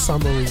feeling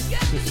summery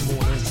this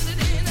morning.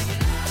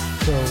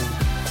 So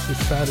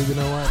decided, you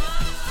know what?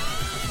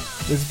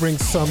 Let's bring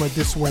summer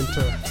this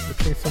winter. To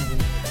play some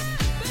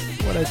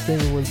what I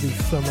think will be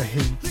summer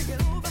heat.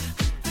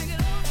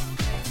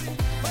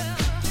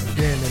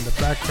 Again, in the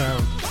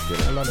background,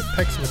 getting a lot of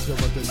text messages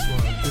about this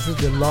one. This is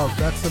the Love.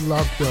 That's the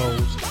Love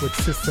Dolls with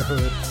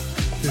Sisterhood.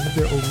 This is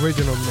the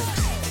original mix.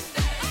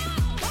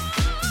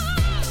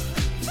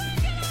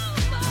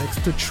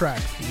 Next two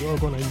tracks, you're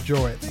gonna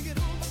enjoy it.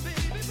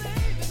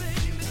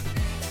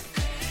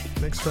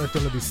 Next track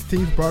gonna be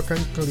Steve Buck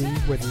and Clee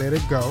with Let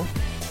It Go.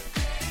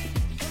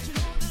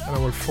 And I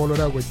will follow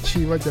that with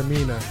Chiva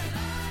Jamina,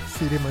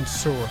 Sidi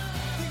Mansour,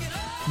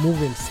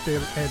 Moving,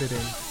 Still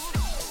Editing.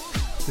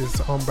 This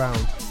is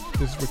Unbound.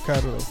 This is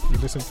Ricardo. You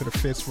listen to the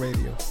Face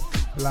Radio,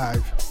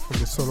 live from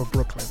the soul of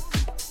Brooklyn.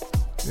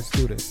 Let's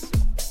do this.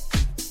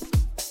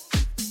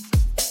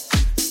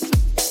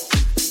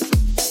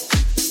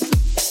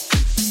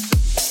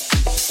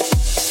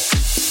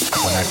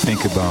 When I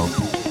think about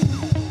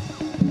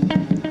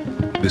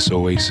this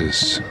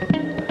oasis,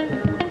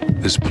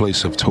 this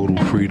place of total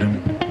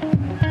freedom,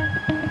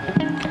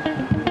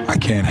 I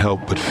can't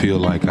help but feel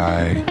like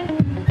I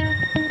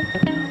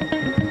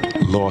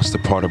lost a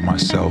part of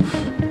myself,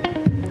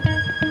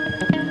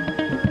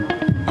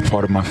 a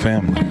part of my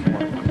family.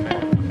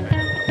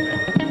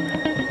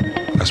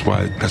 That's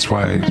why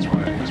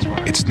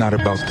it's not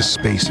about the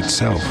space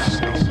itself.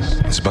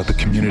 It's about the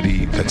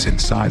community that's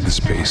inside the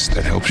space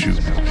that helps you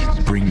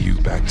bring you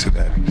back to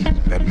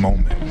that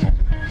moment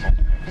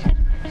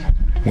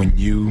when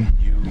you,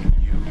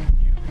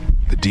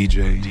 the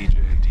DJ,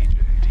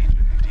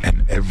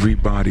 and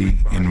everybody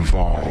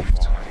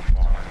involved,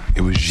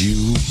 it was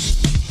you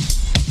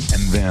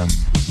and them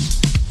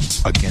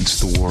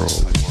against the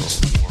world,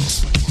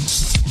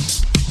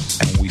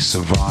 and we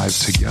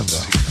survived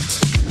together.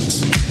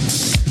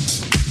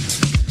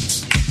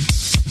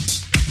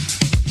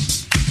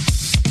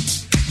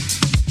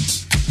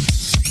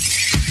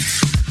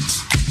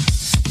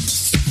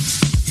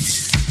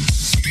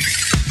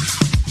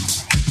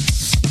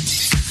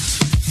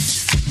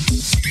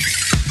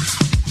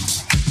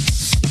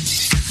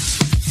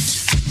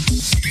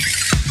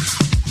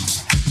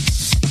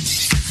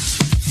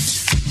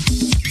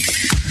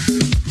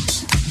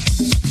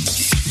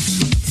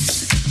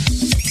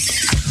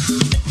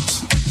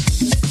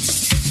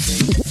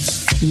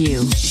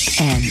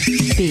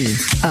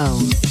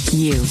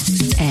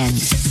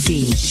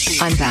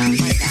 Unbound.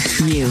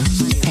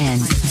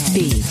 U-N-B-O-U-N-D.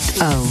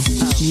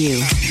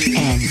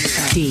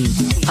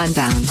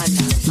 Unbound.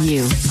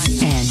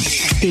 U-N-B-O-U-N-D.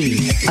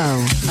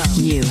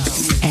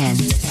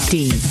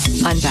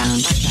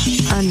 Unbound.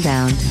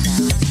 Unbound.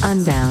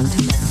 Unbound.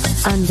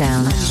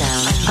 Unbound.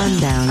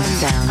 Unbound.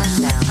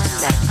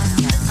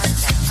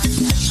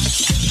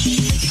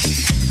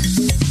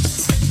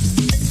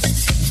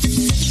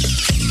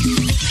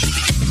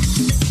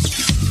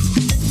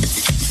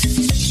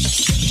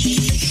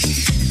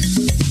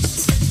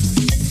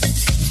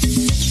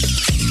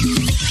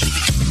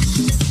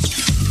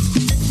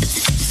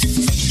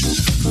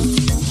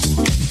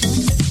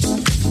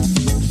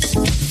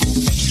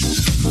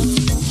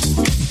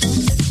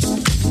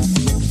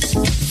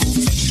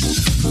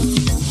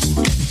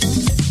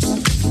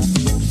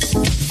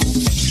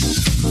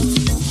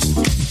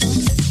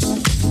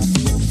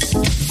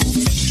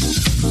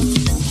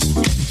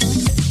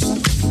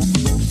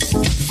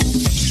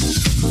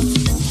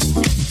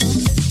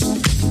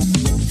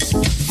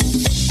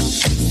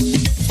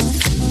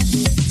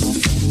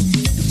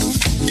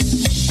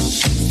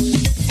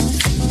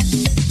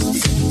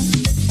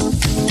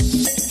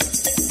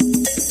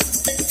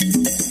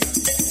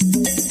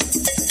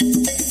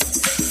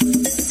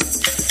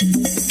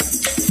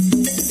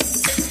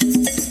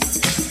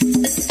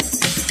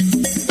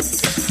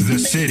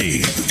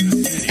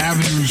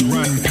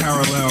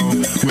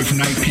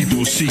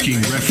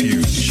 Seeking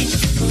refuge,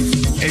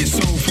 a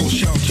soulful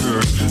shelter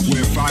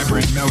where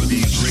vibrant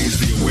melodies raise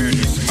the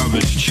awareness of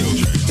its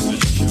children,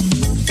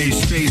 a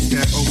space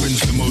that opens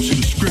the most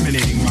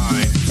discriminating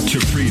mind to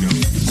freedom.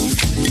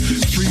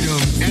 Freedom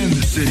and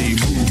the city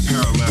move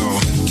parallel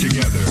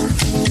together.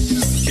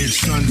 Its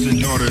sons and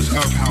daughters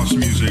of house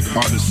music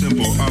are the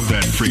symbol of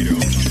that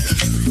freedom.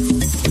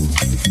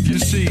 You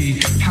see,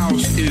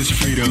 house is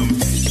freedom,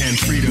 and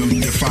freedom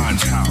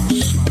defines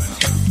house.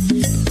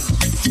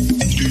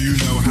 Do you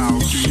know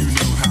house? Do you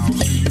know house?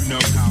 Do you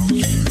know house? Do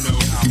you know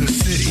house? The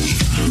city,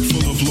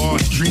 full of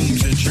lost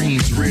dreams and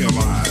dreams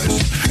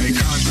realized. A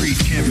concrete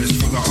canvas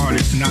for the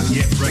artists not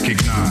yet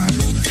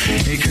recognized.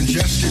 A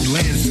congested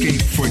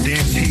landscape for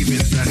dance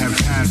havens that have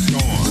passed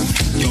on.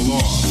 The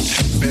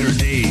loft, better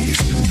days,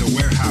 the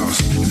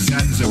warehouse,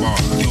 Zanzibar.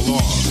 The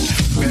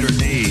loft, better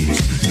days,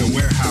 the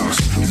warehouse,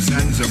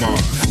 Zanzibar.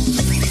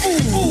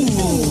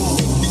 Ooh.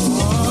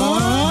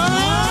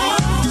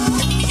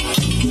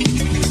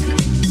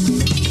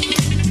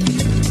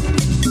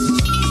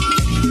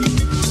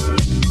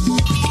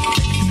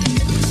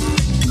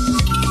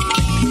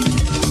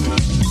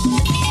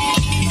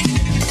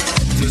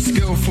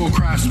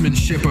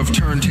 workmanship of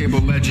turntable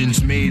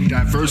legends made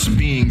diverse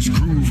beings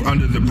groove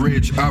under the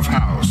bridge of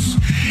house.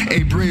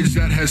 A bridge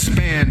that has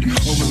spanned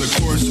over the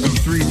course of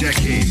 3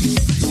 decades.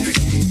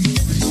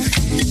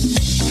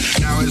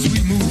 Now, as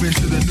we move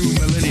into the new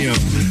millennium,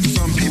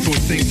 some people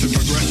think the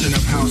progression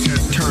of house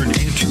has turned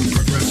into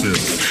progressive.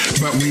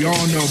 But we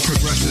all know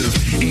progressive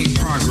ain't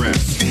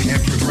progress,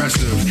 and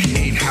progressive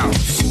ain't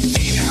house.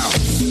 Ain't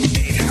house,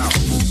 ain't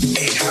house,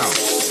 ain't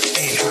house,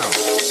 ain't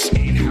house,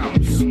 ain't house,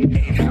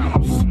 ain't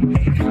house,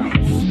 ain't house.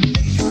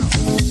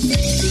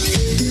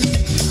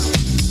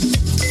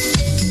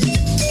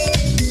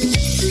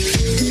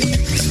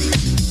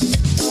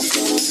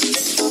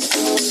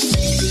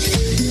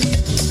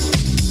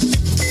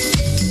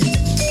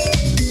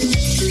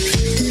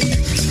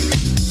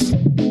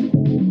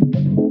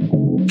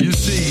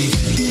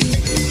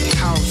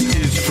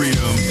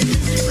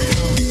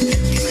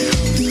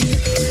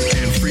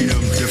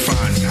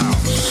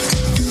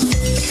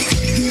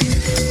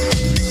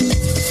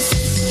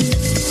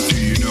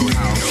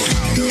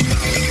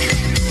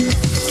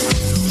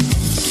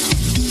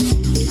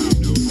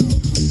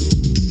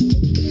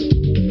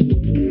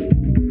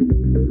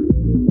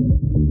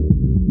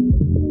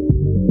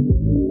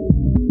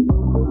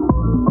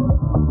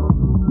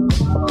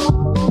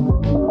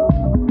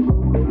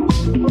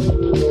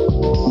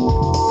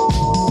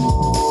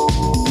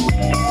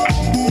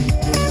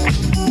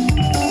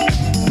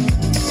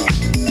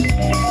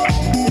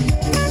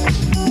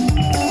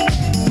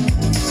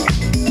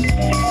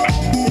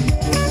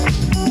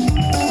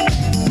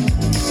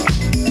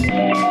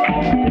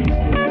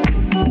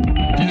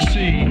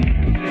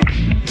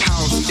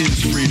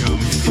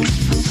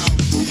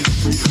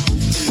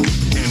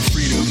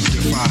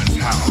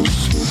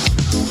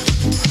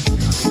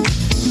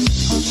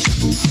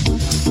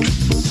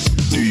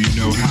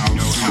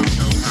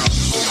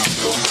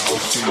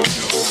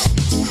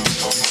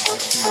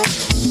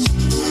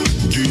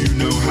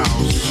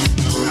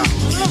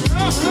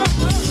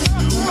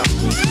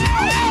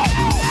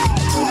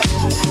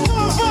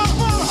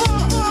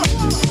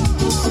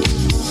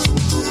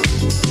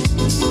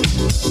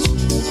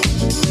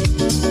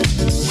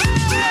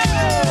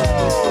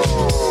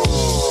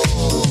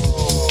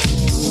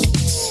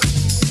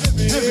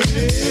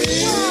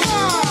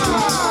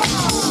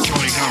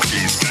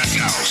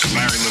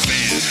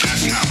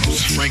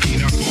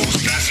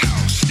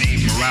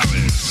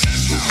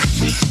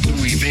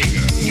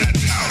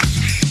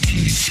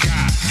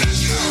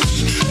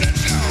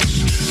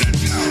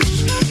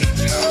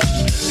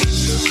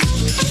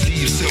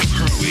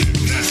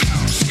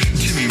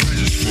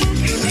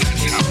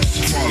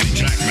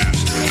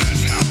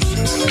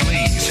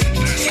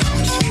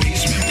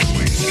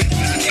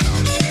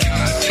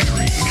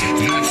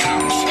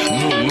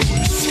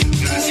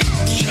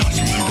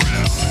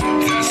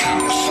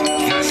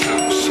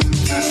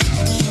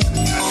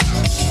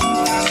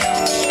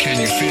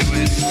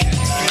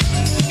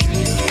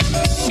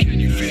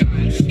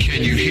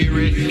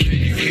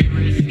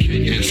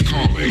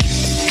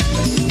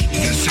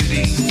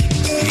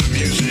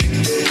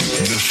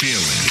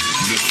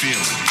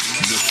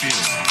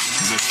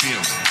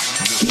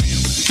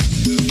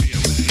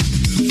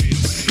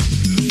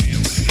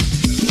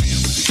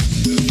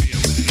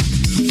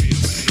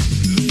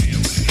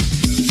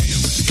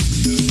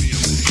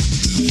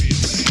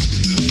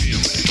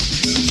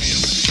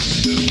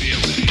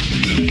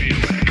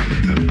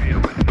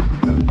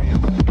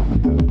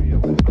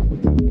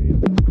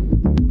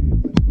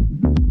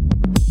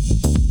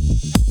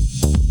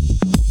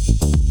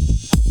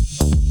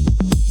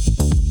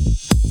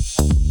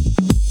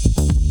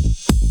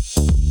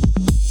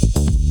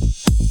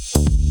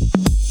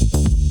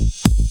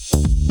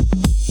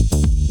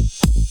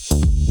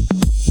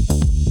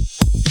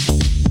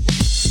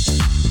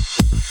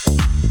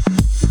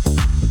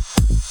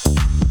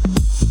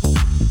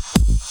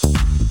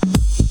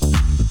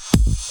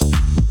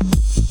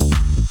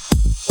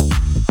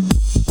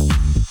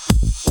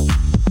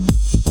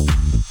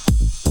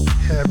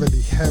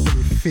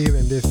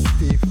 Feeling this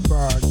Steve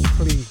Bard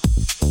plea.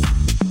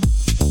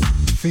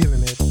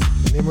 Feeling it.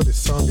 The name of the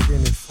song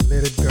again is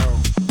Let It Go.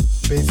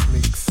 Bass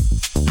mix.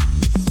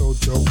 So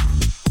dope.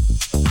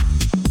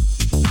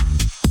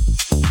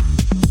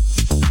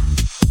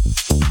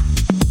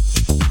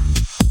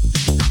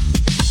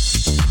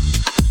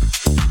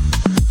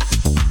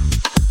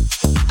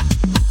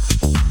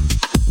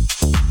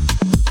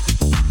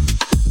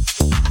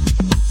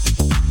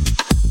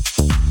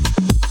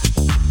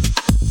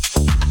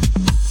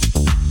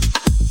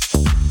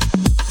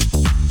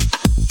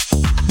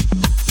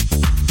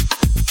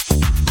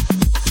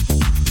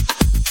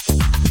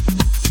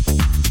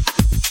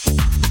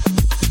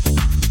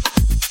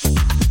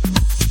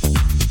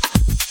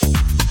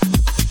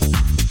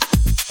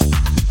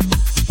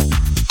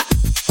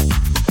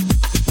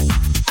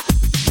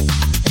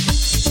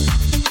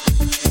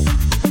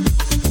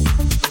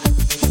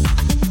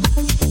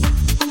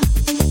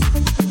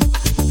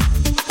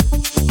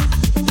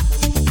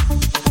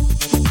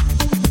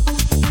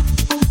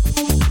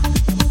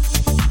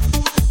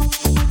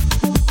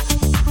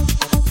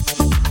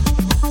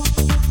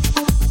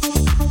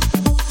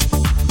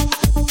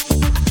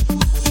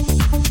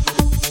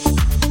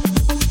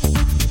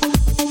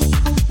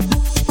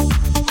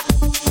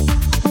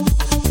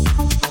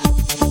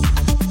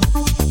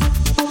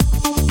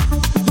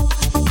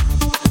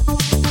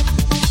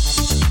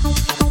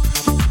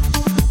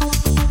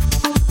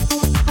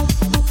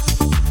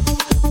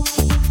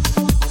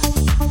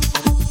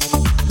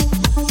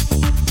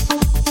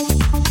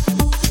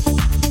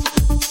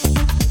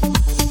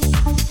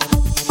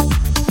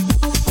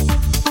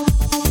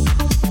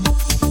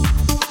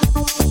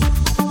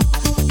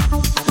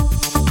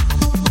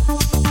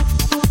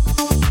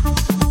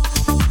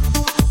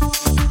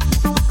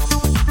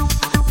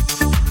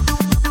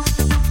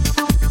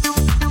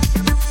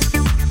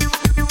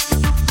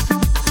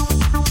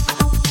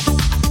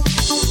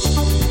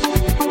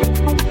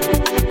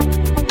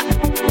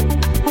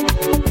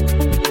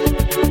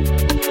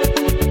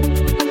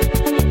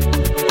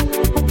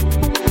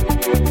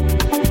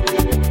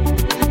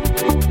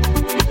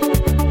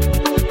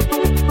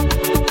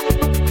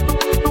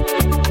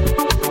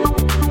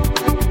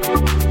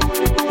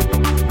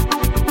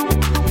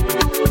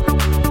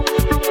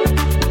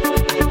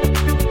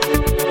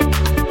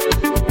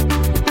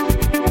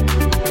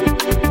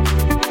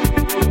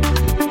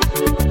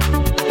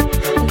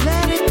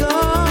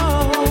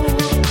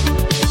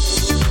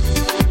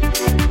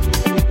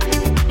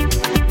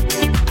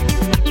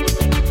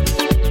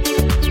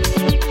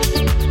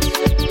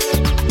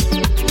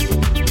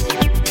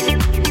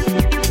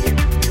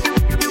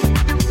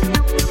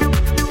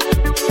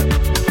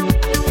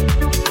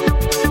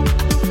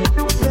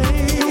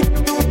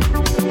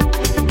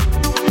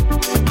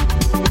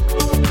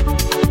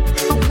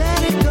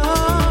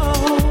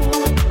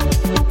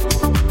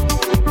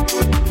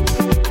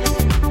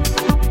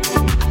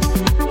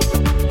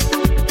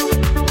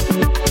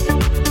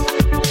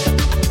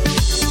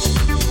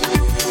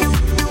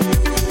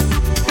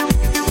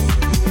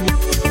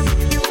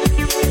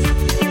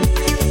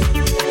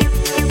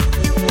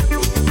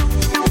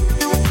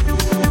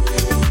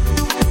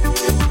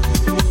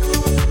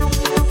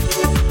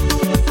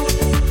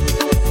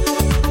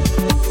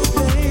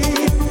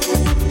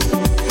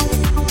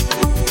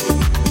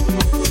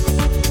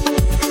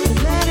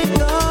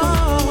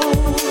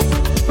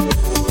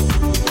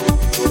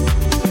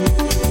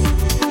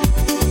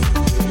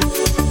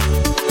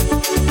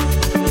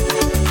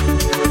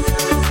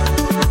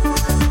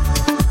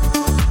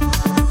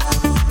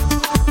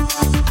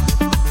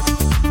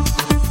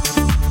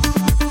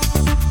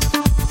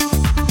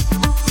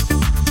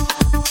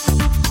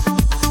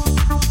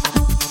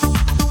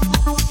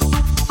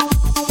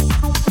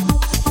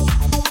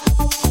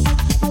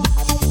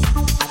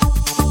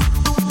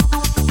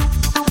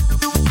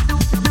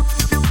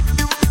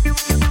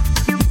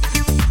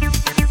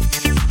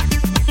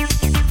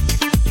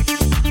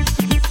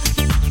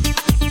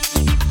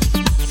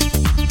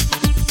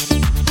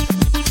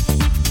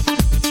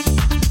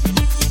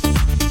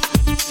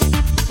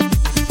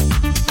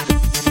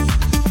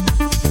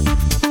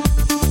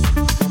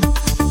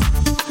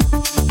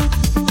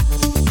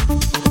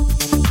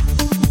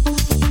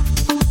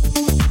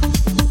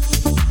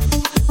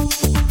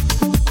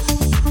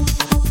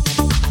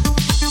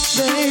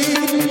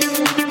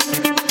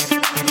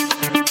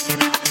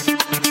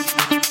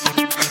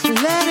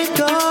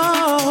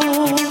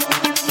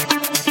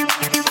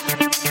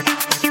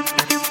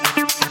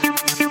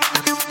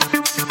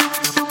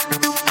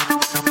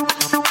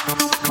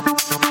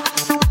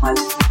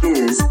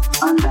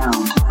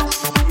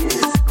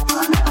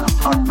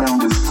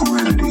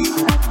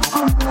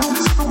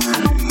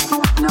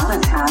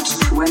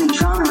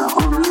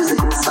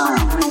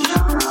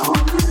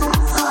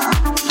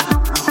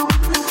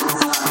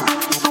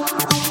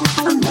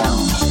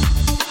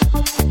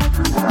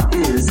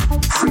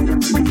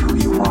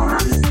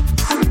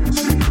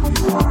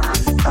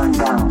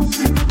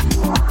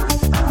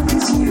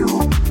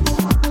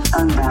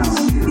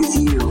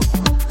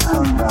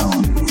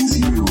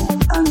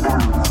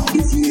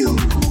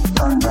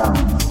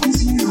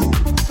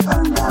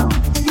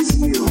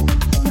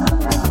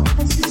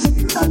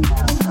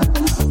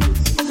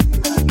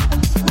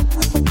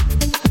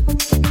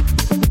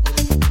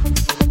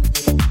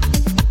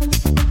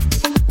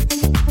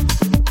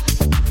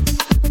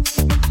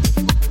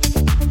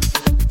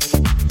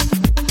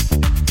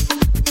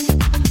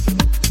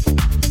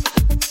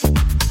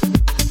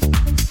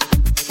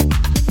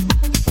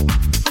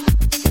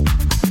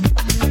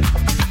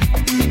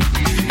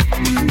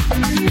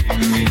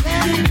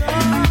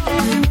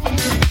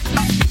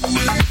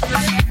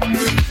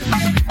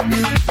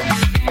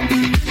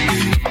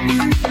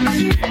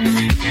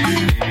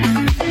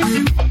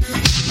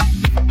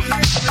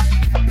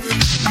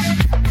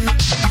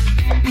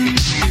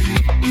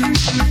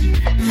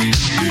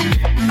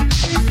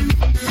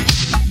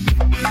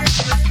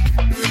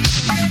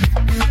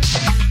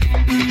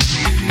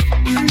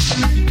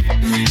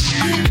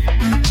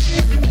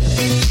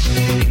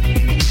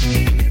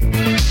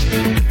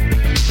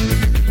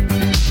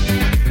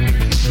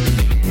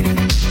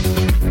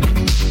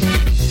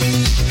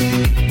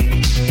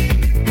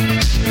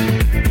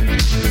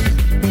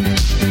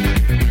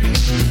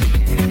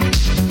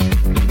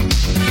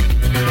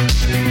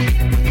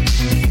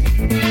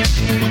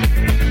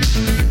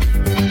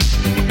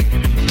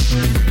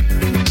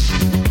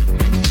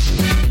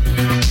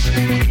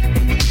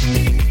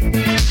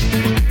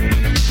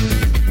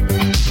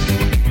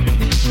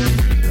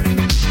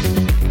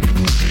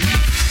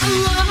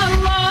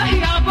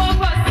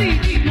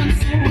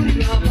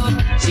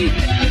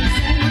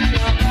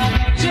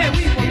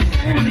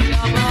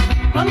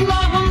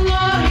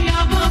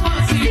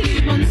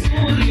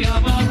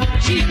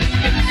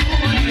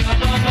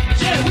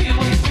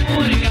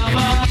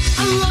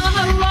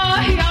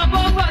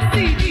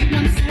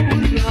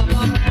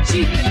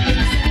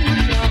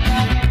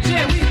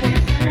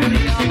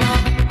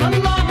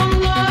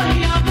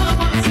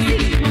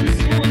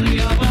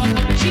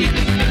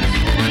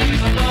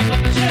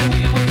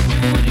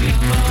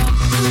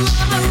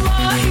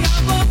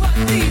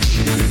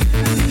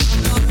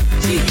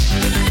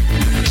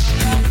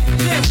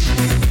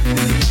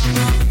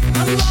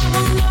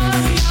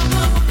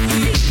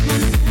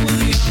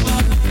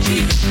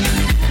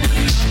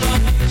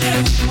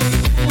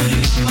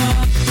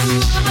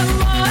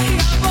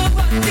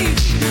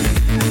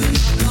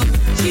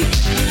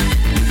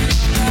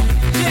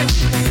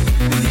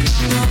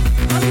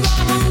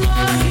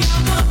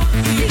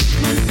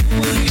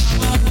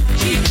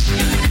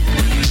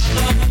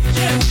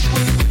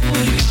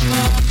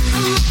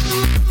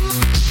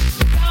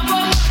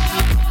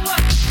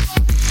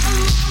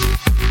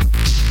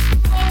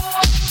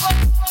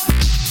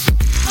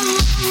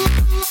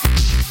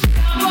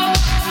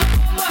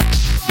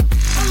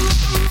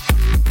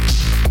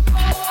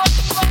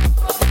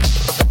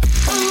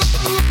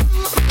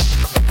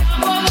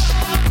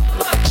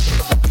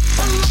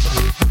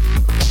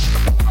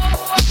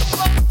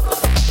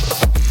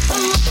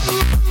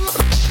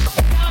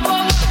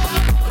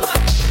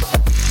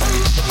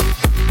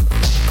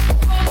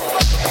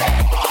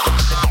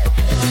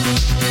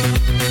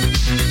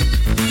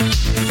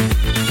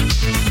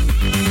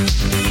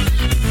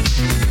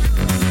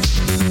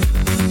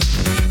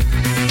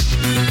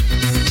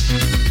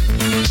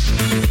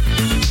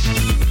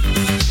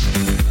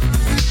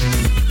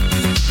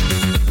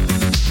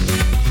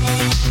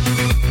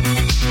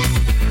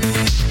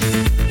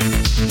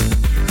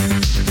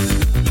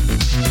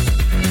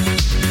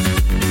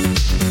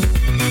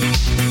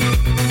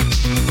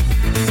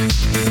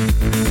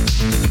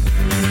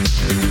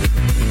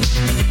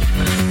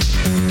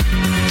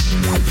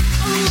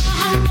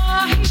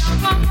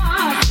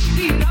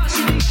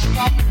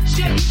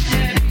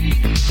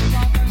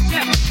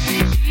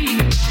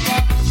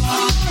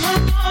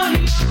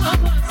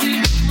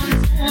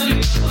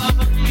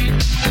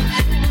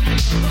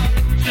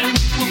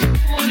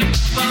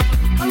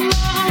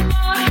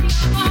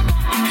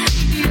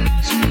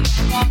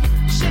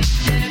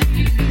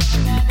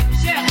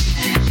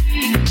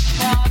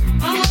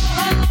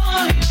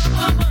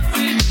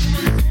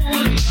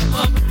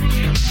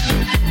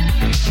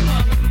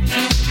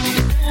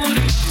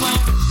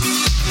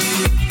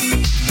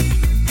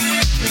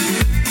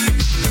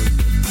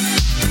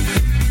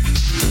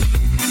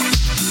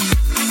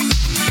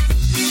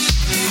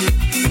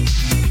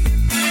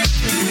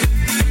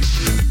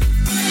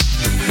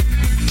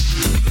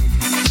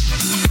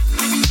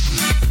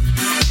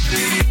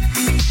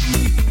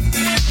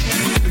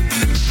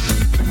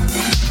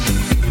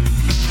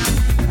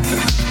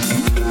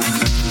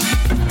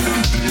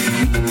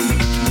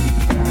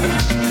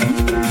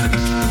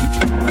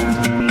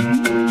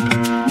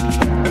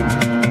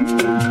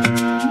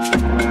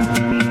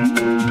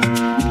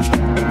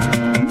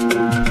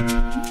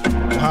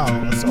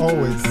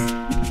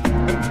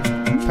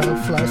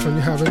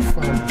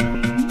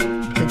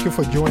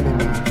 you for joining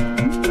me.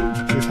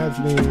 This has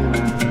been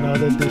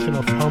another edition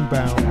of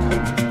Unbound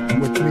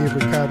with me,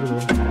 Ricardo,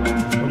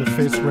 on the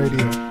Face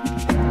Radio.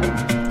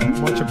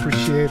 Much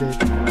appreciated.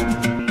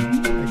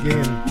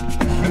 Again,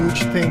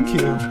 huge thank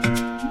you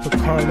to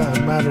Carla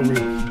and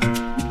Mallory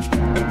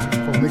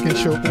for making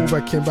sure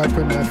Uber came back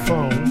with my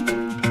phone.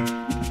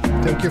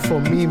 Thank you for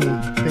Mimi.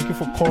 Thank you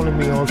for calling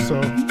me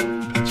also,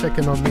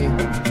 checking on me.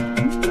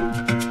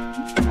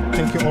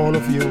 Thank you all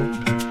of you.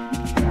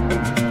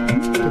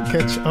 To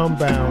catch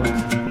Unbound,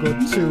 go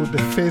to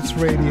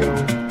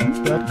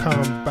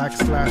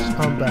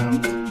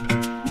thefaceradio.com/Unbound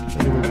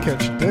and you will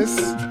catch this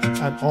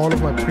and all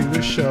of my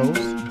previous shows.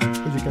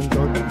 You can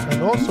go,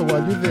 and also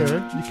while you're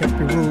there, you can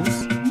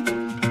peruse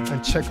and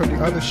And check out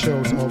the other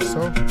shows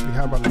also. We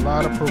have a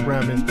lot of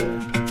programming there.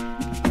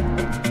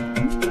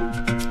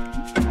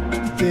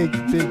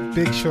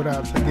 Big shout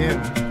outs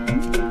again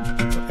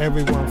to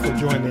everyone for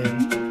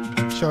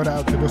joining. Shout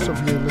out to those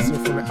of you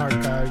listening from the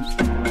archives.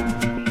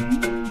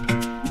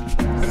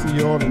 See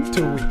you all in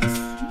 2 weeks.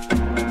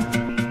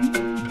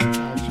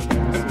 Actually,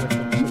 let me see if I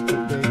can check the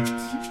date.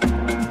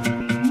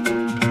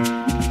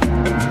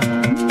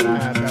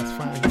 That's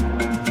fine.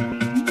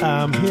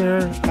 I'm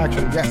here,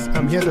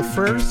 I'm here the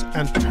first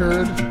and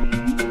third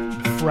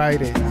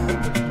Fridays.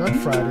 Not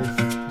Fridays.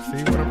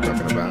 See what I'm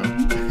talking about?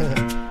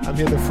 I'm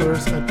here the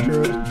first and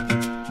third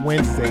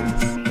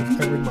Wednesdays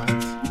of every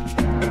month.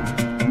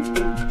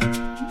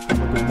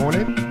 Have a good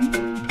morning.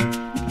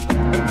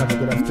 Have a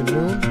good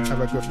afternoon.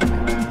 Have a good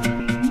night.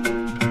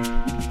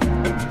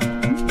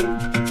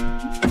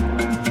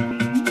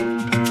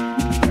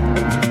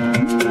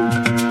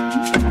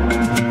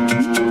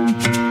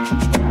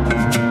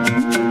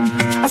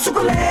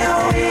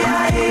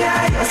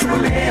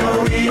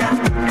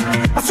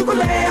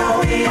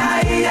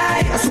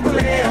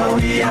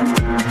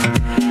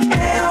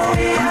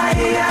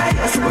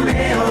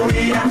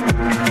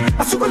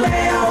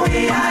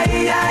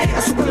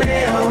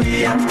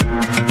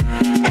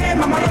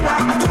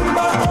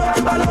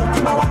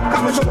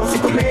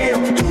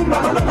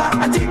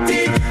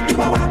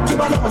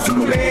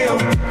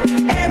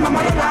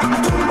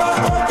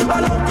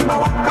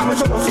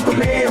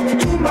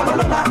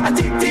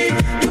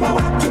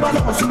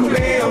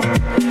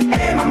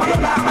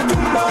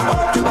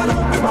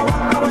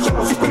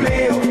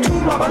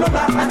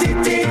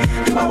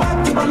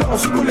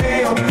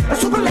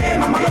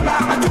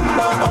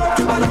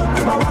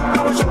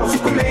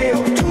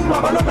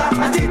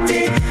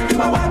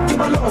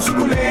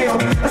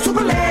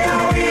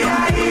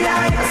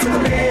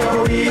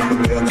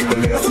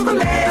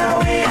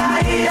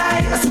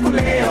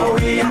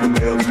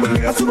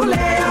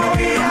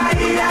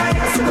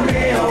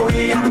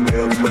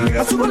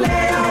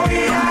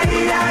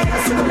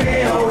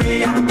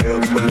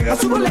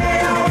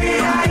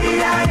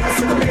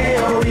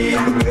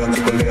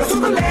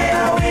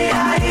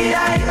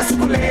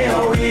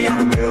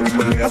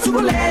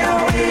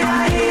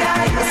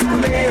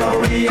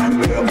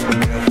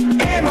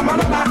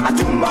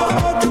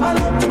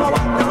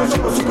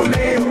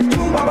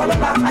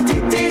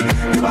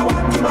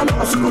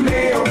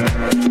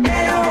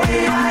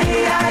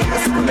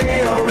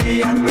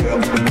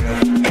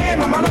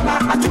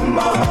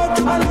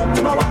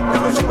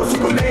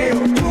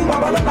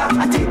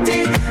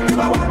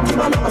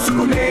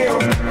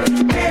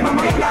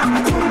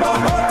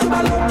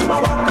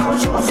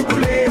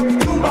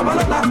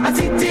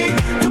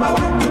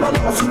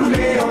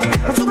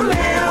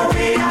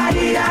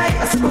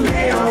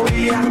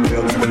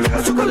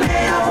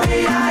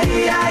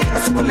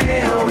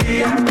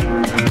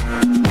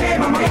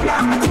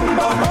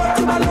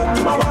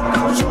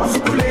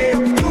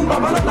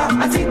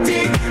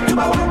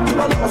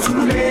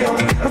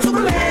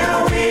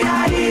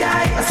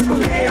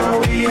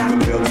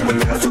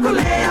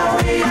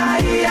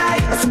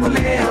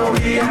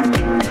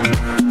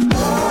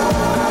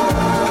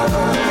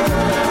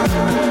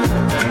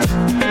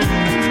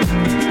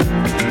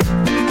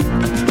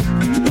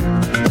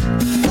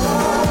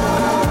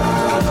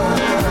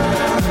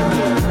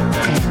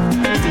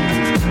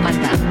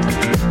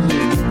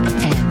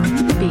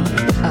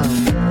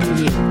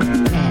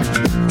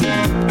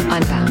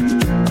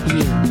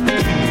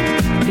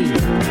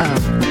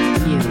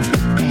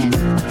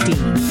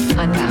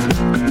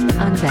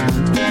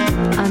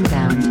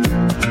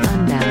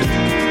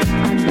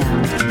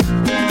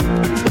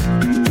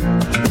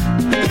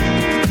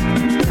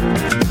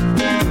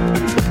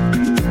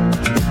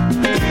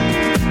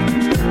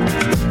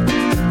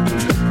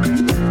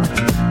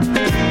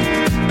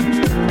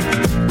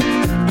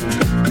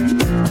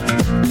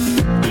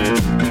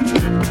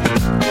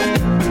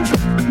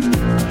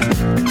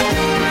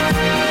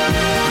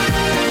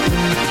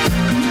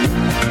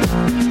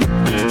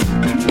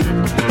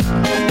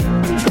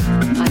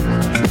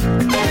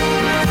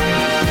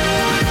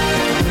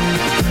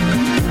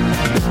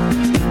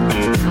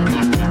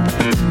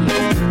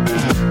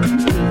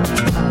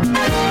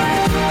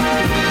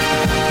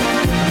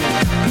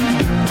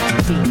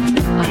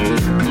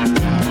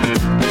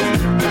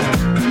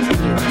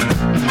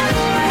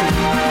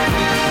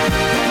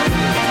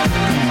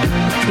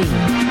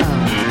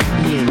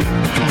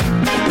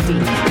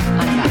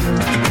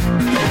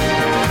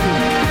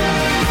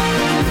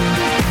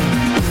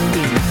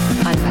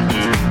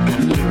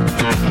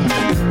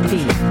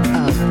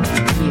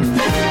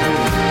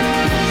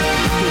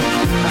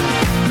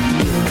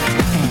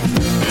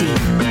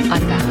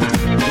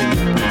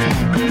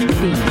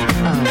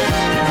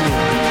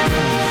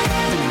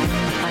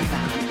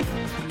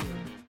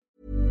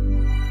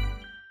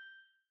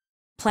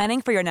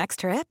 Planning for your next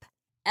trip?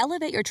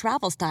 Elevate your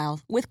travel style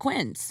with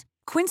Quince.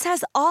 Quince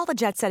has all the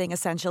jet-setting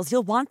essentials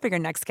you'll want for your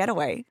next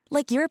getaway,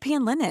 like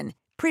European linen,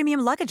 premium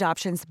luggage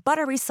options,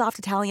 buttery soft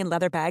Italian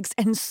leather bags,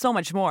 and so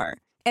much more.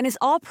 And is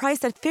all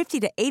priced at 50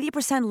 to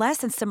 80% less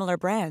than similar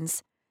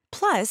brands.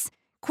 Plus,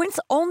 Quince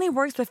only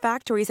works with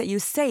factories that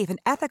use safe and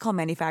ethical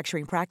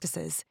manufacturing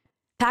practices.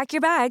 Pack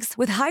your bags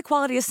with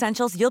high-quality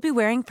essentials you'll be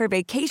wearing for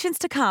vacations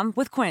to come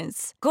with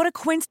Quince. Go to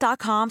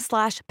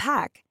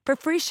quince.com/pack for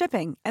free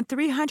shipping and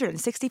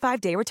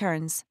 365-day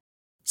returns.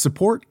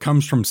 Support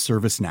comes from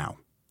ServiceNow,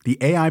 the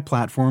AI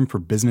platform for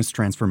business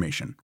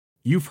transformation.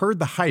 You've heard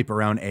the hype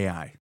around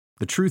AI.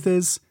 The truth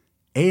is,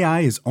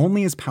 AI is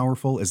only as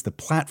powerful as the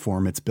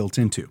platform it's built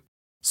into.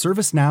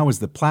 ServiceNow is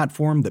the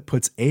platform that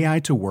puts AI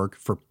to work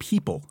for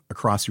people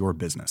across your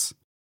business,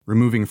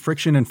 removing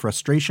friction and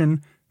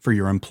frustration for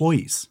your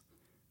employees,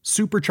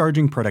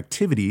 supercharging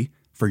productivity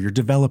for your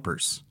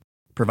developers,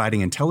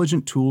 providing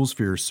intelligent tools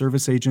for your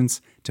service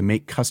agents to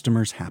make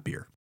customers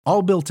happier,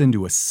 all built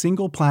into a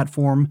single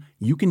platform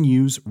you can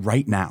use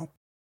right now.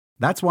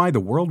 That's why the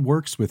world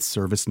works with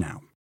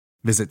ServiceNow.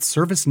 Visit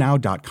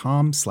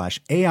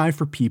servicenow.com/AI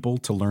for people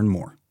to learn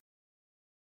more.